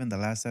 2-5 in the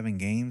last 7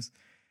 games.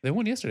 They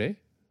won yesterday.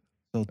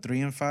 So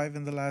 3-5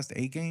 in the last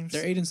 8 games.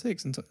 They're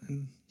 8-6.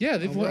 And Yeah,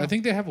 they've Oh, won. wow. I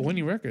think they have a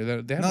winning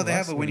record. They No, they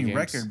have lost a winning games.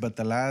 record, but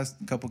the last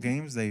couple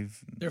games they've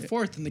they're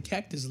 4th in the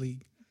Cactus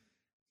League.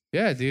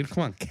 Yeah, dude,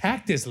 come on,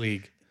 Cactus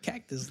League,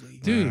 Cactus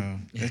League. dude. Bro,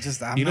 it's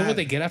just You know what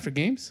they get after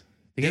games?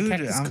 They get Dude,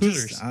 cactus I'm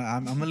coolers. just,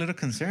 I'm a little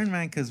concerned,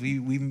 man, because we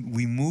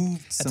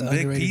moved some an big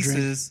underrated drink.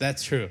 pieces,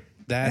 That's true.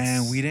 That's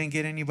and we didn't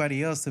get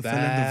anybody else to fill in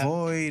the That-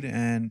 void.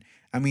 And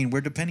I mean,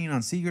 we're depending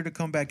on Seager to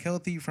come back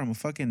healthy from a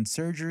fucking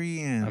surgery.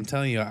 And I'm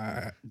telling you,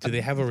 do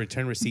they have a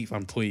return receipt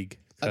on Puig?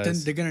 I think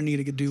they're gonna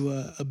need to do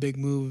a big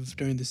move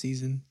during the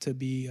season to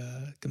be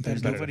There's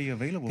competitive. nobody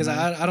available. Because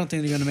man. I don't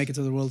think they're gonna make it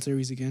to the World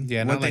Series again.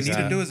 Yeah, What not they like need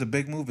that. to do is a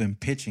big move in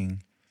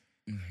pitching.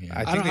 Yeah.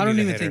 I think don't. they I don't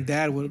need a even hitter. think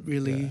that would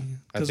really Yeah. I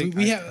because think-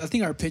 we have. I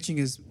think our pitching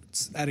is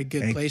at a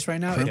good Hey, place right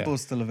now.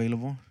 Krimpel's still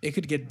available. It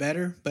could get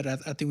better, but I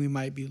think we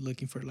might be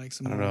looking for like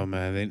some I don't more. know,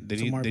 man. They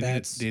Some need more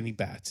bats. they need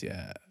bats.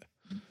 Yeah.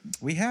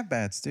 We have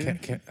bats,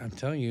 dude. I'm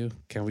telling you,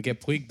 can we get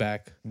Puig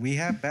back? We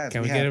have bats.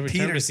 Can we we get have a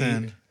return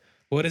Peterson. receipt?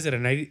 What is it?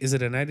 Is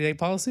it a 90-day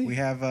policy? We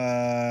have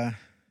Kike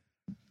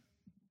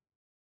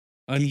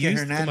Unused?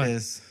 Come on.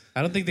 Hernandez,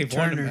 I don't think they've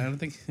won. Turner. I don't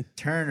think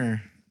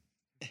Turner,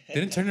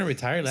 didn't Turner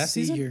retire last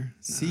season? Seager.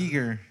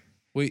 Seager.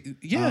 Wait,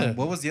 yeah.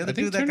 What was the I other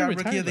think dude that Turner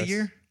got Rookie of the retired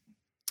Year?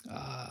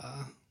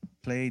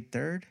 Played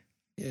third.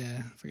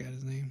 Yeah, I forgot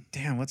his name.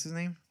 Damn, what's his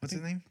name?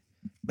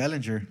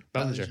 Bellinger.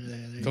 Bellinger. Yeah,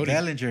 there you Cody.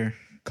 Bellinger.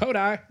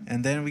 Kodai.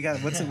 And then we got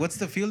what's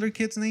the fielder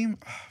kid's name?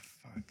 Oh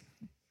fuck,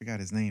 forgot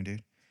his name,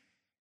 dude.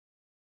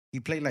 He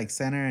played like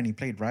center and he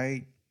played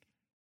right.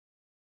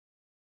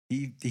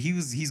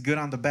 He's good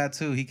on the bat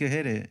too. He could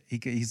hit it.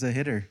 He's a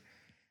hitter.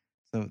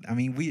 So I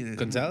mean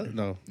Gonzalez?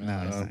 No.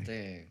 Nah, it's Uh, not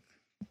there.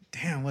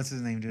 Damn, what's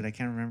his name, dude? I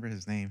can't remember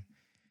his name.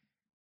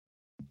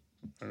 I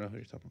don't know who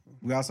you're talking about.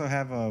 We also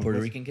have Puerto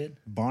Rican kid.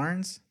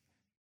 Barnes,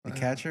 the Uh,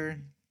 catcher.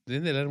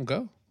 Didn't they let him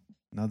go?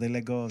 No, they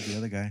let go of the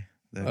other guy.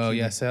 The Oh,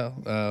 yeah, Cuban, Sal.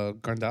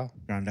 Grandal.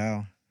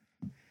 Grandal.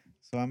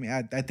 So I mean,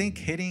 I think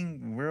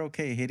hitting, we're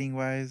okay hitting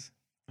wise.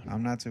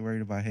 I'm not too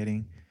worried about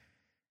hitting.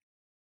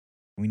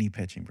 We need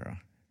pitching, bro.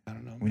 I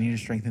don't know. We need to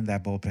strengthen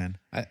that bullpen.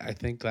 I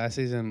think last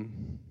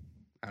season,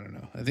 I don't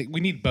know. I think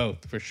we need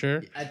both for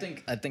sure. I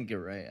think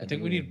you're right. I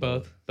think we need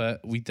both,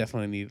 but we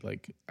definitely need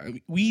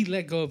we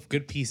let go of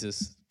good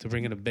pieces to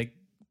bring in a big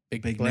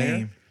Big player,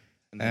 name.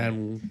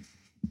 and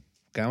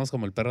quedamos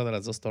como el perro de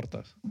las dos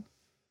tortas.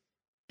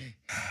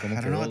 Como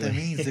I don't know what that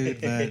Corolla. means, dude,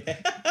 but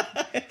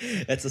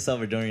That's a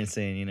Salvadorian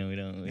saying. You know, we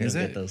don't Is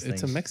get it? those things.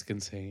 It's a Mexican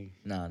saying.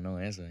 No,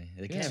 es güey.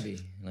 It Yeah. can't be.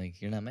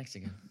 Like, you're not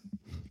Mexican.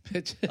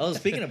 Bitch. I was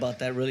speaking about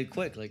that really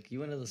quick. Like, you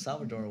went to the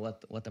Salvador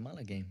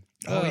Guatemala game.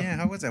 oh yeah,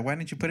 how was that? Why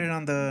didn't you put it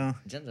on the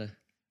Agenda.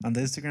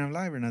 Instagram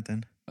live or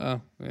nothing?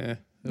 Oh yeah,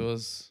 it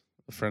was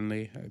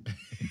friendly.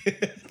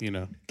 You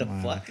know, The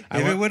Wow. fuck? I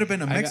If it went- would have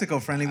been a I got- Mexico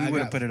friendly, we I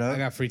would have got- put it I up.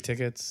 got free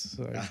tickets.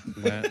 So I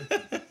went.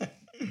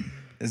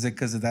 Is it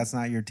because that's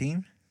not your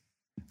team?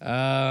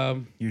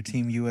 Your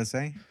team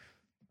USA?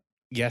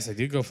 Yes, I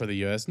did go for the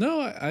U.S.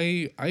 No,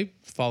 I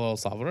follow El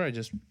Salvador.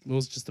 It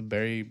was just a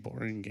very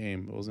boring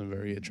game. It wasn't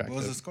very attractive. What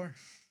was the score?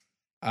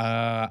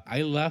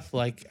 I left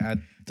like at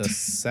the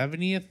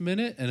 70th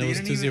minute, and it was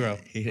 2-0.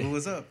 Who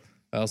was up?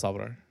 El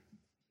Salvador.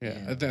 Yeah,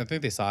 Yeah. I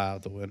think they saw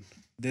out the win.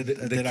 Did,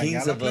 The did kings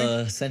Ayala of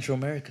play? Central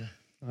America.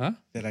 Huh?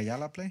 Did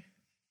Ayala play?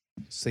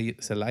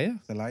 Celaya?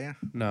 Zelaya?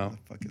 No, What the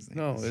fuck his name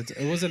no, is?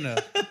 it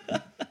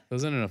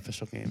wasn't an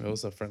official game. It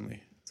was a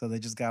friendly, So they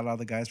just got all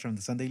the guys from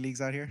the Sunday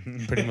leagues out here?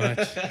 pretty much.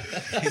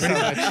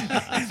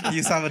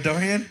 You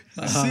Salvadorian?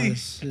 Oh, See?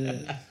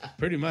 shit.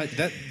 Pretty much.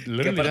 That ¿Qué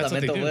literally that's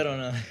what they apartamento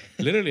do. fueron?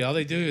 Literally, all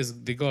they do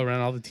is they go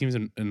around all the teams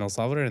in El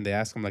Salvador and they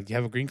ask them like, "You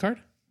have a green card?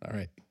 All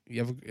right.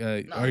 You have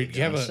No, or you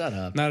you have don't. a Shut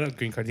up. not a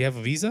green card? Do you have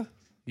a visa?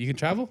 You can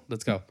travel.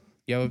 Let's go.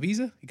 You have a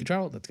visa? You can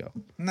travel. Let's go.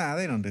 Nah,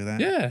 they don't do that.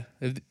 Yeah,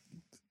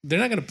 they're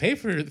not gonna pay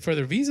for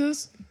their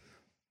visas.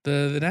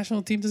 The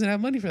national team doesn't have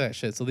money for that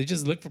shit, so they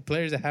just look for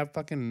players that have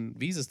fucking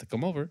visas to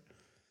come over,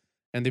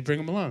 and they bring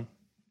them along.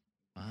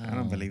 I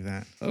don't believe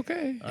that.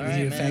 Okay, All We right,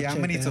 need to man. fact Yeah, I'm check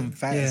gonna need that. some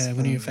facts. Yeah,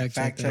 we need to fact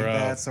check check Bro,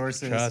 that.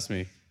 Sources. trust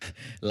me.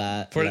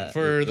 For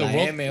the La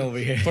World M over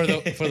here.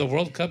 for the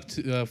World Cup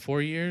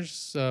 4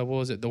 years. What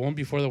was it? The one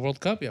before the World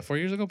Cup? Yeah, 4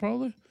 years ago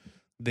probably.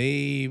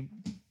 They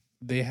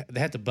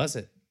had to bus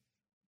it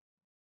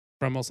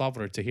from El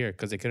Salvador to here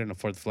because they couldn't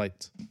afford the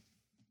flights.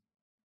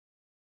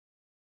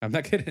 I'm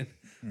not kidding.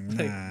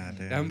 Nah,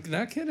 dude. I'm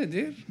not kidding,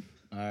 dude.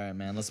 All right,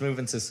 man. Let's move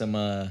into some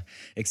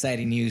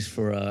exciting news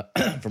for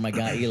for my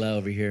guy Eli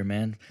over here,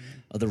 man.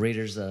 The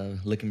Raiders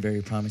looking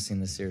very promising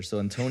this year. So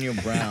Antonio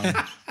Brown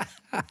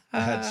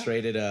got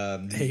traded.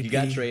 He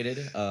got AP.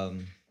 traded.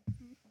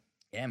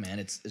 Yeah, man.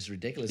 It's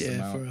ridiculous Yeah,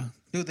 amount. for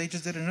Dude, they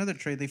just did another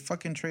trade. They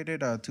fucking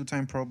traded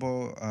two-time Pro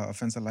Bowl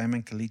offensive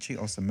lineman Kalichi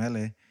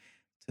Osemele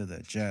to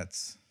the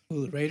Jets.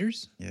 who, the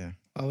Raiders. Yeah,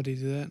 Why would they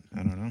do that? I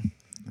don't know.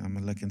 I'm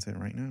gonna look into it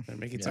right now. They're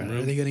making Yeah. some Are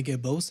room. they gonna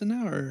get Bosa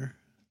now or?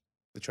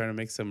 They're trying to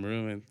make some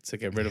room and to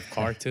get rid of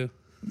Carr too.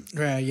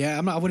 Right. Yeah.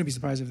 I wouldn't be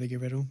surprised if they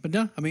get rid of him. But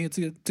no, I mean it's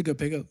a good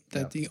pickup.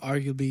 That's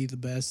arguably the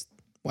best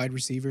wide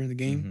receiver in the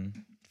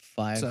game.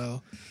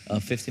 So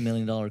 $50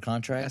 million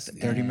contract.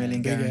 30 million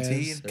and big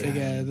guaranteed. ass, big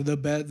ass,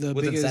 the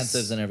with biggest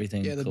incentives and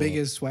everything. Yeah, the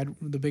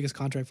Cool. biggest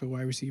contract for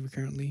wide receiver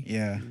currently.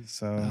 Yeah,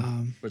 so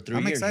For 3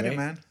 I'm years, excited, right?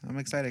 man. I'm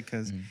excited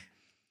because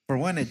for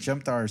one, it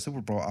jumped our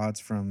Super Bowl odds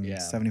from Yeah.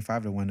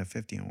 75 to 1 to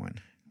 50 and 1.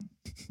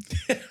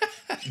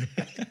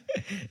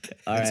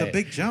 All It's a right.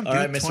 big jump, All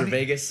dude. right, Mr. 20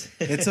 Vegas.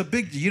 It's a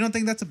big. You don't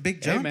think that's a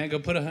big Hey jump? man, go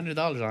put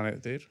 $100 on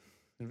it, dude.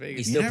 In You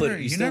Vegas.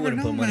 still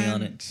wouldn't put money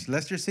on it.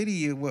 Leicester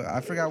City,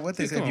 I forgot what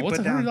they Dude, said. come on, You what's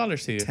put down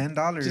 $100 to you?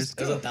 $10. Just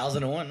It was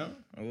 1,001, no?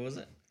 Or what was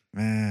it?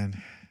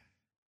 Man,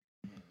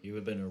 You would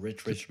have been a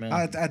rich man.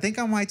 I think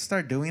I might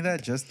start doing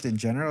that just in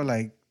general.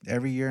 Like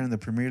every year in the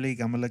Premier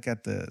League, I'm gonna look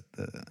at the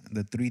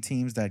 3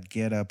 teams that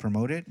get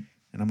promoted,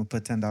 and I'm gonna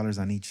put $10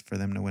 on each for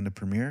them to win the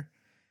Premier,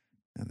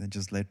 and then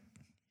just let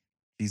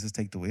Jesus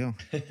take the wheel.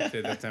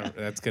 Dude,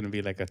 that's gonna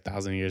be like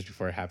 1,000 years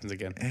before it happens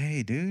again.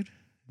 Hey, dude,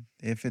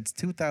 if it's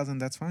 2,000,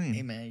 that's fine.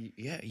 Hey man,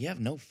 you have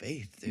no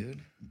faith,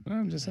 dude. Well,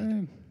 I'm just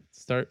saying,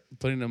 start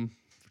putting them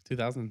for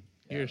 2,000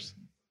 years.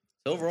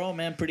 So overall,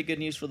 man, pretty good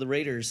news for the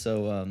Raiders.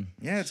 So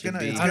Yeah, it's should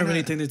gonna. be- It's I don't gonna-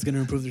 really think it's gonna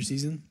improve their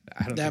season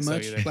I don't that think so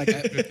much. either.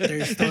 Like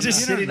they're still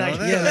just not, You don't know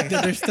that. yeah, like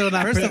they're still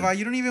not. First of all,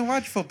 you don't even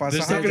watch football. They're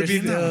So still how gonna would be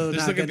you know?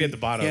 they're still gonna be at the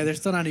bottom. Yeah, they're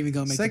still not even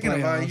gonna make Second the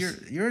of all,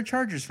 playoffs. you're a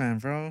Chargers fan,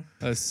 bro.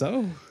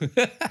 So,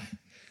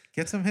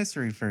 Get some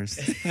history first.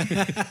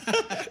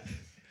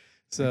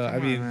 so I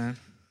Come on, mean, man.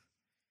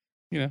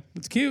 you know,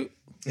 it's cute,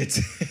 it's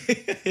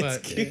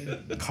but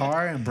cute.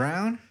 Carr and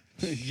Brown.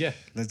 yeah,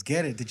 Let's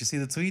get it. Did you see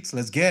the tweets?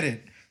 Let's get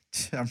it.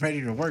 I'm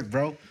ready to work,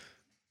 bro.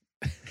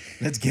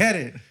 Let's get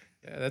it.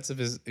 yeah, that's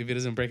if he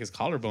doesn't break his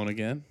collarbone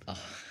again.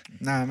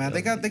 Nah, man,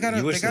 they got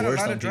You wish the a worst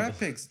lot on of draft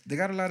people. picks. They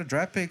got a lot of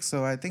draft picks,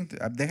 so I think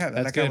they have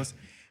That's like good. I was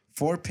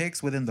 4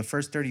 picks within the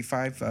first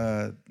 35.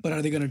 But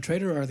are they gonna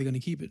trade it or are they gonna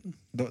keep it?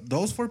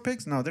 Those 4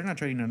 picks? No, they're not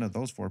trading none of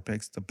those 4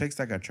 picks. The picks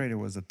that got traded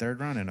was the 3rd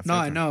round and a 5th No,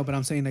 I round. know, but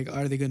I'm saying like,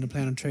 are they gonna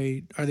plan on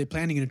trade? Are they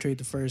planning to trade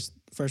the first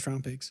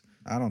round picks?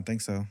 I don't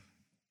think so.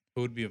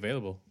 Who would be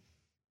available?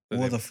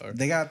 Well,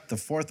 they got the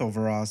 4th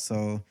overall,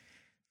 so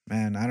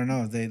man, I don't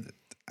know.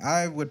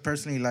 I would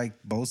personally like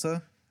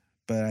Bosa,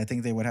 but I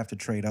think they would have to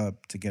trade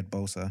up to get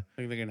Bosa. I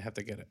think they're gonna have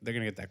to get it. They're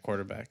gonna get that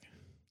quarterback.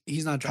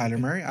 He's not dropping. Kyler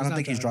Murray, I don't not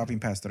think he's dropping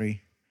past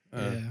 3.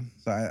 Yeah.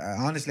 So I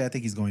honestly, I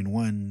think he's going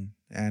 1,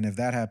 and if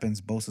that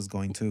happens, Bosa's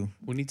going 2.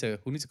 Who needs a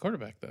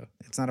quarterback though?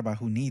 It's not about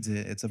who needs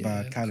it; it's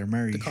about Yeah, Kyler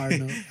Murray. the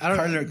Cardinal. I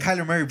don't-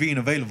 Kyler Murray being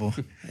available.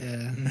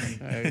 Yeah.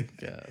 I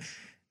guess.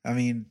 I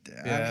mean,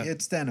 Yeah.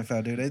 it's the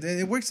NFL, dude.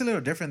 It works a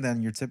little different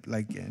than your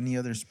like any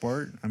other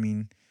sport. I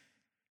mean,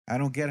 I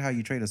don't get how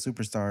you trade a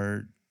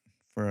superstar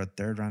for a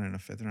 3rd round and a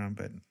 5th round,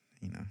 but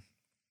you know,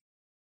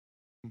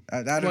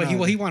 I don't know.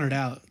 Well, he wanted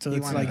out, so He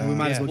it's wanted like we out.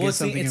 might as well Well, get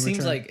something it in seems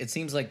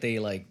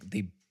return. like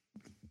they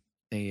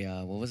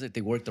what was it?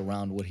 They worked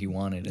around what he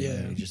wanted, and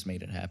then Yeah. they just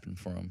made it happen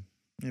for him.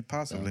 Yeah,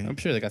 possibly. I'm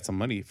sure they got some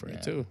money for Yeah.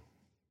 it too.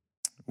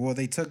 Well,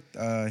 they took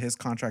his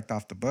contract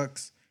off the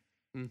books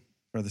Hmm.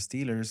 for the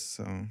Steelers,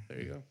 so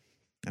There you go.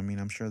 I mean,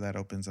 I'm sure that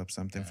opens up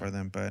something for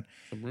them. But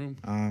Some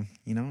room.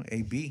 you know,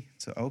 AB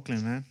to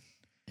Oakland, man,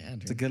 Yeah,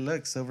 it's a dude. good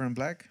look, silver and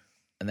black.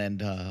 And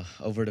then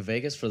over to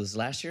Vegas for this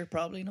last year,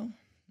 probably no.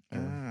 I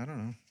don't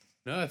know.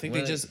 No, I think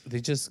Well, they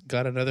just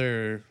got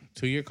another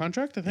 2-year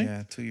contract. I think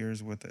Yeah, 2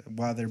 years with it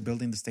while they're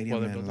building the stadium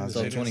While they're in building Las the So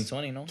Vegas.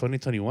 2020, no.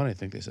 2021. I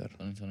think they said.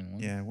 2021.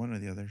 Yeah, one or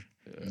the other.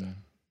 Yeah.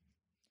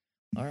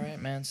 All right,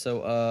 man.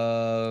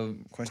 So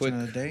Question quick,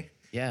 of the day.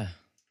 yeah.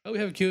 Oh, we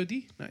have a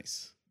QOD.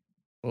 Nice.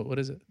 What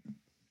is it?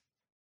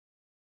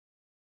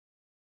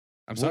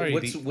 I'm sorry.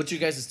 What's your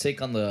guys'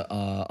 take on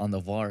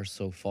the VAR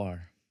so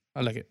far?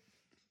 I like it.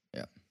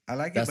 I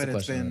like That's it, the but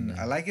it's question of the been.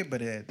 day. I like it,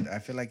 but I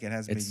feel like it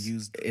has been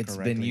used. It's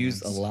correctly been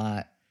used a in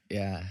lot.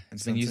 Yeah,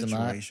 it's been some used a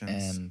lot,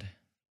 situations. and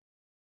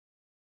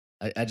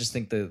I just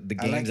think the I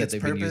games like that its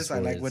they've been purpose. used for I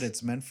like what is-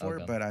 it's meant for,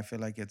 Okay. but I feel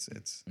like it's.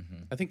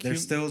 Mhm. I think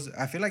There's still.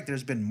 I feel like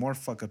there's been more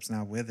fuck ups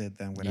now with it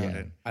than without Yeah.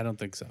 it. I don't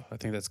think so. I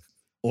think that's.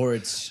 or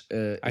it's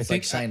like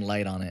think- shine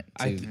light on it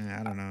too.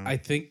 I don't know. I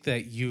think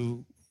that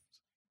you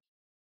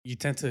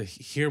tend to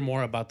hear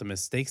more about the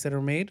mistakes that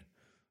are made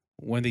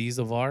when they use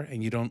the VAR,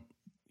 and you don't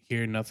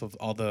hear enough of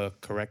all the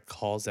correct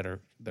calls that are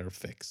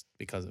fixed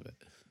because of it.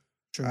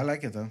 True. I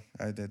like it though.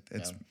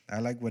 I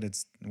like what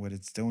it's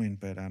doing,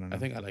 but I don't know. I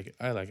think I like it.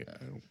 I like it.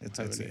 I don't it's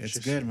have any it's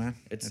issues. good, man.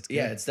 it's good.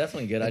 yeah, it's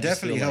definitely good. It I just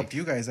definitely feel helped like,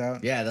 you guys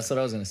out. Yeah, that's what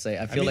I was gonna say.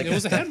 I I feel mean, like it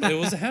was a handball. It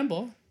was a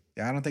handball.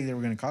 Yeah, I don't think they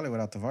were gonna call it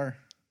without the VAR.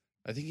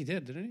 I think he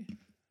did, didn't he?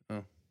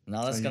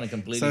 now that's So gonna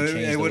completely So change.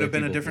 it the would way have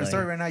been a people different play.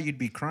 story right now. You'd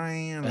be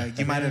crying, like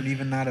you might have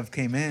even not have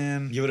came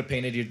in. You would have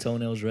painted your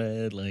toenails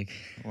red, like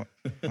Why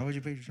would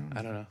you pay your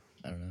I don't know.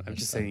 I don't know. I'm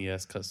just saying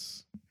yes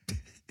because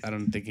I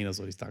don't think he knows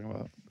what he's talking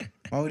about.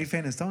 Why would he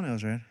paint his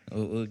toenails red?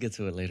 We'll get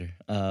to it later.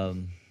 Yeah,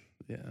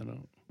 I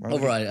don't. Why would,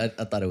 Overall,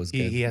 I thought it was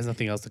good. He has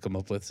nothing else to come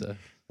up with. So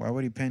why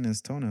would he paint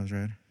his toenails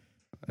red?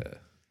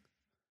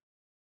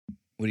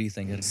 What do you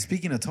think? Edgar?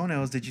 Speaking of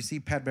toenails, did you see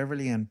Pat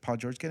Beverly and Paul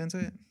George get into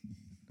it?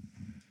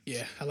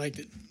 Yeah, I liked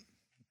it.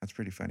 That's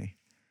pretty funny.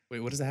 wait,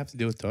 what does that have to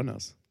do with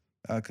toenails?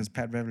 Because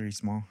Pat Beverly's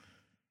small.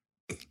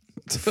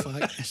 Fuck,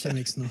 that shit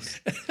makes no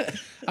sense.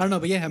 I don't know,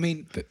 but yeah, I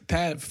mean,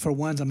 Pat. For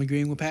once, I'm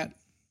agreeing with Pat.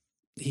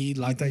 He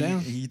locked him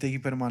down. You think he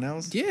put him on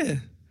L's? Yeah,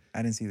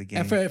 I didn't see the game.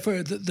 and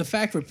for the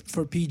fact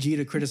for PG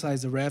to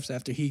criticize the refs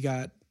after he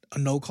got a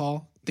no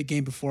call the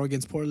game before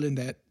against Portland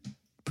that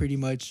pretty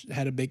much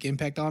had a big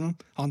impact on him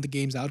on the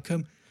game's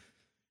outcome.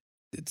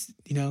 It's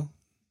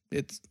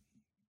it's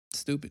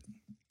stupid.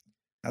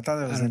 I thought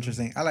that I was don't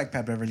interesting. I like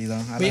Pat Beverly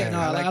though. But yeah, no,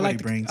 I like what he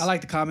the, brings. I like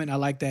the comment. I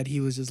like that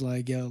he was just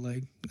like, yo,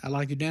 like I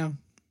locked you down.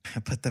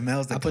 Put the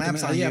males, the I put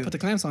clamps them, on yeah, you. I put the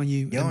clamps on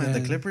you. Yo, and the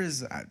then-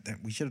 Clippers,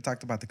 we should have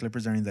talked about the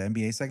Clippers during the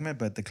NBA segment,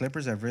 but the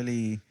Clippers have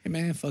really, Hey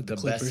man, fuck The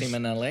the Clippers. best team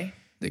in LA.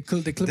 The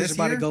Clippers This are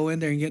about year? to go in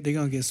there and they're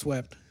gonna get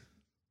swept.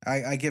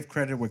 I give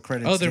credit where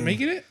credit's Oh, they're due.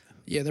 making it.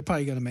 Yeah, they're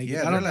probably gonna make it.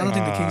 Yeah, I don't they're like-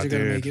 think the Kings Aw, are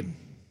gonna dude. make it.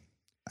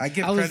 I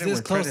give I was credit this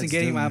where close to credit's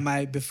getting due.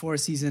 my before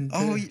season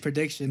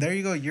prediction. There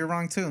you go. You're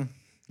wrong too.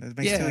 That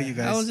makes yeah, two of you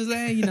guys. I was just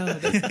saying,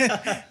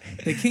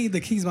 the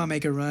Kings might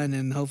make a run,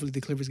 and hopefully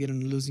the Clippers get on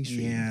the losing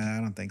streak. Yeah,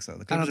 I don't think so. The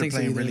I Clippers don't think are so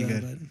playing either. really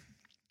though, good.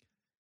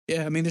 but-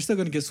 yeah, I mean they're still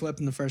gonna get swept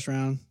in the first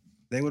round.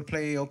 They would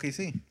play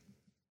OKC.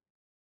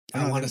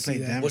 I No, want they to see play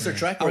that. Denver. What's their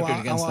track I, record wa-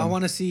 I, against wa- I them?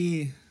 want to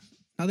see.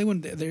 No, they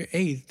wouldn't. They're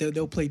eighth.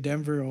 They'll play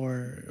Denver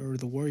or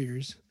the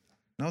Warriors.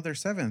 No, they're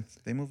seventh.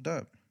 They moved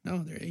up. No,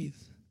 they're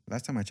eighth.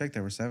 Last time I checked,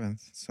 they were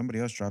seventh. Somebody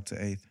else dropped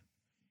to eighth.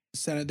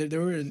 They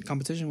were in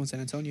competition with San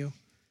Antonio.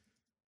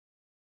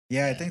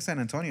 Yeah, I think San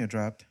Antonio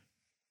dropped.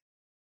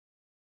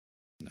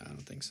 No, I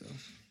don't think so.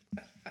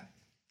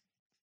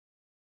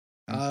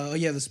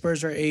 Yeah, the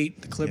Spurs are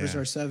 8. The Clippers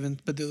Yeah. are 7th,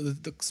 but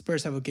the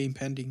Spurs have a game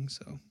pending,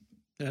 so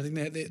I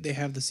think they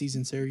have the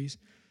season series.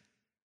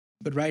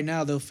 But right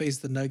now they'll face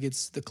the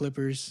Nuggets, the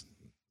Clippers.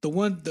 The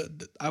one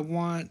I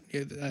want,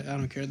 I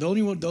don't care. The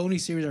only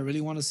series I really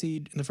want to see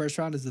in the first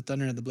round is the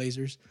Thunder and the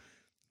Blazers,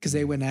 because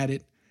they went at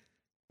it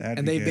That'd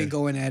and be they've been good.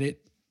 going at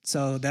it.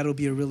 So that'll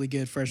be a really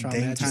good first round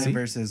Dame match. Time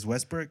versus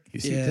Westbrook. You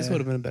see, this Yeah. would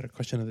have been a better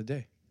question of the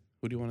day.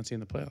 Who do you want to see in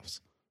the playoffs?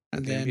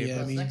 And Okay, then NBA yeah, I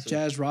playoffs mean next week.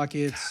 Jazz,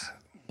 Rockets.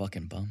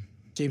 Fucking bum.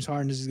 James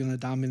Harden is going to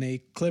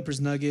dominate.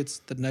 Clippers, Nuggets.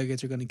 The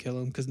Nuggets are going to kill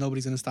them because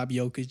nobody's going to stop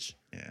Jokic.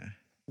 Yeah,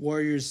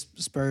 Warriors,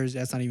 Spurs.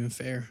 That's not even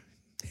fair.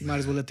 You might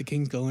as well let the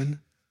Kings go in.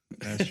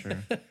 that's true.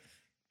 The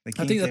I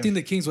Kings, think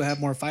the Kings will have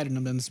more fight in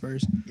them than the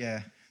Spurs.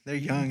 yeah, they're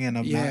young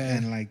and Yeah.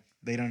 and like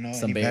they don't know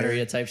Some any Bay better.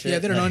 Area type shit. Yeah,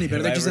 they don't know any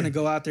better. They're just Whatever. going to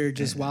go out there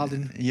just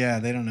wilding. Yeah,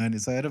 they don't know any.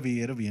 So it'll be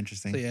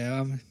interesting. So yeah,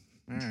 All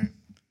right,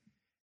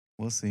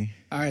 we'll see.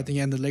 all right. Then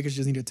yeah, the Lakers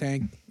just need to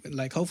tank.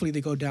 Like hopefully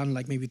they go down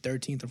like maybe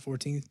 13th or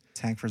 14th.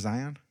 Tank for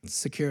Zion.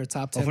 Secure a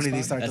top 10 Hopefully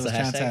they spot. start That's those the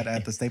chants hashtag.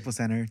 at the Staples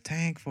Center.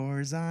 Tank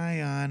for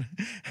Zion.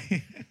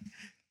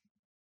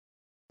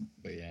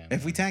 But yeah,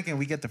 If we tank and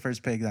we get the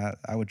first pick,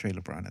 I would trade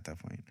LeBron at that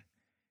point.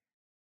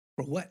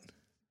 For what?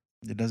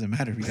 It doesn't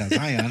matter. We got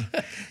Zion.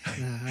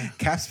 Nah.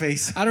 Cap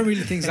space. I don't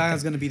really think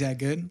Zion's going to be that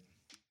good.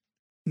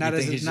 Not You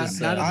as think a, he's not,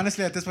 just, not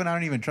Honestly, at this point, I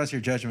don't even trust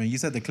your judgment. You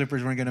said the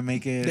Clippers weren't going to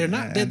make it. They're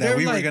not- and they're- that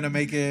we they're were like- going to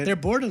make it. they're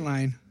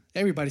borderline.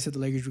 Everybody said the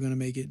Lakers were going to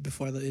make it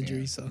before the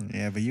injury. So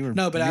Yeah, but you were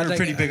No, but you I were like-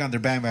 pretty big on their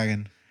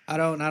bandwagon. I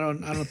don't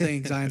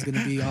think Zion's going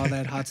to be all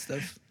that hot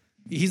stuff.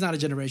 He's not a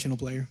generational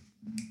player.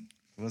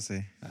 We'll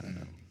see. I don't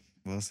know.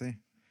 We'll see.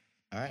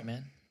 all right,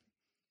 man.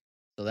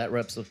 So that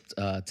wraps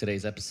up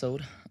today's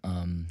episode.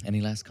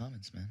 Any last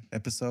comments, man?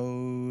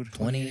 Episode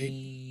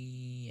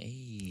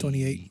 28.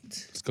 28.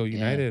 Let's go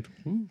United.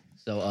 Woo.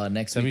 So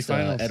next week's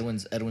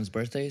Semifinals. Edwin's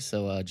birthday.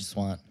 So just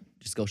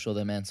go show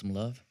that man some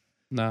love.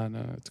 Nah,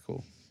 it's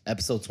cool.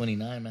 Episode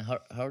 29, man. How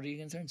old are you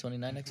gonna turn?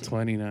 29 next week?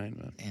 29,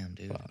 man. Damn,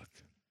 dude. Fuck.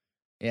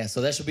 Yeah,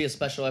 so that should be a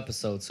special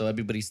episode. So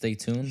everybody stay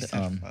tuned.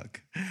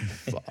 Fuck.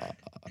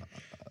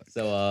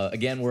 So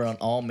again, we're on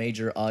all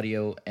major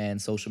audio and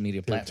social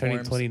media They're turning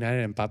platforms. 29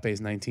 and Mbappe is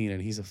 19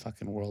 and he's a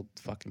fucking world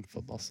fucking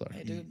football star.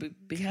 Hey, dude,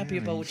 be happy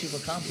about what you've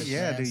accomplished.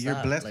 Yeah, man. dude, you're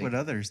Stop. blessed Like, with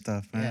other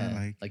stuff, man.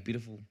 yeah, Like,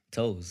 beautiful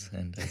toes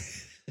and.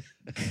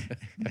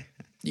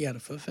 You got a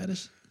foot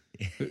fetish?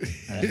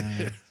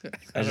 I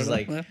just know,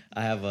 like man.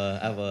 I have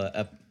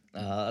a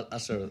I'll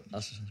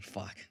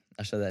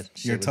show that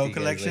shit Your with toe you guys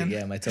collection? later.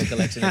 Yeah, my toe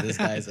collection of this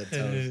guy's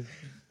toes.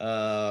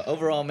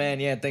 Overall, man,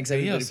 yeah, thanks Yo,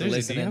 everybody for seriously, do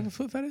listening. you have a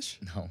foot fetish?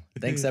 No,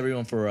 thanks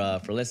everyone for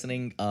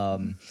listening.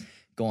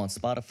 Go on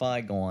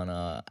Spotify, go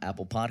on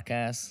Apple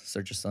Podcasts,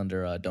 search us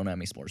under Don't At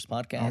Me Sports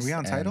Podcast. Are we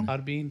on and- Tidal?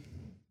 Podbean?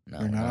 No,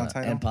 we're not on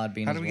Tidal. And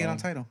Podbean. How as do we get well. on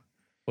title?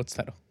 What's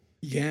title?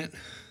 You can't.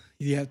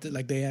 You have to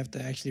they have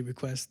to actually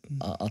request.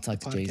 I'll talk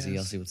to Jay Z.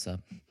 I'll Podcast. see what's up.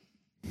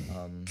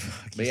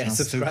 But you yeah,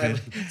 sound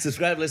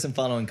subscribe, listen,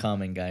 follow, and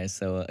comment, guys.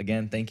 So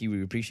again, thank you.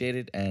 We appreciate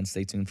it, and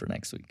stay tuned for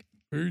next week.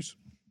 Peace.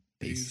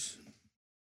 Peace.